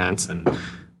the grant and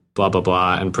blah, blah,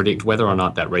 blah, and predict whether or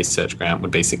not that research grant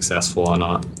would be successful or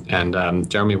not. And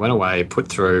Jeremy went away, put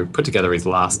together his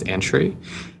last entry,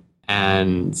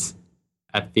 and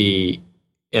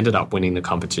ended up winning the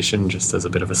competition, just as a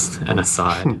bit of an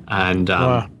aside. And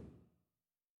wow.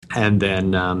 And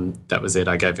then that was it.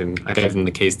 I gave him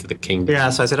the keys to the kingdom. Yeah,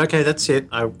 so I said, okay, that's it.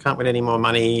 I can't win any more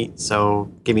money, so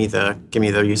give me the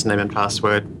username and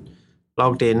password.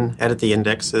 logged in, added the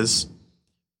indexes,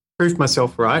 proved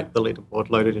myself right. The leaderboard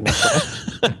loaded in a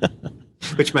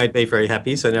flash, which made me very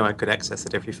happy. So now I could access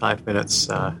it every 5 minutes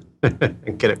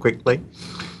and get it quickly.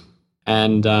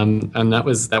 And that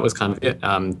was kind of it.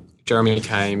 Jeremy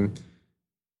came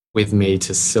with me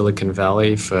to Silicon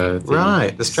Valley for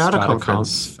the Strata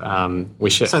conference.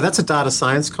 So that's a data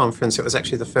science conference. It was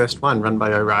actually the first one run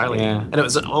by O'Reilly. Yeah. And it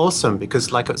was awesome because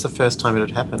it was the first time it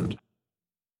had happened.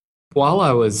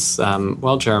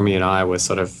 While Jeremy and I were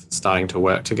sort of starting to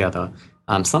work together,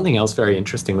 something else very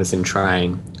interesting was in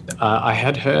train. I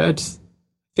had heard,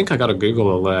 I think I got a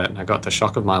Google alert and I got the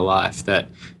shock of my life that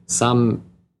some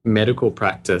medical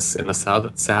practice in the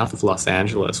south of Los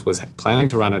Angeles was planning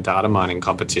to run a data mining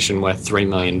competition worth $3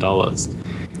 million.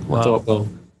 Wow. I thought, well,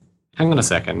 hang on a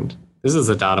second. This is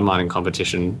a data mining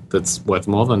competition that's worth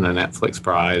more than the Netflix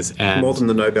prize. And more than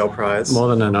the Nobel Prize. More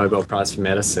than a Nobel Prize for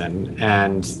medicine.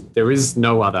 And there is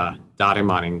no other data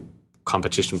mining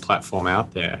competition platform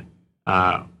out there.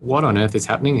 What on earth is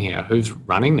happening here? Who's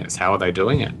running this? How are they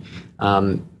doing it?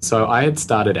 So I had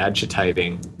started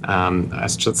agitating. I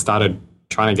started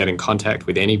trying to get in contact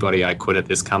with anybody I could at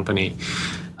this company.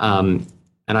 And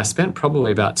I spent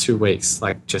probably about 2 weeks,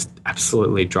 like, just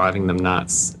absolutely driving them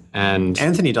nuts. And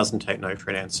Anthony doesn't take no for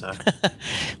an answer.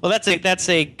 Well, that's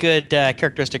a good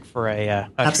characteristic for a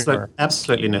entrepreneur.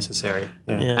 Absolutely necessary.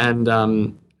 Yeah.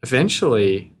 And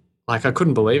eventually, like, I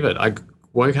couldn't believe it. I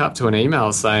woke up to an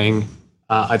email saying,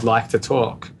 I'd like to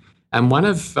talk. And one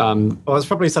of... it's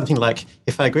probably something like,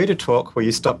 if I agree to talk, will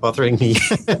you stop bothering me?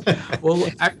 Well,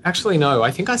 actually, no.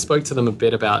 I think I spoke to them a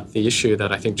bit about the issue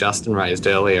that I think Justin raised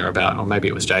earlier about, or maybe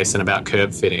it was Jason, about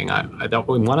curb fitting. That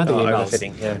in one of the emails...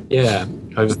 Overfitting, yeah. Yeah,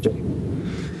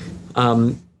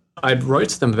 overfitting. I wrote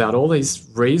to them about all these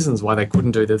reasons why they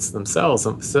couldn't do this themselves,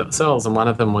 and one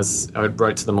of them was I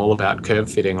wrote to them all about curb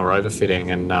fitting or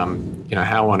overfitting and,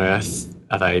 how on earth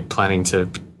are they planning to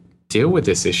deal with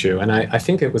this issue. And I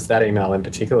think it was that email in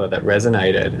particular that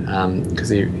resonated because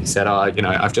he said,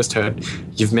 I've just heard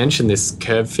you've mentioned this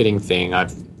curve fitting thing.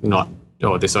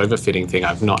 Or this overfitting thing.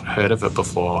 I've not heard of it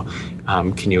before.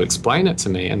 Can you explain it to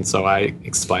me? And so I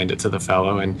explained it to the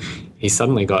fellow and he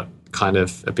suddenly got kind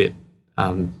of a bit,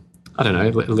 a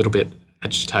little bit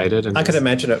agitated. And I could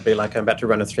imagine it be like I'm about to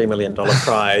run a $3 million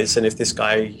prize, and if this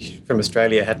guy from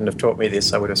Australia hadn't have taught me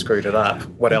this, I would have screwed it up.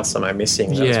 What else am I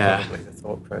missing? That's probably the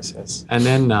thought process. And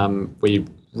then we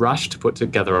rushed to put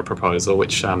together a proposal,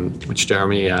 which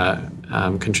Jeremy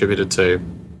contributed to.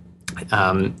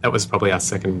 That was probably our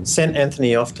second... Sent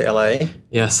Anthony off to LA?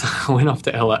 Yes, I went off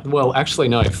to LA. Well, actually,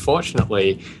 no.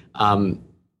 Fortunately,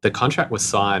 the contract was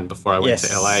signed before I went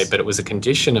to LA, but it was a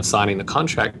condition of signing the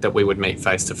contract that we would meet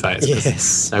face-to-face.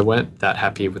 Yes. They weren't that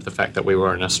happy with the fact that we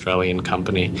were an Australian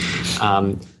company.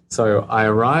 So I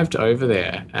arrived over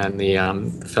there and the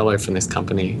fellow from this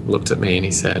company looked at me and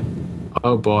he said,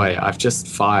 "Oh boy, I've just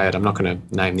fired, I'm not going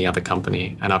to name the other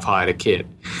company, and I've hired a kid."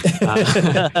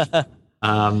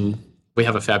 We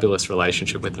have a fabulous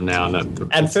relationship with them now.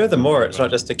 And furthermore, it's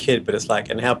not just a kid, but it's like,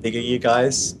 and how big are you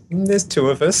guys? There's two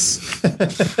of us.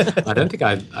 I don't think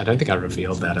I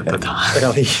revealed that at the time.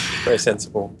 Really, very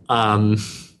sensible.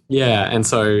 Yeah, and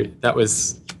so that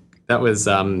was.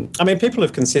 I mean, people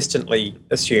have consistently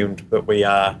assumed that we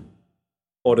are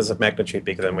orders of magnitude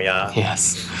bigger than we are.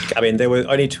 Yes. I mean, there were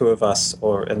only two of us,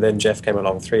 and then Jeff came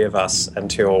along, three of us,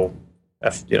 until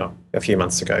a few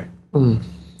months ago. Mm.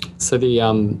 So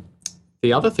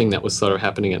the other thing that was sort of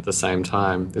happening at the same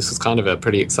time, this was kind of a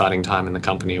pretty exciting time in the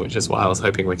company, which is why I was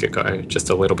hoping we could go just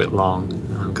a little bit long,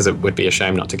 because it would be a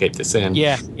shame not to keep this in.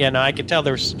 Yeah, no, I could tell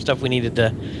there was some stuff we needed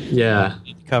to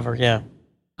cover, yeah.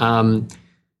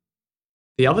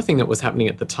 The other thing that was happening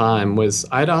at the time was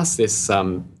I'd asked this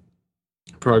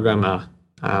programmer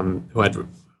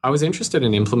I was interested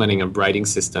in implementing a rating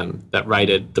system that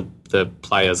rated the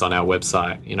players on our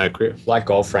website, like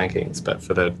golf rankings, but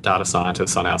for the data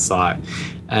scientists on our site.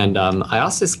 And I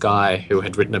asked this guy who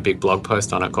had written a big blog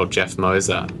post on it called Jeff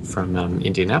Moser from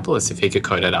Indianapolis if he could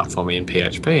code it up for me in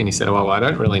PHP. And he said, "Well, I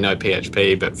don't really know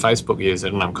PHP, but Facebook use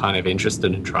it and I'm kind of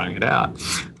interested in trying it out.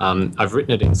 I've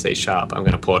written it in C#. I'm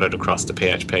going to port it across to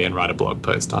PHP and write a blog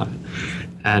post on it."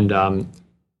 And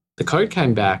the code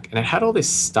came back and it had all this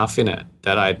stuff in it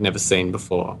that I'd never seen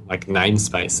before, like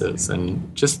namespaces,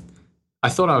 and just I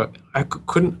thought I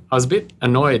was a bit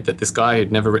annoyed that this guy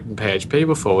who'd never written PHP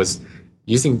before was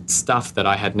using stuff that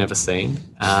I had never seen.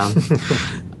 And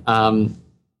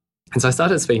so I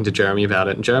started speaking to Jeremy about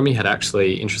it, and Jeremy had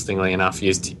actually, interestingly enough,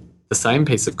 used the same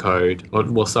piece of code,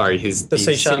 his The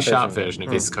C C-sharp version of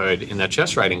his code in a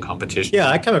chess rating competition. Yeah,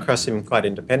 I come across him quite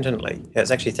independently. It's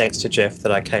actually thanks to Jeff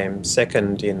that I came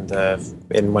second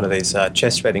in one of these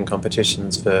chess rating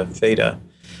competitions for Feeder.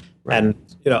 Right. And,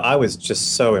 I was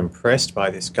just so impressed by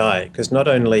this guy because not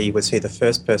only was he the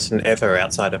first person ever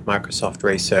outside of Microsoft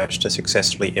Research to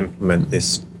successfully implement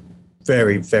this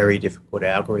very, very difficult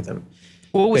algorithm.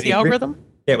 What was the algorithm?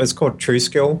 It was called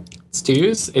TrueSkill.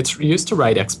 It's used to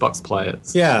rate Xbox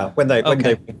players. Yeah, when they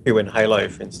win Halo,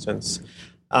 for instance.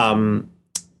 He'd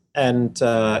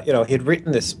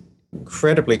written this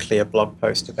incredibly clear blog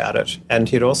post about it, and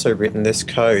he'd also written this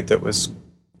code that was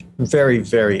very,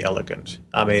 very elegant.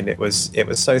 I mean, it was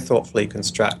so thoughtfully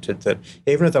constructed that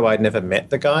even though I'd never met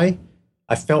the guy,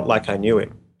 I felt like I knew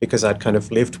him because I'd kind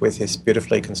of lived with his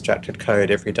beautifully constructed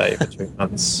code every day for 2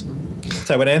 months.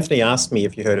 So when Anthony asked me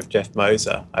if you heard of Jeff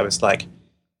Moser, I was like,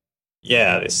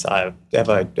 yeah, have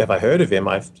I heard of him?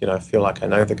 I feel like I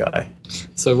know the guy.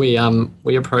 So we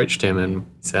approached him and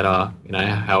said,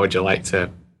 how would you like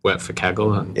to work for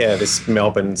Kaggle? And this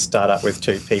Melbourne startup with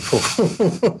 2 people.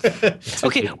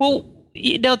 Okay, well,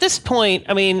 now at this point,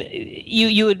 I mean,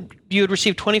 you had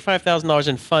received $25,000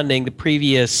 in funding the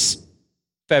previous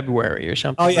February or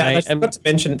something. Oh yeah, right? I forgot to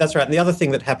mention, that's right. And the other thing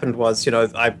that happened was,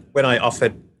 when I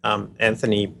offered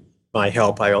Anthony my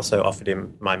help, I also offered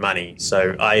him my money.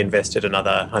 So I invested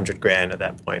another $100,000 at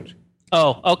that point.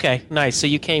 Oh, okay, nice. So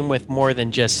you came with more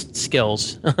than just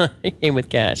skills. You came with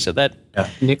cash. So that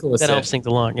helps things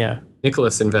along. Yeah.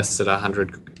 Nicholas invested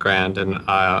 $100,000, and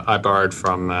I borrowed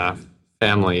from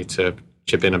family to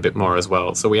chip in a bit more as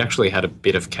well. So we actually had a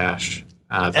bit of cash.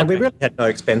 And we really had no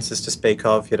expenses to speak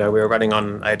of. We were running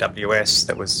on AWS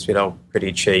that was,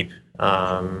 pretty cheap.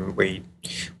 We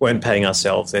weren't paying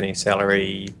ourselves any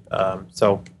salary.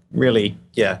 So really,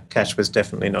 cash was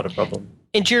definitely not a problem.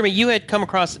 And Jeremy, you had come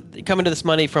into this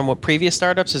money from what, previous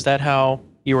startups? Is that how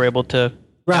you were able to?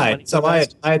 Right. So I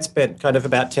had spent kind of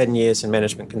about 10 years in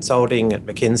management consulting at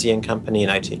McKinsey and Company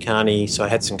and A.T. Kearney. So I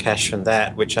had some cash from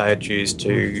that, which I had used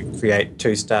to create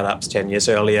 2 startups 10 years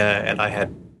earlier. And I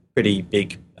had pretty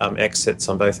big exits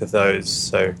on both of those.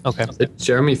 So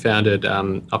Jeremy founded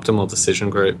Optimal Decision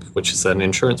Group, which is an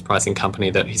insurance pricing company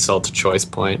that he sold to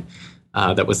ChoicePoint.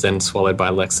 That was then swallowed by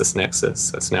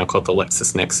LexisNexis. It's now called the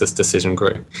LexisNexis Decision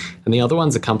Group. And the other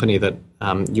one's a company that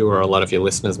you or a lot of your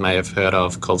listeners may have heard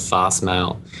of called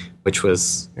Fastmail, which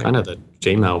was kind of the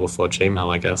Gmail before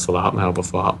Gmail, I guess, or the Hotmail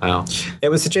before Hotmail. It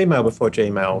was the Gmail before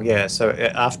Gmail, yeah. So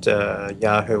after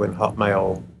Yahoo and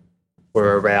Hotmail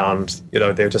were around,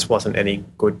 there just wasn't any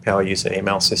good power user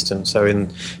email system. So in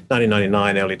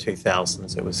 1999, early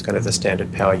 2000s, it was kind of the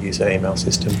standard power user email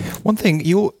system. One thing,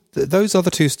 those other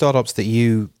 2 startups that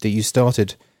you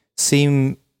started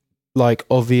seem like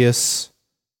obvious,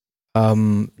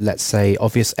 let's say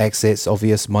obvious exits,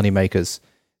 obvious money makers.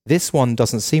 This one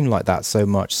doesn't seem like that so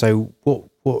much. So what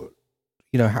was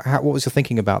your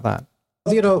thinking about that?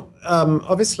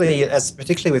 Obviously,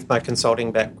 particularly with my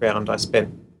consulting background, I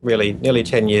spent really nearly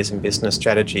 10 years in business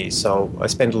strategy. So I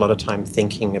spend a lot of time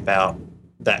thinking about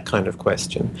that kind of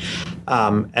question.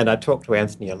 And I talked to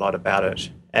Anthony a lot about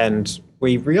it. And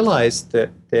we realized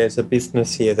that there's a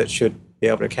business here that should be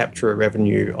able to capture a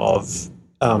revenue of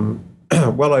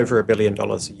well over $1 billion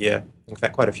a year. In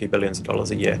fact, quite a few billions of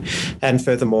dollars a year. And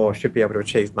furthermore, should be able to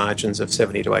achieve margins of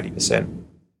 70 to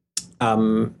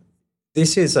 80%.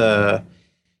 This is a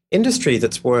industry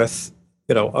that's worth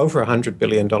over $100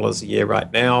 billion a year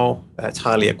right now. It's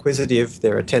highly acquisitive.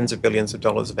 There are tens of billions of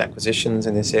dollars of acquisitions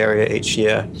in this area each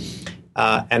year.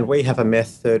 And we have a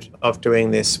method of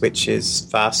doing this which is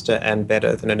faster and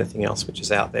better than anything else which is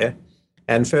out there.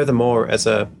 And furthermore, as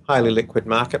a highly liquid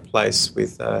marketplace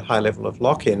with a high level of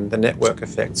lock-in, the network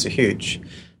effects are huge.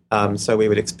 So we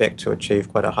would expect to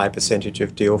achieve quite a high percentage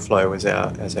of deal flow as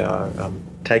our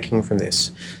taking from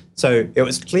this. So it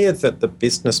was clear that the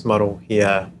business model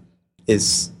here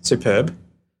is superb.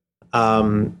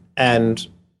 And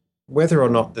whether or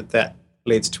not that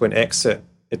leads to an exit,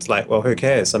 it's like, well, who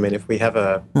cares? I mean, if we have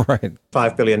a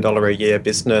 $5 billion a year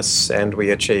business and we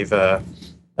achieve a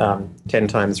 10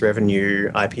 times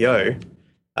revenue IPO,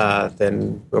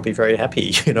 then we'll be very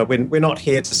happy. We're not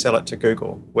here to sell it to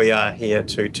Google. We are here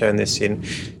to turn this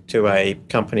into a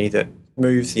company that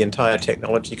moves the entire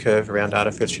technology curve around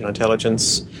artificial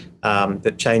intelligence,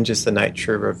 that changes the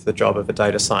nature of the job of a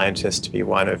data scientist to be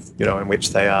one of, in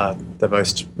which they are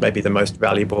maybe the most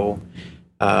valuable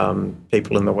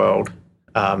people in the world,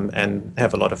 and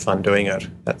have a lot of fun doing it.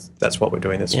 That's what we're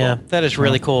doing this for. Yeah, that is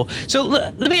really cool. So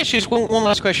let me ask you just one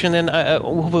last question, then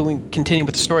hopefully we can continue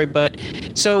with the story. But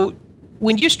so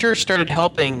when you first started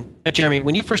helping, Jeremy,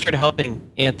 when you first started helping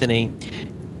Anthony,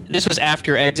 this was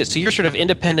after your exit, so you're sort of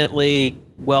independently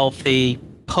wealthy,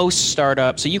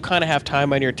 post-startup, so you kind of have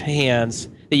time on your hands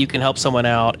that you can help someone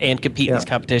out and compete in these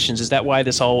competitions. Is that why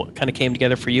this all kind of came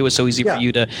together for you? It was so easy for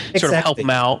you to sort of help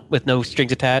them out with no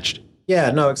strings attached?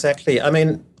 Yeah, no, exactly. I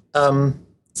mean,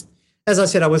 as I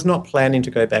said, I was not planning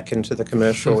to go back into the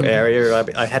commercial area.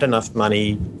 I had enough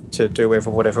money to do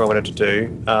whatever I wanted to do.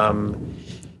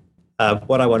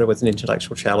 What I wanted was an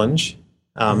intellectual challenge.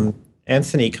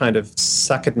 Anthony kind of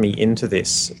suckered me into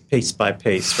this piece by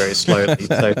piece, very slowly.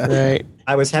 So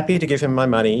I was happy to give him my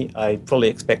money. I fully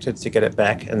expected to get it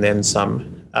back and then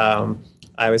some.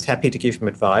 I was happy to give him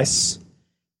advice.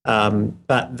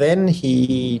 But then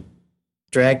he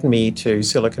dragged me to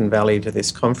Silicon Valley to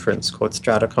this conference called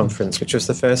Strata Conference, which was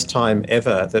the first time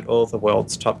ever that all the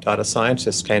world's top data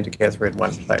scientists came together in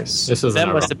one place. That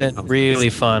must have been really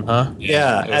fun, huh?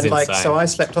 Yeah, and so I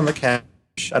slept on the couch.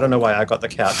 I don't know why I got the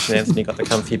couch and Anthony got the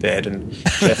comfy bed and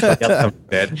Jeff got the other comfy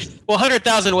bed. Well,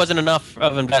 100,000 wasn't enough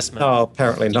of investment. Oh,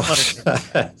 apparently not.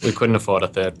 We couldn't afford a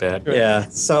third bed. Yeah,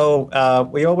 so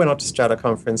we all went on to Strata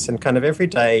Conference, and kind of every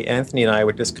day Anthony and I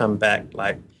would just come back,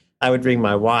 like, I would ring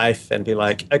my wife and be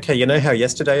like, okay, you know how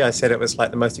yesterday I said it was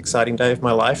like the most exciting day of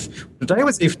my life? Today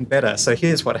was even better, so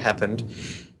here's what happened.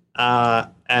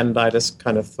 And I just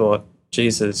kind of thought,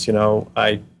 Jesus, you know,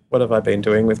 what have I been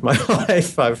doing with my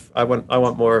life? I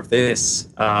want more of this.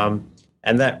 And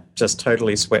that just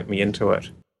totally swept me into it.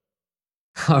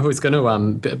 I was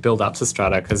going to build up to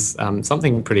Strata because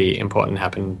something pretty important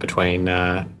happened between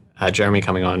Jeremy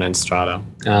coming on and Strata.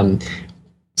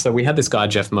 So we had this guy,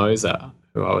 Jeff Moser,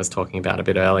 who I was talking about a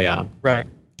bit earlier. Right.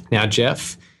 Now,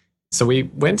 Jeff, so we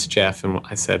went to Jeff and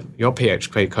I said, your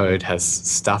PHP code has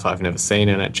stuff I've never seen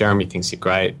in it. Jeremy thinks you're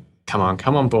great. Come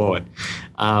on board.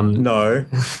 No.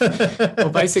 Well,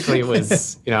 basically it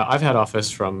was, you know, I've had offers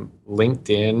from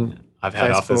LinkedIn, I've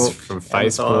had offers from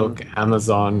Facebook,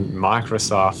 Amazon,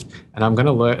 Microsoft, and I'm going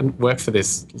to work for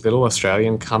this little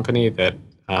Australian company that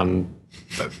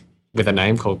with a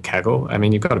name called Kaggle. I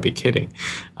mean, you've got to be kidding.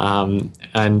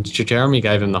 And Jeremy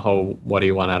gave him the whole "what do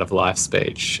you want out of life"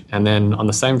 speech. And then on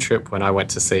the same trip, when I went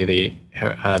to see the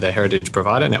Heritage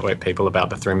Provider Network people about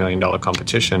the $3 million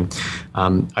competition,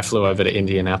 I flew over to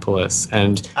Indianapolis.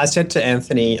 And I said to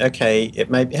Anthony, okay, it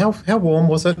may be, how warm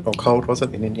was it or cold was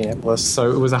it in Indianapolis?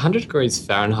 So it was 100 degrees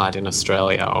Fahrenheit in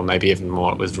Australia, or maybe even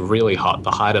more. It was really hot,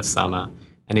 the height of summer.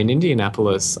 And in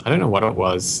Indianapolis, I don't know what it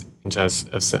was in terms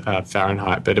of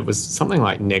Fahrenheit, but it was something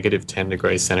like negative 10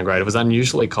 degrees centigrade. It was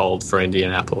unusually cold for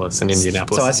Indianapolis, and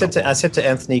Indianapolis. So I said to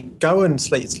Anthony, go and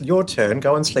sleep. It's your turn.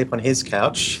 Go and sleep on his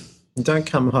couch. And don't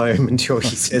come home until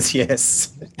he says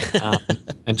yes.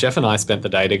 And Jeff and I spent the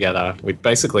day together. We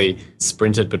basically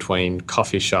sprinted between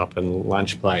coffee shop and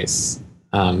lunch place,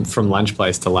 from lunch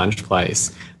place to lunch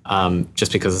place,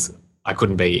 just because I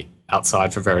couldn't be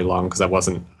outside for very long because I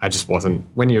just wasn't.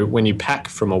 When you pack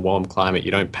from a warm climate,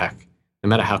 you don't pack, no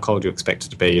matter how cold you expect it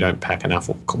to be, you don't pack enough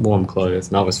warm clothes,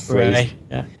 and I was freezing.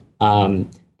 Right. Yeah.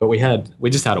 But we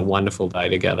just had a wonderful day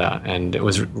together, and it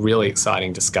was really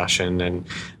exciting discussion, and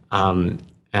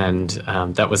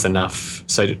that was enough.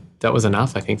 So that was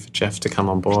enough, I think, for Jeff to come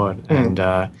on board. And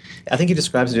I think he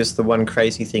describes it as the one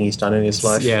crazy thing he's done in his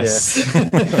life. Yes.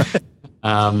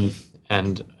 Yeah.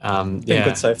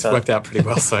 Good so it's worked out pretty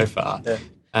well so far. Yeah.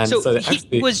 And so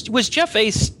actually, was Jeff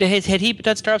had he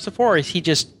done startups before, or is he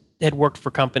just had worked for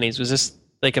companies? Was this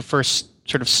like a first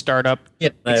sort of startup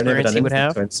experience he would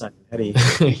have?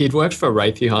 He'd worked for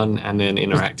Raytheon and then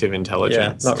Interactive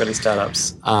Intelligence. Yeah, not really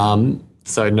startups.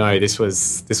 So no, this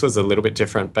was a little bit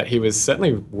different, but he was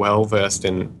certainly well versed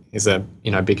in. He's a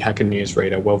big Hacker News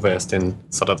reader, well versed in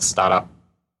sort of startup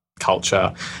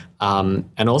culture,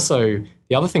 and also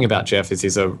the other thing about Jeff is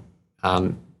his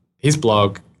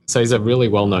blog. So he's a really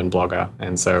well-known blogger,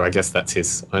 and so I guess that's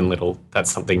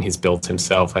that's something he's built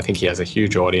himself. I think he has a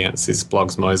huge audience. His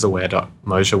blog's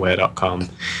moserware.com.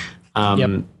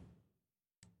 Yep.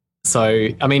 So,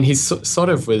 I mean,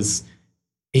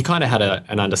 he kind of had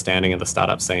an understanding of the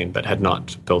startup scene, but had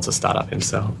not built a startup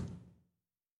himself.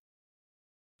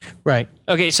 Right.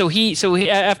 Okay. So he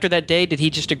after that day, did he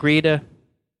just agree to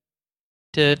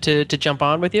jump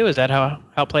on with you? Is that how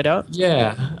it played out?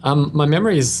 Yeah. My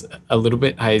memory is a little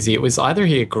bit hazy. It was either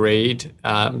he agreed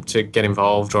to get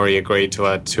involved, or he agreed to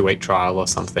a 2-week trial or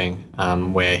something,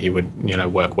 where he would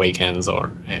work weekends or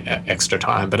extra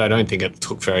time. But I don't think it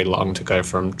took very long to go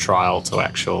from trial to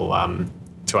actual. I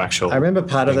remember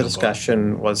part of the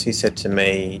discussion was he said to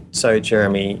me, "So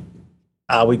Jeremy,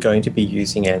 are we going to be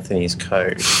using Anthony's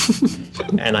code?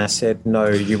 And I said, no,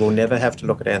 you will never have to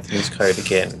look at Anthony's code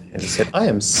again. And he said, I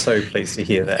am so pleased to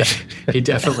hear that. He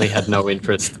definitely had no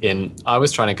interest in... I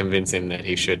was trying to convince him that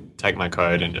he should take my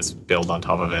code and just build on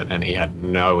top of it, and he had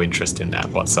no interest in that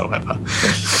whatsoever.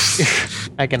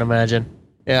 I can imagine.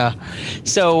 Yeah.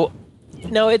 So,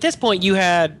 now at this point, you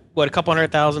had, what, a couple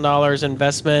 $100,000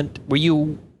 investment? Were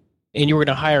you... And you were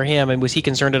going to hire him, and was he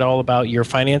concerned at all about your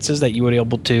finances, that you would be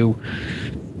able to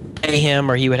pay him,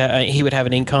 or he would have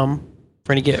an income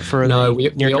for the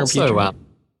near-term future?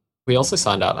 We also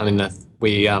signed up. I mean,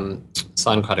 we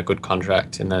signed quite a good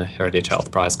contract in the Heritage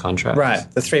Health Prize contract. Right,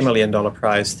 the $3 million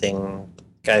prize thing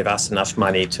gave us enough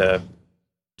money to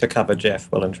cover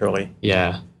Jeff well and truly.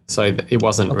 Yeah, so it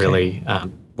wasn't really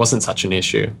wasn't such an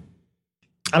issue.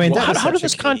 I mean, how would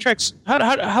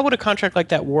a contract like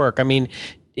that work? I mean.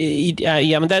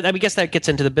 I guess that gets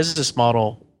into the business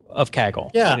model of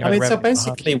Kaggle. Yeah, I mean, so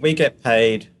basically we get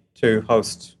paid to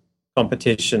host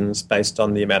competitions based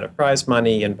on the amount of prize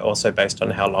money and also based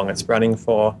on how long it's running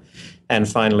for, and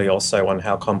finally also on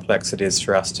how complex it is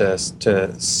for us to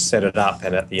set it up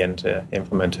and at the end to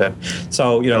implement it.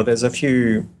 So, there's a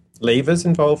few levers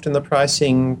involved in the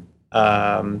pricing.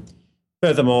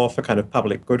 Furthermore, for kind of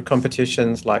public good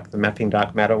competitions like the Mapping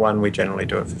Dark Matter one, we generally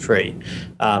do it for free.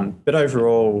 But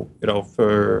overall,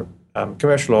 for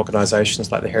commercial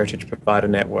organisations like the Heritage Provider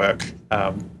Network,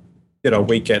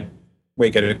 we get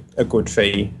a good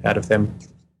fee out of them.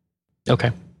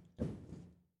 Okay,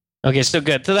 so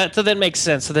good. So that makes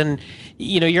sense. So then,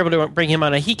 you're able to bring him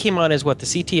on. He came on as what, the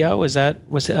CTO?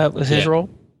 Was his role?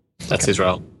 That's his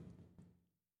role.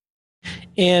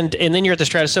 And then you're at the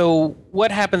Strata. So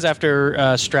what happens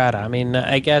after Strata? I mean,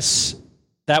 I guess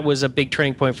that was a big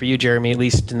turning point for you, Jeremy, at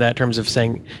least in that terms of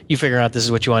saying you figure out this is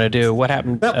what you want to do. What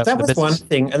happened? That was one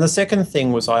thing. And the second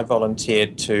thing was I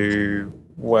volunteered to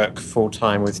work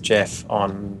full-time with Jeff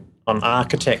on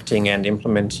architecting and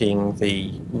implementing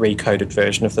the recoded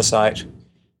version of the site.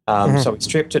 So we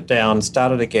stripped it down,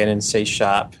 started again in C#,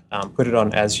 put it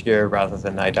on Azure rather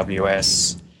than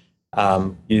AWS.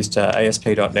 Used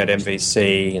ASP.NET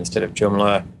MVC instead of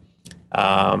Joomla.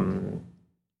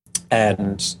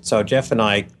 And so Jeff and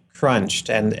I crunched,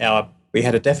 and we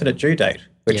had a definite due date,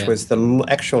 which was the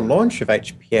actual launch of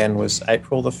HPN was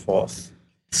April the 4th.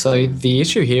 So the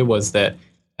issue here was that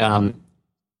I'd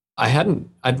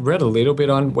read a little bit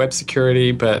on web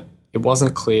security, but it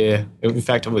wasn't clear. In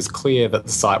fact, it was clear that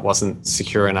the site wasn't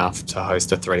secure enough to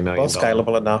host a $3 million. Or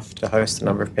scalable enough to host a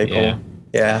number of people.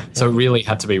 Yeah. So it really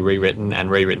had to be rewritten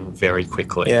very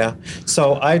quickly. Yeah.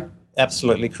 So I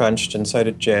absolutely crunched, and so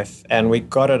did Jeff, and we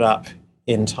got it up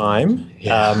in time.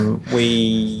 Yeah.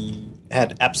 We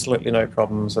had absolutely no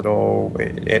problems at all.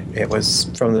 It was,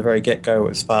 from the very get-go, it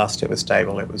was fast, it was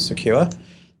stable, it was secure.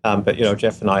 But,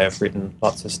 Jeff and I have written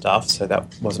lots of stuff, so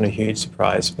that wasn't a huge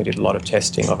surprise. We did a lot of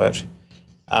testing of it.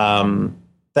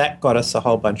 That got us a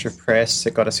whole bunch of press.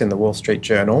 It got us in the Wall Street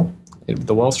Journal.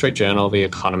 The Wall Street Journal, The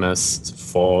Economist,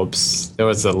 Forbes. There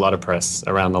was a lot of press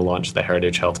around the launch of the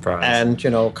Heritage Health Prize. And,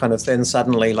 kind of then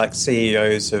suddenly, like,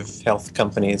 CEOs of health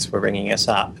companies were ringing us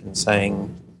up and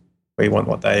saying, we want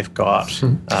what they've got.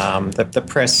 The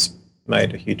press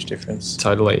made a huge difference.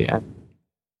 Totally, yeah.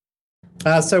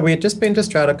 So we had just been to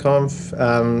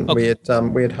StrataConf.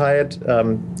 We had hired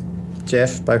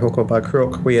Jeff by hook or by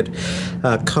crook. We had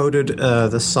coded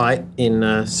the site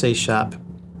in C#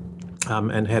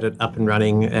 and had it up and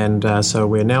running. And so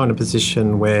we're now in a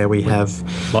position where we have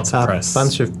lots of press. A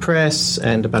bunch of press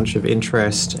and a bunch of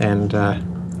interest, and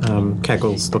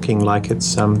Kaggle's looking like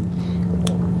it's,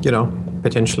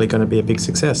 potentially going to be a big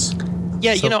success.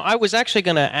 Yeah, I was actually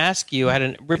going to ask you, I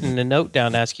had written a note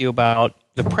down to ask you about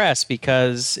the press,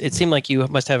 because it seemed like you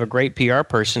must have a great PR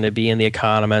person to be in The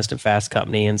Economist and Fast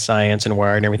Company and Science and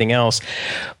Wired and everything else.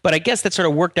 But I guess that sort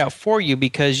of worked out for you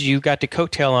because you got to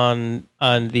coattail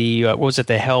on the, what was it,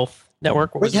 the Health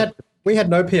Network? We had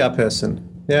no PR person.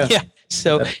 Yeah. Yeah.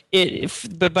 So,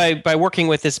 but by working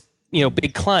with this,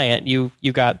 big client, you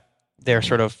got their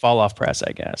sort of fall off press,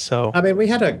 I guess. So, I mean, we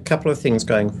had a couple of things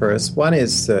going for us. One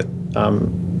is that,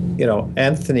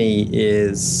 Anthony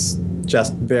is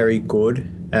just very good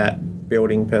at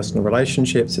building personal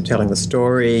relationships, at telling the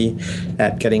story,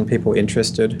 at getting people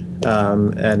interested.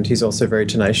 And he's also very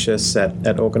tenacious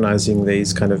at organising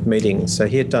these kind of meetings. So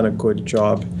he had done a good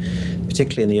job,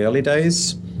 particularly in the early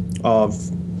days, of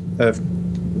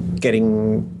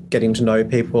getting to know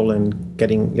people and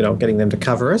getting them to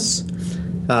cover us.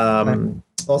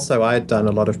 Also, I had done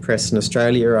a lot of press in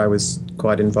Australia. I was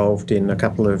quite involved in a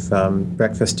couple of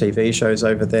breakfast TV shows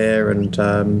over there and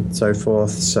so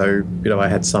forth. So, I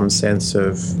had some sense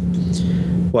of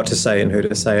what to say and who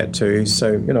to say it to.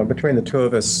 So, between the two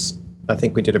of us, I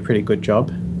think we did a pretty good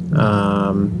job.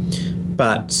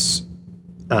 But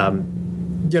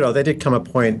there did come a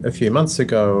point a few months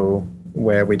ago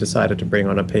where we decided to bring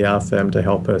on a PR firm to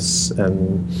help us,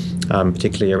 and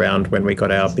particularly around when we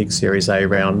got our big Series A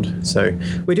round. So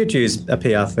we did use a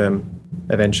PR firm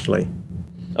eventually.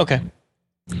 Okay.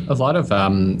 A lot of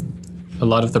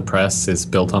the press is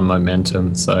built on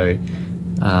momentum. So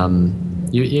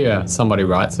somebody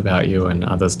writes about you and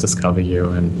others discover you,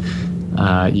 and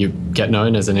you become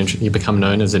known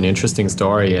as an interesting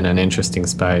story in an interesting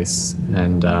space.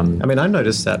 And I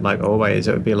noticed that, like always.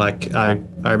 It would be like I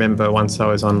remember once I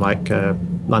was on like a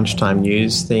lunchtime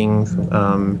news thing,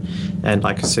 and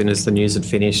like as soon as the news had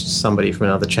finished, somebody from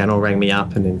another channel rang me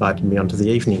up and invited me onto the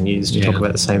evening news to talk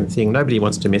about the same thing. Nobody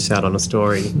wants to miss out on a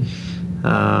story,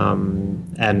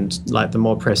 and like the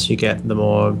more press you get, the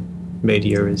more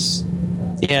media is.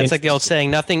 Yeah, it's like the old saying,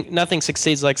 nothing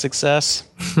succeeds like success.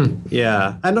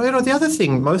 Yeah. And the other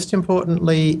thing, most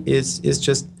importantly, is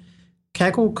just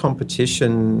Kaggle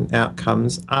competition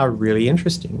outcomes are really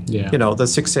interesting. Yeah. The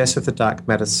success of the dark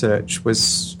matter search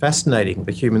was fascinating.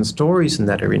 The human stories in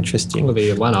that are interesting. Well,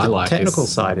 the one I like technical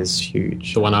side is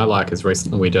huge. The one I like is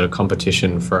recently we did a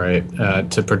competition for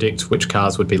to predict which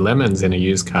cars would be lemons in a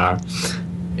used car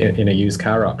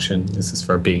auction. This is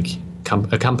for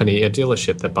a company, a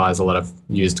dealership that buys a lot of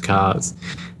used cars,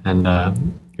 and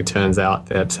it turns out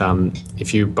that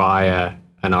if you buy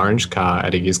an orange car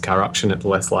at a used car auction, it's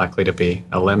less likely to be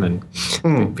a lemon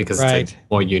because it's a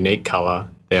more unique colour,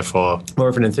 therefore more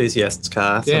of an enthusiast's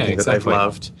car, something that they've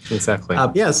loved. Exactly.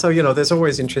 So there's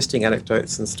always interesting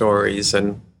anecdotes and stories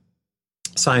and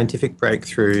scientific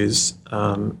breakthroughs,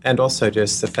 and also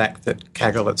just the fact that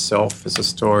Kaggle itself is a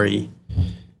story.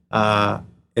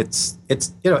 It's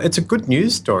a good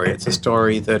news story. It's a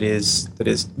story that is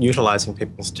utilising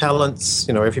people's talents.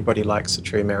 Everybody likes a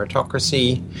true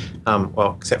meritocracy,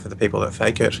 except for the people that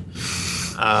fake it.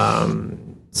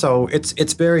 So it's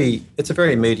a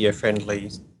very media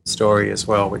friendly story as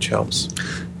well, which helps.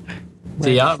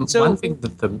 One thing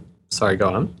that sorry,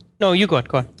 go on. No, you go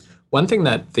on. One thing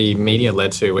that the media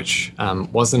led to, which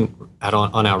wasn't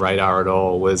on our radar at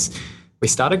all, was we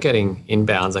started getting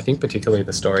inbounds. I think particularly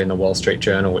the story in the Wall Street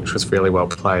Journal, which was really well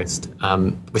placed.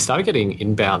 We started getting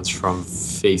inbounds from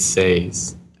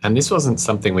VCs, and this wasn't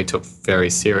something we took very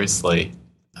seriously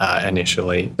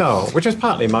initially. No, which is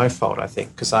partly my fault, I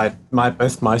think, because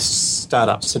both my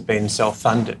startups had been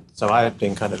self-funded. So I had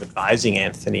been kind of advising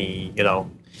Anthony,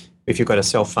 if you've got a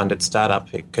self-funded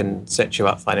startup, it can set you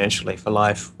up financially for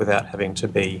life without having to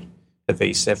be a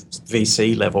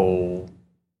VC level,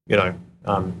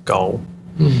 goal.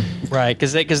 Right,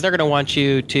 because they're going to want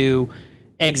you to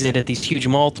exit at these huge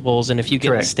multiples, and if you get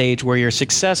to the stage where you're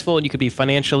successful and you could be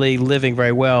financially living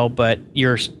very well, but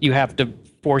you have to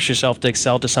force yourself to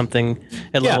excel to something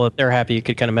at a level that they're happy, you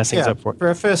could kind of mess things up for.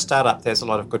 For a first startup, there's a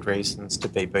lot of good reasons to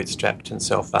be bootstrapped and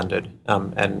self-funded,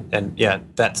 and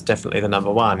that's definitely the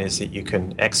number one, is that you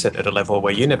can exit at a level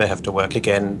where you never have to work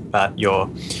again, but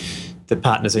the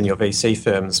partners in your VC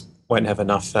firms won't have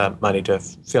enough money to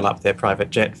fill up their private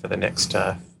jet for the next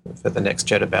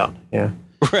jet about. Yeah.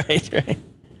 Right.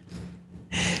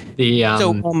 You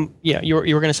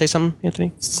were going to say something,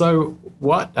 Anthony? So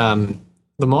what?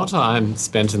 The more time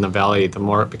spent in the Valley, the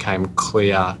more it became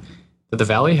clear that the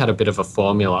Valley had a bit of a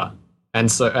formula.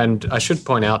 And I should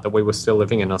point out that we were still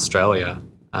living in Australia.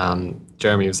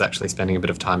 Jeremy was actually spending a bit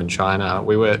of time in China.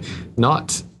 We were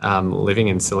not living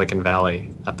in Silicon Valley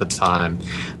at the time.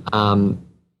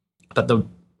 But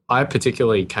I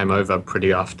particularly came over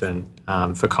pretty often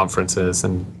for conferences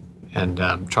and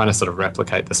trying to sort of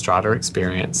replicate the Strata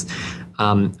experience.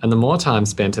 And the more time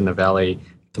spent in the Valley,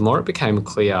 the more it became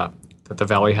clear that the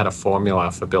Valley had a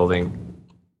formula for building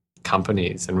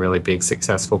companies and really big,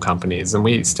 successful companies. And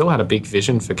we still had a big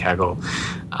vision for Kaggle.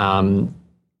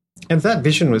 And that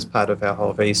vision was part of our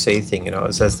whole VC thing,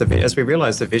 as we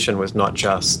realised the vision was not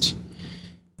just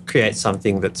create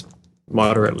something that's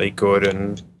moderately good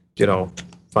and,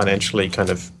 financially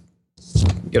kind of,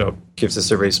 gives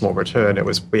us a reasonable return. It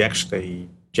was, we actually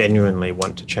genuinely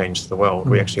want to change the world.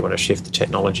 We actually want to shift the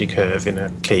technology curve in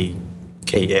a key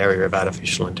area of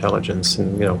artificial intelligence.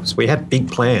 And, so we had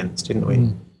big plans, didn't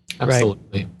we?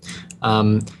 Absolutely.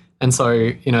 Right. And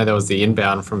so, there was the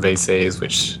inbound from VCs,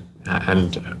 which,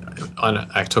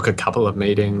 I took a couple of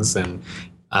meetings, and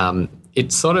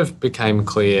it sort of became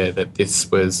clear that this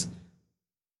was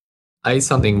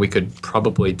something we could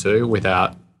probably do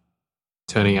without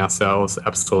turning ourselves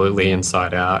absolutely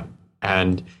inside out.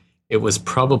 And it was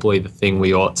probably the thing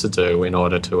we ought to do in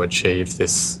order to achieve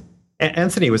this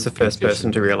Anthony was the first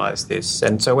person to realize this.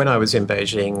 And so when I was in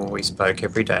Beijing, we spoke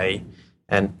every day.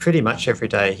 And pretty much every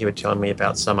day he would tell me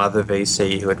about some other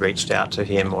VC who had reached out to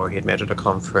him or he'd met at a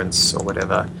conference or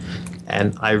whatever.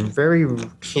 And I very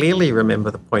clearly remember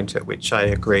the point at which I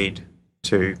agreed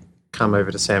to come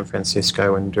over to San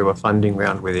Francisco and do a funding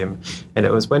round with him. And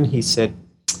it was when he said,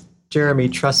 Jeremy,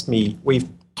 trust me, we've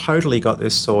totally got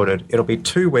this sorted. It'll be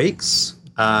 2 weeks.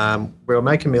 We'll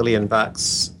make $1 million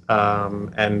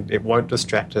and it won't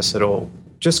distract us at all.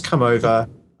 Just come over.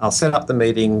 I'll set up the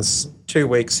meetings, 2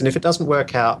 weeks, and if it doesn't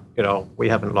work out, we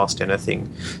haven't lost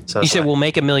anything. So you said we'll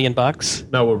make $1 million?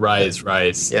 No, we'll raise.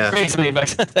 Yeah. Raise $1 million.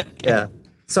 Yeah.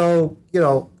 So,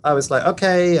 I was like,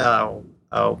 okay, I'll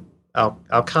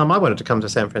come. I wanted to come to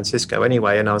San Francisco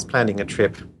anyway, and I was planning a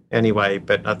trip anyway,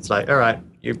 but I was like, all right,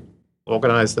 you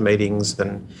organize the meetings.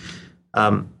 And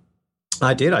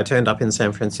I did. I turned up in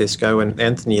San Francisco, and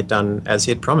Anthony had done as he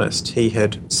had promised. He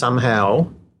had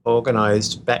somehow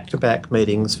organised back-to-back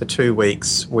meetings for 2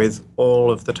 weeks with all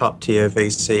of the top-tier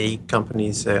VC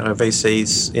companies,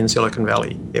 VCs in Silicon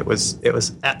Valley. It was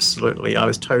absolutely. I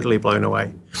was totally blown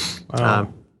away.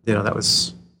 Wow. That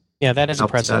was. Yeah, that is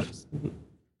impressive.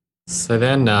 So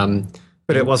then,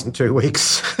 but it wasn't 2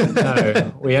 weeks.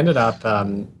 No, we ended up.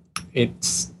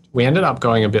 We ended up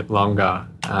going a bit longer.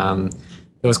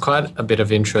 There was quite a bit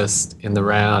of interest in the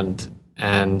round,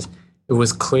 and it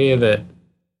was clear that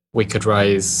we could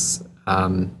raise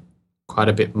quite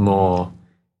a bit more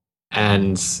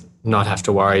and not have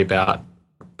to worry about.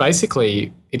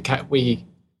 Basically, we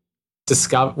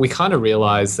kind of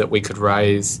realised that we could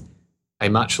raise a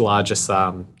much larger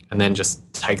sum and then just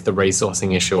take the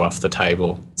resourcing issue off the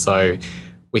table. So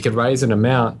we could raise an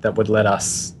amount that would let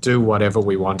us do whatever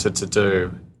we wanted to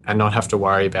do and not have to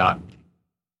worry about,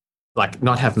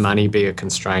 not have money be a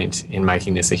constraint in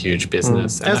making this a huge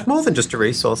business. And it's more than just a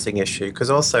resourcing issue, because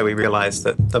also we realised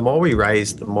that the more we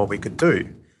raised, the more we could do.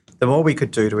 The more we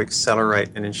could do to accelerate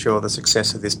and ensure the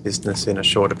success of this business in a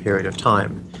shorter period of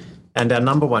time. And our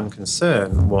number one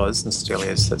concern was, and still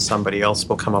is, that somebody else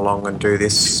will come along and do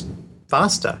this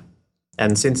faster.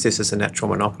 And since this is a natural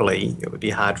monopoly, it would be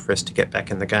hard for us to get back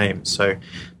in the game. So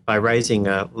by raising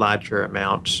a larger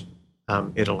amount,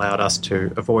 it allowed us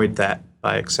to avoid that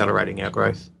by accelerating our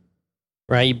growth.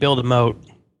 Right, you build a moat.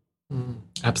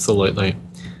 Absolutely.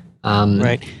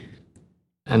 Right.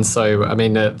 And so, I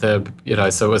mean, so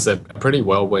it was a pretty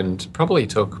whirlwind. Probably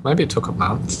took a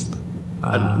month.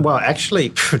 Well,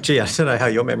 actually, gee, I don't know how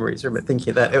your memories are, but thinking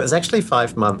of that, it was actually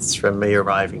 5 months from me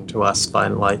arriving to us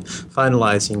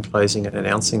finalising, closing and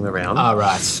announcing the round. Oh,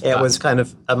 right. It was kind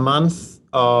of a month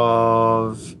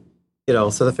of,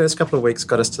 so the first couple of weeks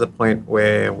got us to the point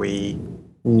where we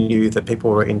knew that people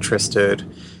were interested.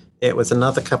 It was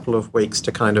another couple of weeks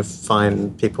to kind of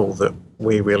find people that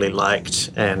we really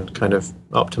liked and kind of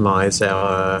optimise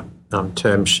our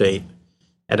term sheet.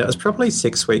 And it was probably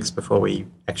 6 weeks before we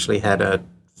actually had a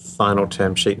final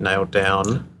term sheet nailed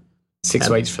down. 6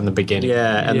 weeks from the beginning.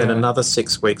 Yeah, and then another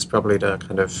 6 weeks probably to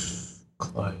kind of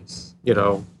close.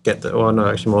 Get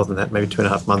actually more than that, maybe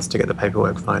 2.5 months to get the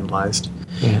paperwork finalised.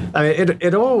 Yeah. I mean,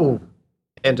 it all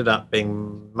ended up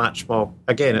being much more,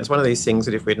 again, it's one of these things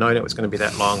that if we'd known it was going to be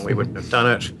that long, we wouldn't have done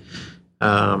it.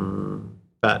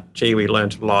 But gee, we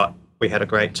learned a lot. We had a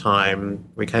great time.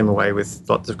 We came away with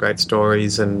lots of great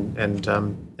stories and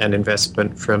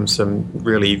investment from some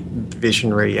really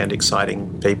visionary and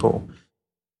exciting people.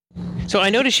 So I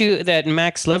noticed that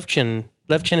Max Levchin,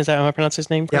 is that how I pronounce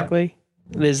his name correctly? Yep.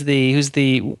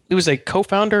 He was a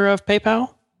co-founder of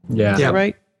PayPal? Yeah. Is that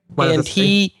right? One of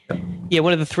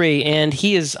the three. And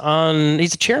he's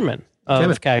a chairman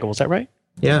of Kaggle, is that right?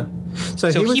 Yeah.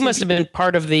 So he must have been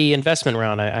part of the investment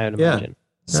round, I would imagine.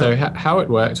 So how it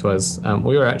worked was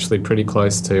we were actually pretty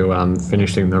close to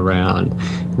finishing the round.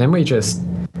 And then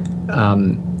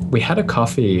we had a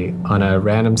coffee on a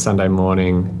random Sunday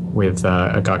morning with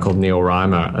a guy called Neil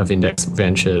Reimer of Index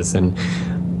Ventures. And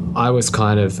I was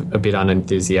kind of a bit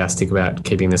unenthusiastic about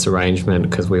keeping this arrangement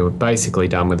because we were basically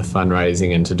done with the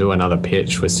fundraising, and to do another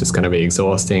pitch was just going to be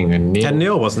exhausting. And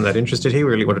Neil wasn't that interested. He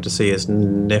really wanted to see his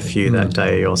nephew that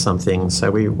day or something. So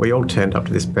we all turned up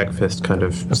to this breakfast kind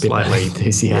of slightly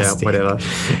enthusiastic. Yeah, whatever.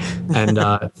 And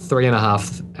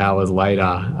 3.5 hours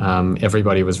later,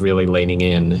 everybody was really leaning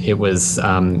in. It was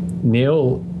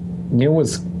Neil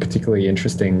was particularly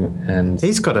interesting, and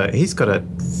he's got a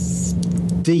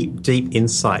deep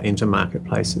insight into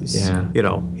marketplaces. Yeah.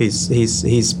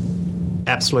 He's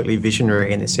absolutely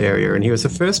visionary in this area, and he was the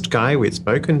first guy we'd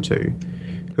spoken to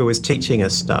who was teaching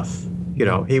us stuff.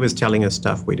 He was telling us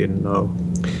stuff we didn't know.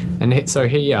 And so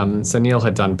Neil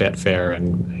had done Betfair,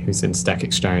 and he was in Stack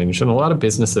Exchange, and a lot of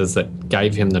businesses that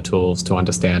gave him the tools to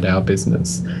understand our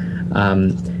business.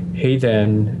 He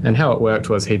then, and how it worked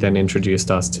was he then introduced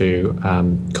us to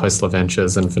Khosla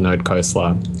Ventures and Vinod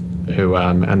Khosla, who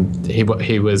and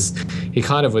he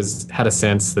kind of had a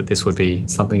sense that this would be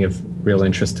something of real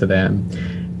interest to them,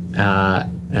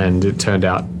 and it turned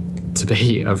out to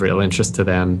be of real interest to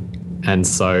them, and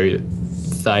so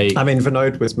they. I mean,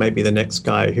 Vinod was maybe the next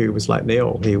guy who was like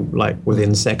Neil. He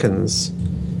within seconds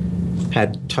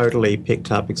had totally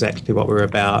picked up exactly what we were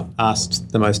about,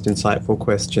 asked the most insightful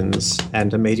questions,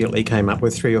 and immediately came up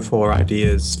with 3 or 4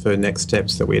 ideas for next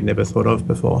steps that we had never thought of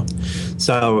before.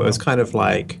 So it was kind of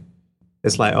like,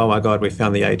 oh my God, we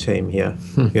found the A-team here,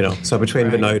 So between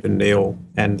Vinod and Neil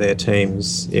and their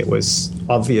teams, it was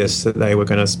obvious that they were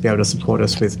going to be able to support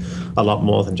us with a lot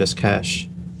more than just cash.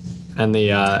 And the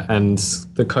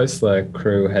Khosla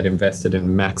crew had invested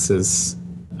in Max's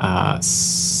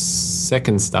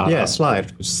second startup. Yeah,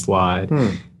 Slide.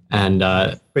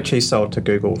 And which he sold to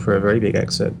Google for a very big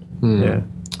exit. Yeah.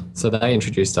 So they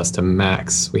introduced us to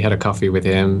Max. We had a coffee with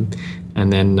him,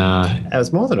 and then it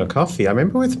was more than a coffee. I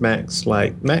remember with Max,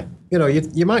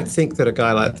 you might think that a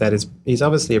guy like that he's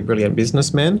obviously a brilliant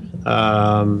businessman,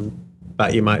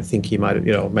 but you might think he might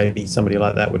have, maybe somebody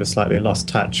like that would have slightly lost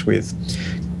touch with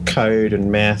code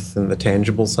and math and the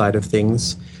tangible side of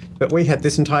things. But we had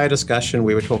this entire discussion.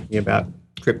 We were talking about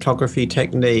cryptography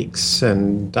techniques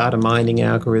and data mining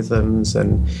algorithms,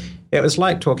 and it was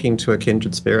like talking to a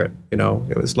kindred spirit.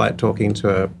 It was like talking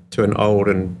to an old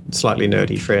and slightly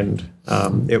nerdy friend.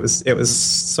 It was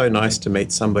so nice to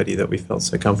meet somebody that we felt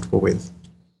so comfortable with.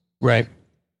 Right.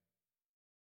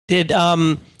 Did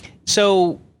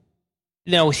so?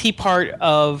 Now, was he part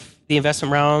of the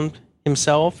investment round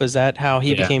himself? Is that how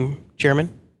he became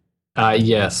chairman?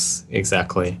 Yes,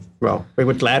 exactly. Well, we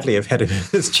would gladly have had him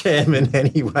as chairman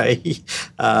anyway.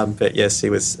 But yes, he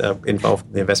was involved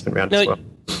in the investment round as well.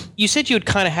 You said you had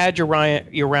kind of had your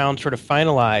round sort of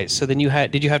finalized. So then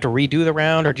did you have to redo the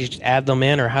round, or did you just add them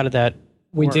in, or how did that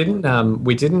work?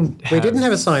 We didn't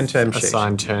have a signed term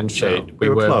sheet. No, we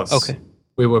were close. Okay.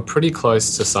 We were pretty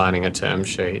close to signing a term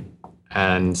sheet,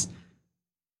 and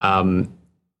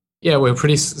we were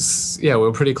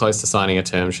pretty close to signing a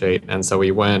term sheet, and so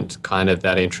we weren't kind of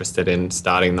that interested in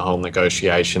starting the whole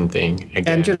negotiation thing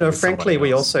again. And frankly,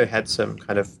 we also had some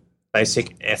kind of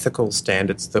basic ethical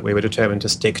standards that we were determined to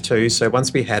stick to. So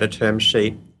once we had a term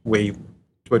sheet, we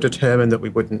were determined that we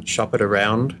wouldn't shop it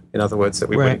around. In other words, that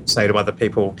we wouldn't say to other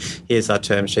people, here's our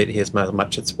term sheet, here's how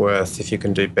much it's worth. If you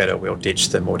can do better, we'll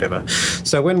ditch them or whatever.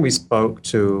 So when we spoke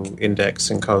to Index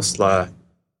and Khosla,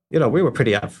 we were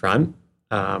pretty upfront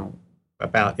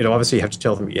about, obviously you have to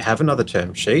tell them you have another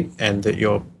term sheet and that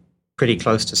you're pretty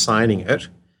close to signing it.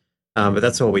 But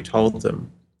that's all we told them.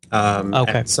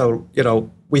 Okay. So,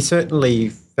 we certainly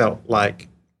felt like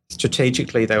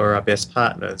strategically they were our best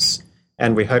partners,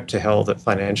 and we hoped to hell that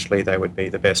financially they would be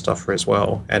the best offer as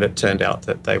well. And it turned out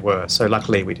that they were. So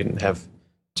luckily we didn't have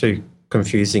too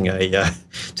confusing a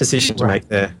decision to make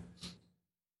there.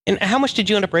 And how much did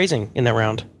you end up raising in that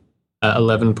round?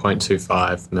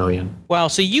 11.25 million. Wow.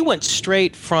 So you went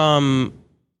straight from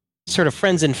sort of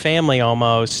friends and family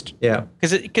almost. Yeah.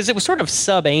 Because it was sort of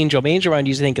sub-angel. Angel round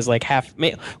you think is like I guess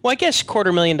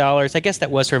 $250,000. I guess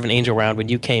that was sort of an angel round when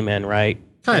you came in, right?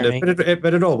 Kind of,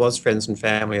 but it all was friends and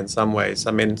family in some ways.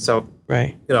 I mean, so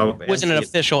right. It wasn't an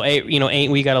official.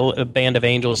 We got a band of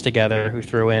angels together who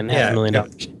threw in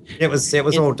 $500,000. It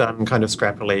was all done kind of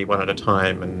scrappily, one at a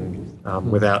time,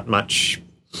 and without much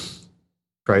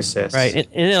process. Right, and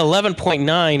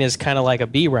 11.9 is kind of like a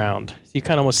B round. So you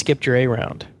kind of almost skipped your A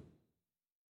round.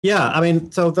 Yeah, I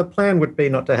mean, so the plan would be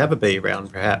not to have a B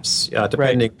round, perhaps,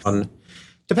 depending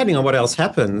on what else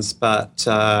happens. But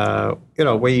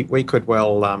we could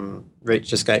well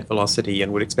reach escape velocity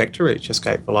and would expect to reach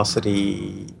escape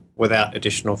velocity without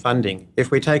additional funding.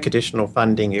 If we take additional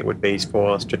funding, it would be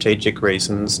for strategic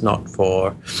reasons, not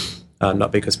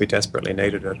because we desperately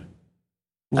needed it.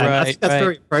 And that's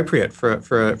very appropriate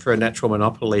for a natural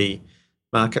monopoly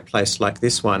marketplace like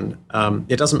this one.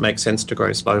 It doesn't make sense to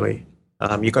grow slowly.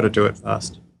 You've got to do it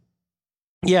fast.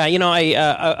 Yeah,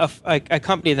 a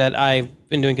company that I've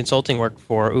been doing consulting work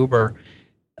for, Uber,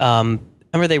 I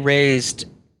remember they raised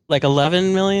like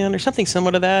 11 million or something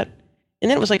similar to that, and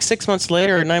then it was like 6 months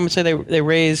later, or 9 months later, they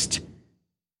raised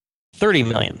 30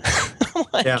 million. I'm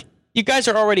like, you guys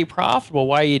are already profitable.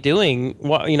 Why are you doing?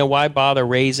 Why bother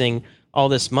raising all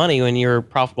this money when you're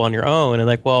profitable on your own? And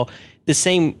like, well, the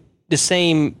same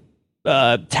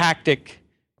tactic,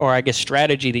 or I guess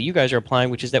strategy that you guys are applying,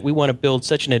 which is that we want to build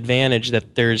such an advantage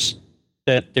that there's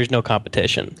that there's no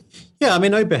competition. Yeah, I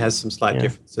mean, Uber has some slight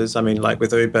differences. I mean, like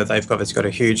with Uber, they've obviously got a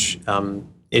huge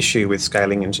issue with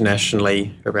scaling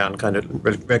internationally around kind of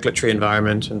regulatory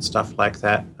environment and stuff like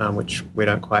that, which we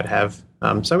don't quite have.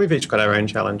 So we've each got our own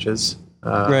challenges.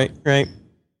 Right.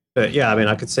 But yeah, I mean,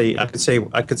 I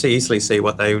could easily see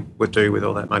what they would do with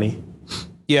all that money.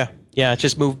 Yeah,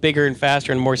 just move bigger and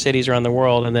faster in more cities around the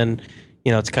world, and then,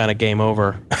 it's kind of game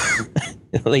over,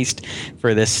 at least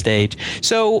for this stage.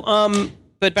 So,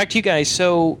 but back to you guys.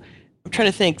 So I'm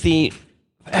trying to think.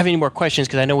 Have any more questions?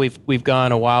 Because I know we've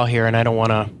gone a while here, and I don't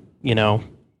want to,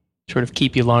 sort of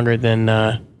keep you longer than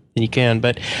you can.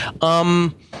 But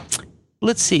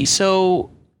let's see. So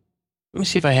let me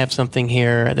see if I have something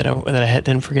here that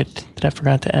I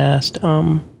forgot to ask.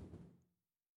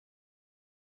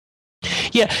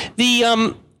 Yeah,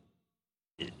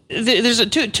 there's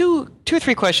two or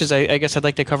three questions I guess I'd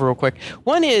like to cover real quick.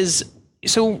 One is,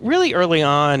 so really early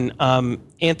on,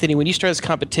 Anthony, when you started this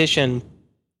competition,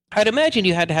 I'd imagine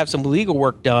you had to have some legal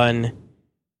work done,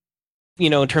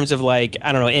 in terms of like,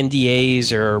 I don't know,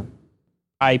 NDAs or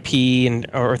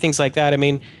IP or things like that. I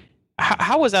mean,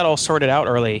 how was that all sorted out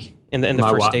early in the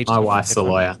first stage? My wife's a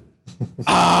lawyer.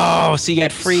 Oh, so you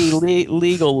got free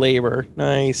legal labor.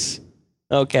 Nice.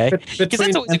 Okay, because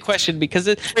that's always a question. Because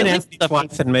between Anthony's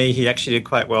wife and me, he actually did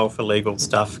quite well for legal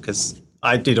stuff because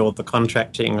I did all the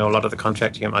contracting, or a lot of the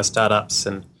contracting at my startups,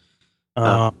 and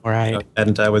right,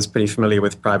 and I was pretty familiar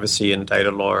with privacy and data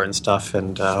law and stuff.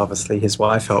 And obviously, his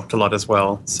wife helped a lot as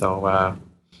well. So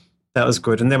that was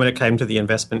good. And then when it came to the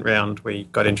investment round, we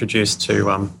got introduced to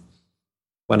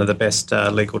one of the best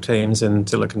legal teams in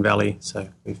Silicon Valley. So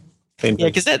we've been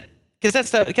because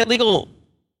that's the legal.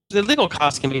 The legal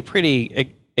costs can be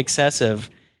pretty excessive,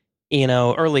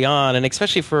 early on, and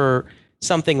especially for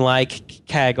something like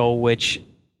Kaggle, which,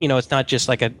 it's not just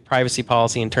like a privacy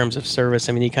policy in terms of service.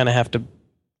 I mean, you kind of have to,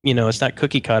 it's not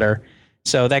cookie cutter.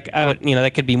 So that,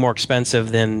 that could be more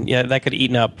expensive than, that could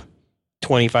eaten up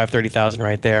 30,000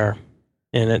 right there.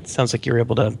 And it sounds like you're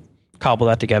able to cobble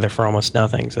that together for almost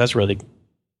nothing. So that's really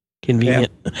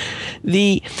convenient. Yeah.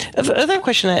 The other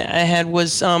question I had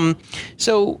was,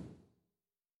 so,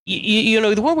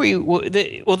 the one where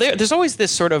there's always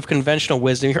this sort of conventional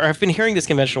wisdom. I've been hearing this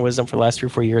conventional wisdom for the last 3 or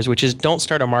 4 years, which is don't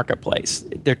start a marketplace.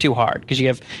 They're too hard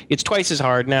because it's twice as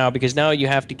hard now because now you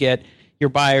have to get your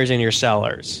buyers and your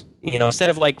sellers. Instead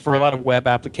of like for a lot of web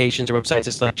applications or websites,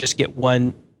 it's like just get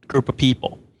one group of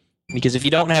people. Because if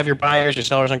you don't have your buyers, your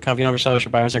sellers aren't coming. If you don't have your sellers,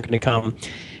 your buyers aren't going to come.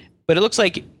 But it looks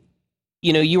like,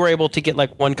 you were able to get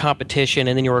like one competition,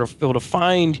 and then you were able to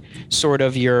find sort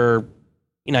of your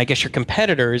I guess your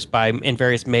competitors in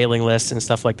various mailing lists and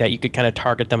stuff like that. You could kind of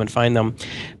target them and find them.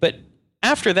 But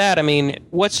after that, I mean,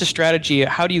 what's the strategy?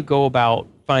 How do you go about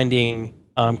finding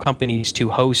companies to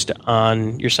host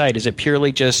on your site? Is it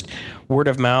purely just word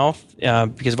of mouth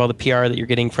because of all the PR that you're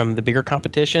getting from the bigger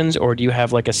competitions? Or do you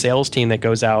have like a sales team that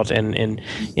goes out and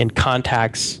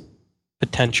contacts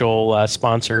potential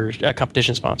sponsors,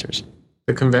 competition sponsors?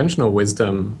 The conventional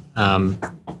wisdom,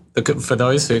 for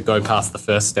those who go past the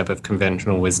first step of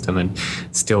conventional wisdom and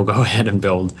still go ahead and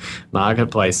build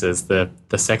marketplaces, the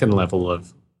second level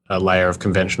of a layer of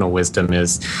conventional wisdom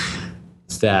is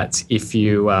that if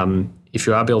you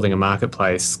are building a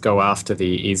marketplace, go after the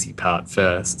easy part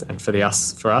first. And for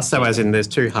us, so as in there's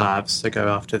two halves, so go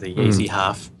after the easy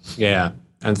half. Yeah.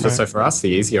 And so for us, the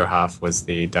easier half was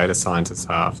the data scientist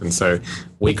half. And so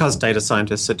because data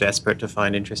scientists are desperate to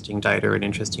find interesting data and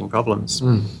interesting problems.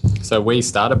 So we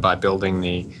started by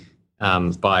building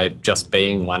by just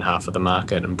being one half of the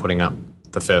market and putting up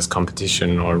the first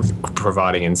competition or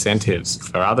providing incentives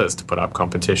for others to put up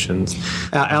competitions.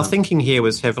 Our thinking here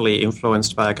was heavily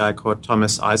influenced by a guy called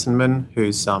Thomas Eisenman,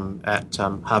 who's at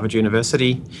Harvard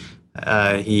University.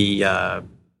 He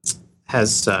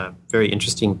has a very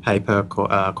interesting paper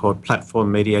called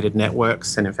Platform Mediated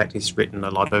Networks, and in fact he's written a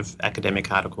lot of academic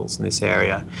articles in this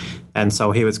area. And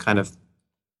so he was kind of,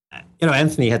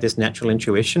 Anthony had this natural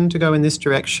intuition to go in this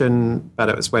direction, but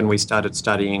it was when we started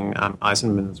studying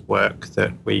Eisenman's work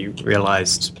that we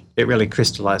realized it really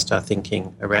crystallized our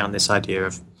thinking around this idea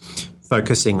of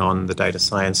focusing on the data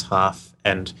science half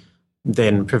and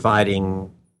then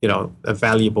providing a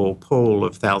valuable pool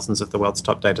of thousands of the world's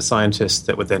top data scientists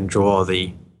that would then draw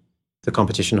the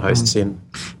competition hosts in.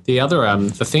 The other,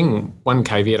 one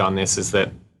caveat on this is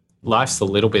that life's a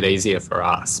little bit easier for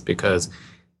us because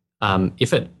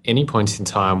if at any point in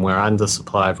time we're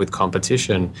undersupplied with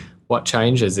competition, what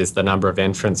changes is the number of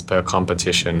entrants per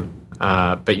competition.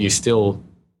 But you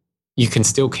can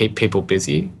still keep people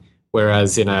busy,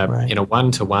 Whereas in a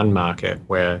one-to-one market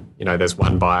where, there's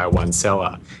one buyer, one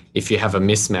seller, if you have a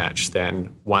mismatch,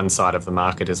 then one side of the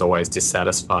market is always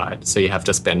dissatisfied. So you have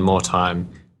to spend more time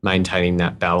maintaining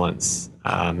that balance.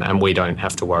 And we don't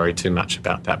have to worry too much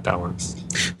about that balance.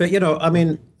 But,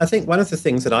 I think one of the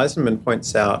things that Eisenman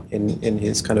points out in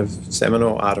his kind of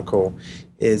seminal article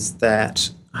is that,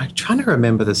 I'm trying to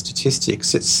remember the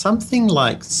statistics, it's something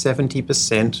like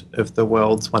 70% of the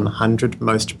world's 100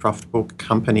 most profitable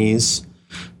companies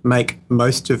make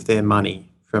most of their money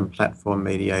from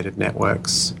platform-mediated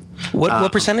networks.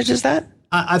 What percentage is that?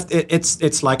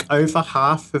 It's like well over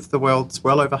half of the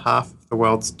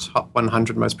world's top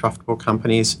 100 most profitable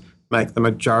companies make the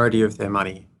majority of their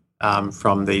money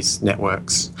from these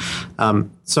networks.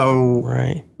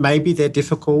 Maybe they're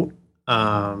difficult,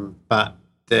 but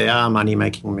they are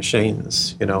money-making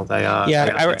machines. They are.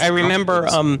 Yeah, I remember.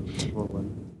 I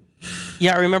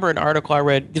remember an article I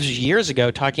read. This was years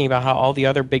ago, talking about how all the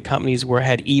other big companies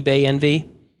had eBay envy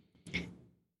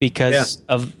because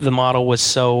of the model was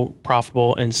so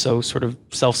profitable and so sort of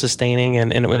self-sustaining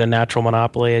and with a natural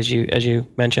monopoly, as you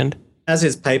mentioned. As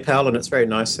is PayPal, and it's very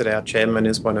nice that our chairman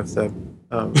is one of the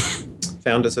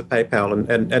founders of PayPal,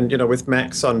 and with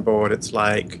Max on board, it's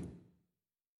like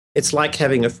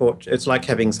having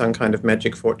some kind of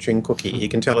magic fortune cookie. He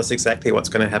can tell us exactly what's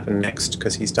going to happen next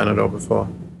because he's done it all before.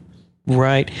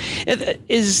 Right.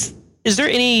 Is there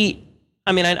any?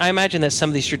 I mean, I imagine that some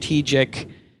of the strategic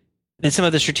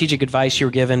advice you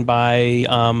were given by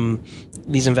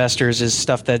these investors is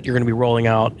stuff that you're going to be rolling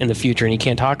out in the future and you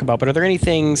can't talk about. But are there any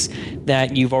things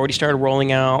that you've already started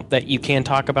rolling out that you can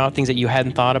talk about, things that you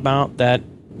hadn't thought about that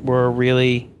were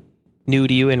really new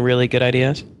to you and really good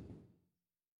ideas?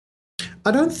 I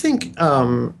don't think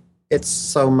it's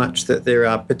so much that there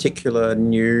are particular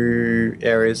new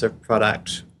areas of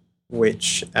product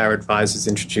which our advisors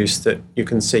introduced that you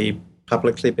can see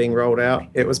publicly being rolled out.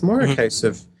 It was more a case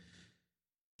of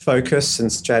focus and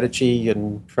strategy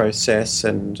and process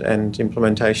and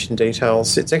implementation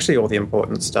details. It's actually all the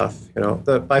important stuff.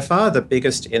 By far the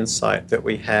biggest insight that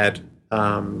we had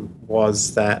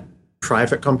was that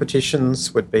private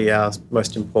competitions would be our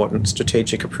most important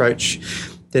strategic approach.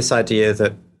 This idea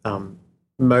that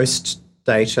most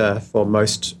data for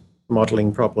most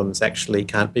modelling problems actually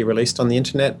can't be released on the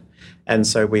internet. And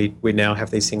so we now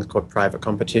have these things called private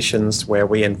competitions where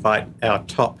we invite our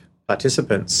top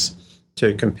participants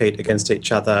to compete against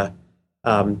each other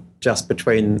just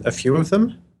between a few of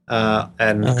them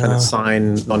and kind of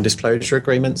sign non-disclosure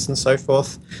agreements and so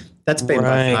forth. That's been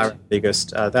by far the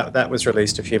biggest. That was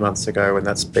released a few months ago, and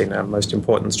that's been our most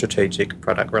important strategic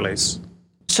product release.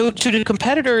 So do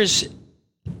competitors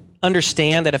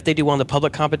understand that if they do well in the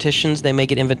public competitions, they may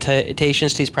get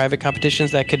invitations to these private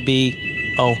competitions that could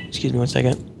be, excuse me one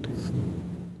second.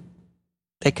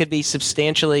 They could be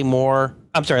substantially more,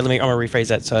 I'm sorry, I'm going to rephrase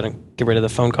that so I don't get rid of the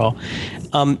phone call.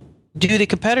 Do the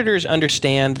competitors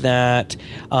understand that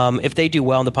if they do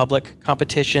well in the public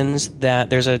competitions, that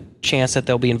there's a chance that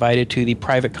they'll be invited to the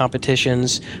private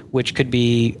competitions, which could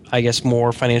be, I guess,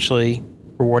 more financially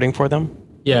rewarding for them?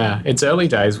 Yeah, it's early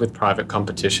days with private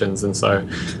competitions, and so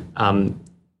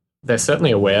they're certainly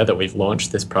aware that we've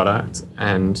launched this product,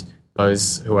 and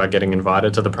those who are getting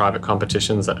invited to the private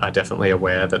competitions are definitely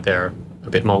aware that they're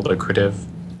a bit more lucrative.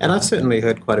 And I've certainly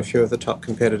heard quite a few of the top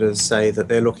competitors say that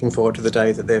they're looking forward to the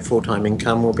day that their full-time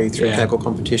income will be through Kaggle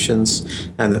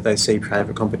competitions, and that they see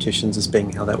private competitions as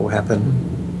being how that will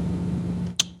happen.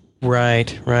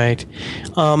 Right.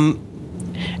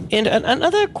 And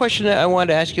another question that I wanted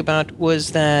to ask you about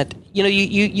was that,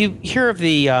 you hear of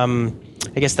the, I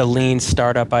guess, the lean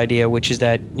startup idea, which is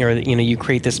that, you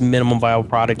create this minimum viable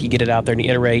product, you get it out there and you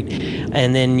iterate,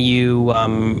 and then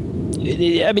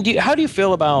how do you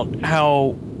feel about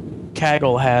how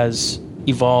Kaggle has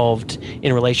evolved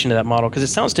in relation to that model? Because it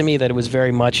sounds to me that it was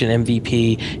very much an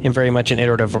MVP and very much an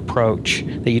iterative approach,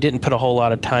 that you didn't put a whole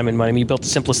lot of time and money. I mean, you built the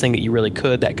simplest thing that you really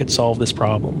could that could solve this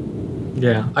problem.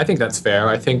 Yeah, I think that's fair.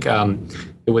 I think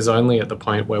it was only at the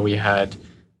point where we had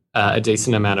a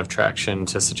decent amount of traction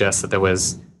to suggest that there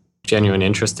was genuine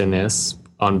interest in this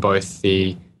on both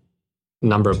the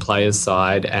number of players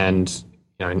side and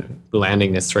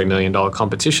landing this $3 million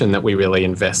competition that we really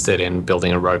invested in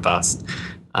building a robust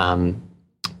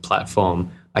platform.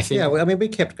 I think. Yeah, we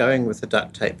kept going with the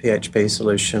duct tape PHP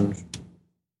solution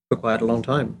for quite a long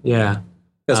time. Yeah.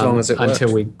 As long as it worked.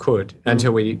 Until we could,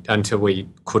 until we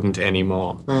couldn't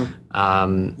anymore.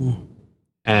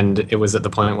 And it was at the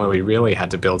point where we really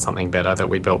had to build something better that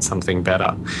we built something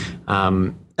better.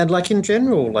 And in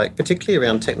general, particularly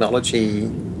around technology,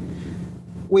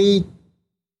 we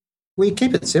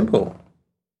keep it simple.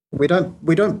 We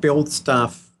don't build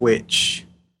stuff which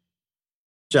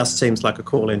just seems like a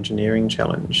cool engineering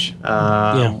challenge.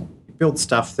 We build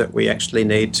stuff that we actually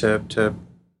need to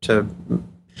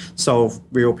solve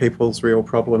real people's real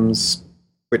problems,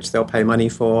 which they'll pay money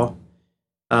for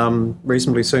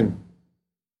reasonably soon.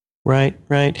 Right.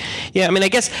 Yeah, I mean, I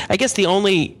guess the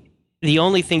only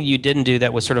thing you didn't do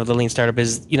that was sort of the lean startup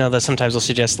is, that sometimes they'll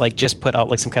suggest like just put out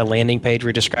like some kind of landing page where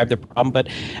you describe the problem. But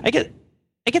I get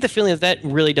the feeling that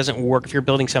really doesn't work if you're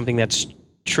building something that's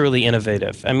truly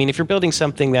innovative. I mean, if you're building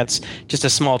something that's just a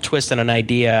small twist on an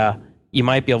idea, you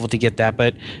might be able to get that.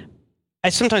 But I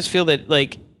sometimes feel that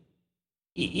like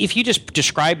if you just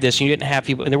described this and you didn't have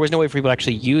people, and there was no way for people to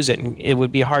actually use it, and it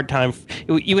would be a hard time.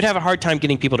 You would have a hard time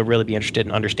getting people to really be interested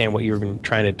and understand what you were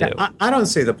trying to do. I don't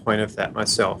see the point of that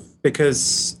myself,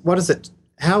 because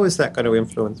how is that going to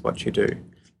influence what you do?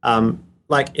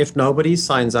 Like if nobody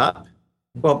signs up,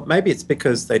 well, maybe it's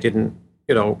because they didn't,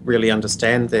 really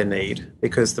understand their need,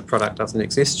 because the product doesn't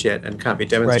exist yet and can't be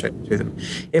demonstrated to them.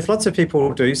 If lots of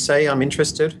people do say, I'm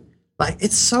interested, like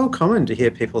it's so common to hear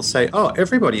people say, oh,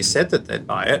 everybody said that they'd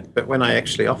buy it, but when I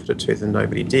actually offered it to them,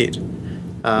 nobody did.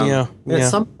 At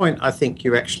some point, I think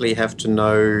you actually have to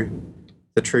know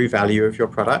the true value of your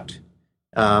product.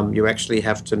 You actually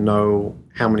have to know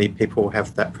how many people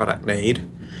have that product need.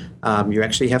 You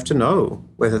actually have to know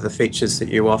whether the features that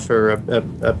you offer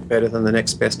are better than the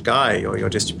next best guy, or your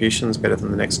distribution's better than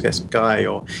the next best guy,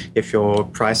 or if your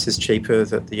price is cheaper,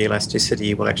 that the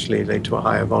elasticity will actually lead to a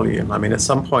higher volume. I mean, at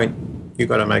some point, you've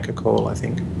got to make a call, I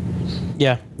think.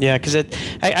 Yeah, because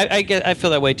I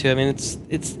feel that way too. I mean,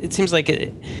 it seems like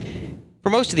for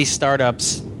most of these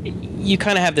startups, you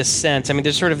kind of have this sense. I mean,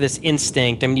 there's sort of this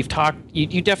instinct. I mean,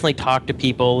 you definitely talk to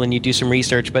people and you do some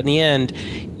research, but in the end,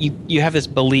 you have this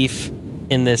belief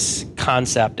in this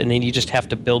concept, and then you just have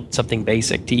to build something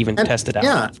basic to even test it out.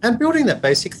 Yeah, and building that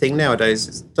basic thing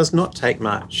nowadays does not take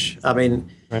much. I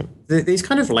mean, these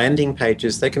kind of landing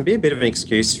pages, they can be a bit of an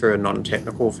excuse for a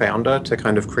non-technical founder to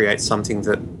kind of create something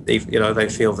that they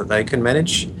feel that they can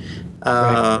manage.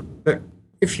 But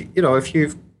if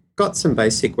you've got some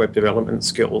basic web development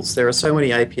skills, there are so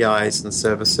many APIs and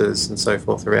services and so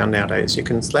forth around nowadays. You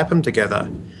can slap them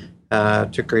together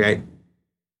to create,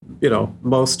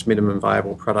 most minimum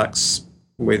viable products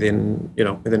within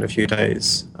a few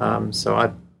days. So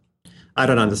I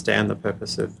don't understand the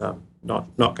purpose of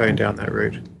not going down that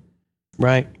route.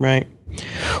 Right.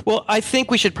 Well, I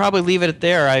think we should probably leave it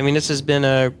there. I mean, this has been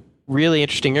a really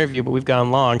interesting interview, but we've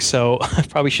gone long, so I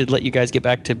probably should let you guys get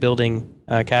back to building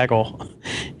Kaggle,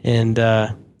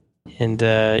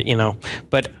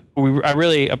 but I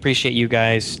really appreciate you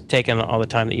guys taking all the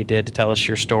time that you did to tell us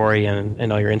your story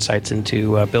and all your insights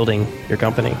into building your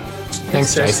company.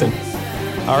 Thanks, Jason.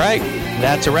 All right,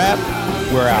 that's a wrap.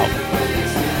 We're out.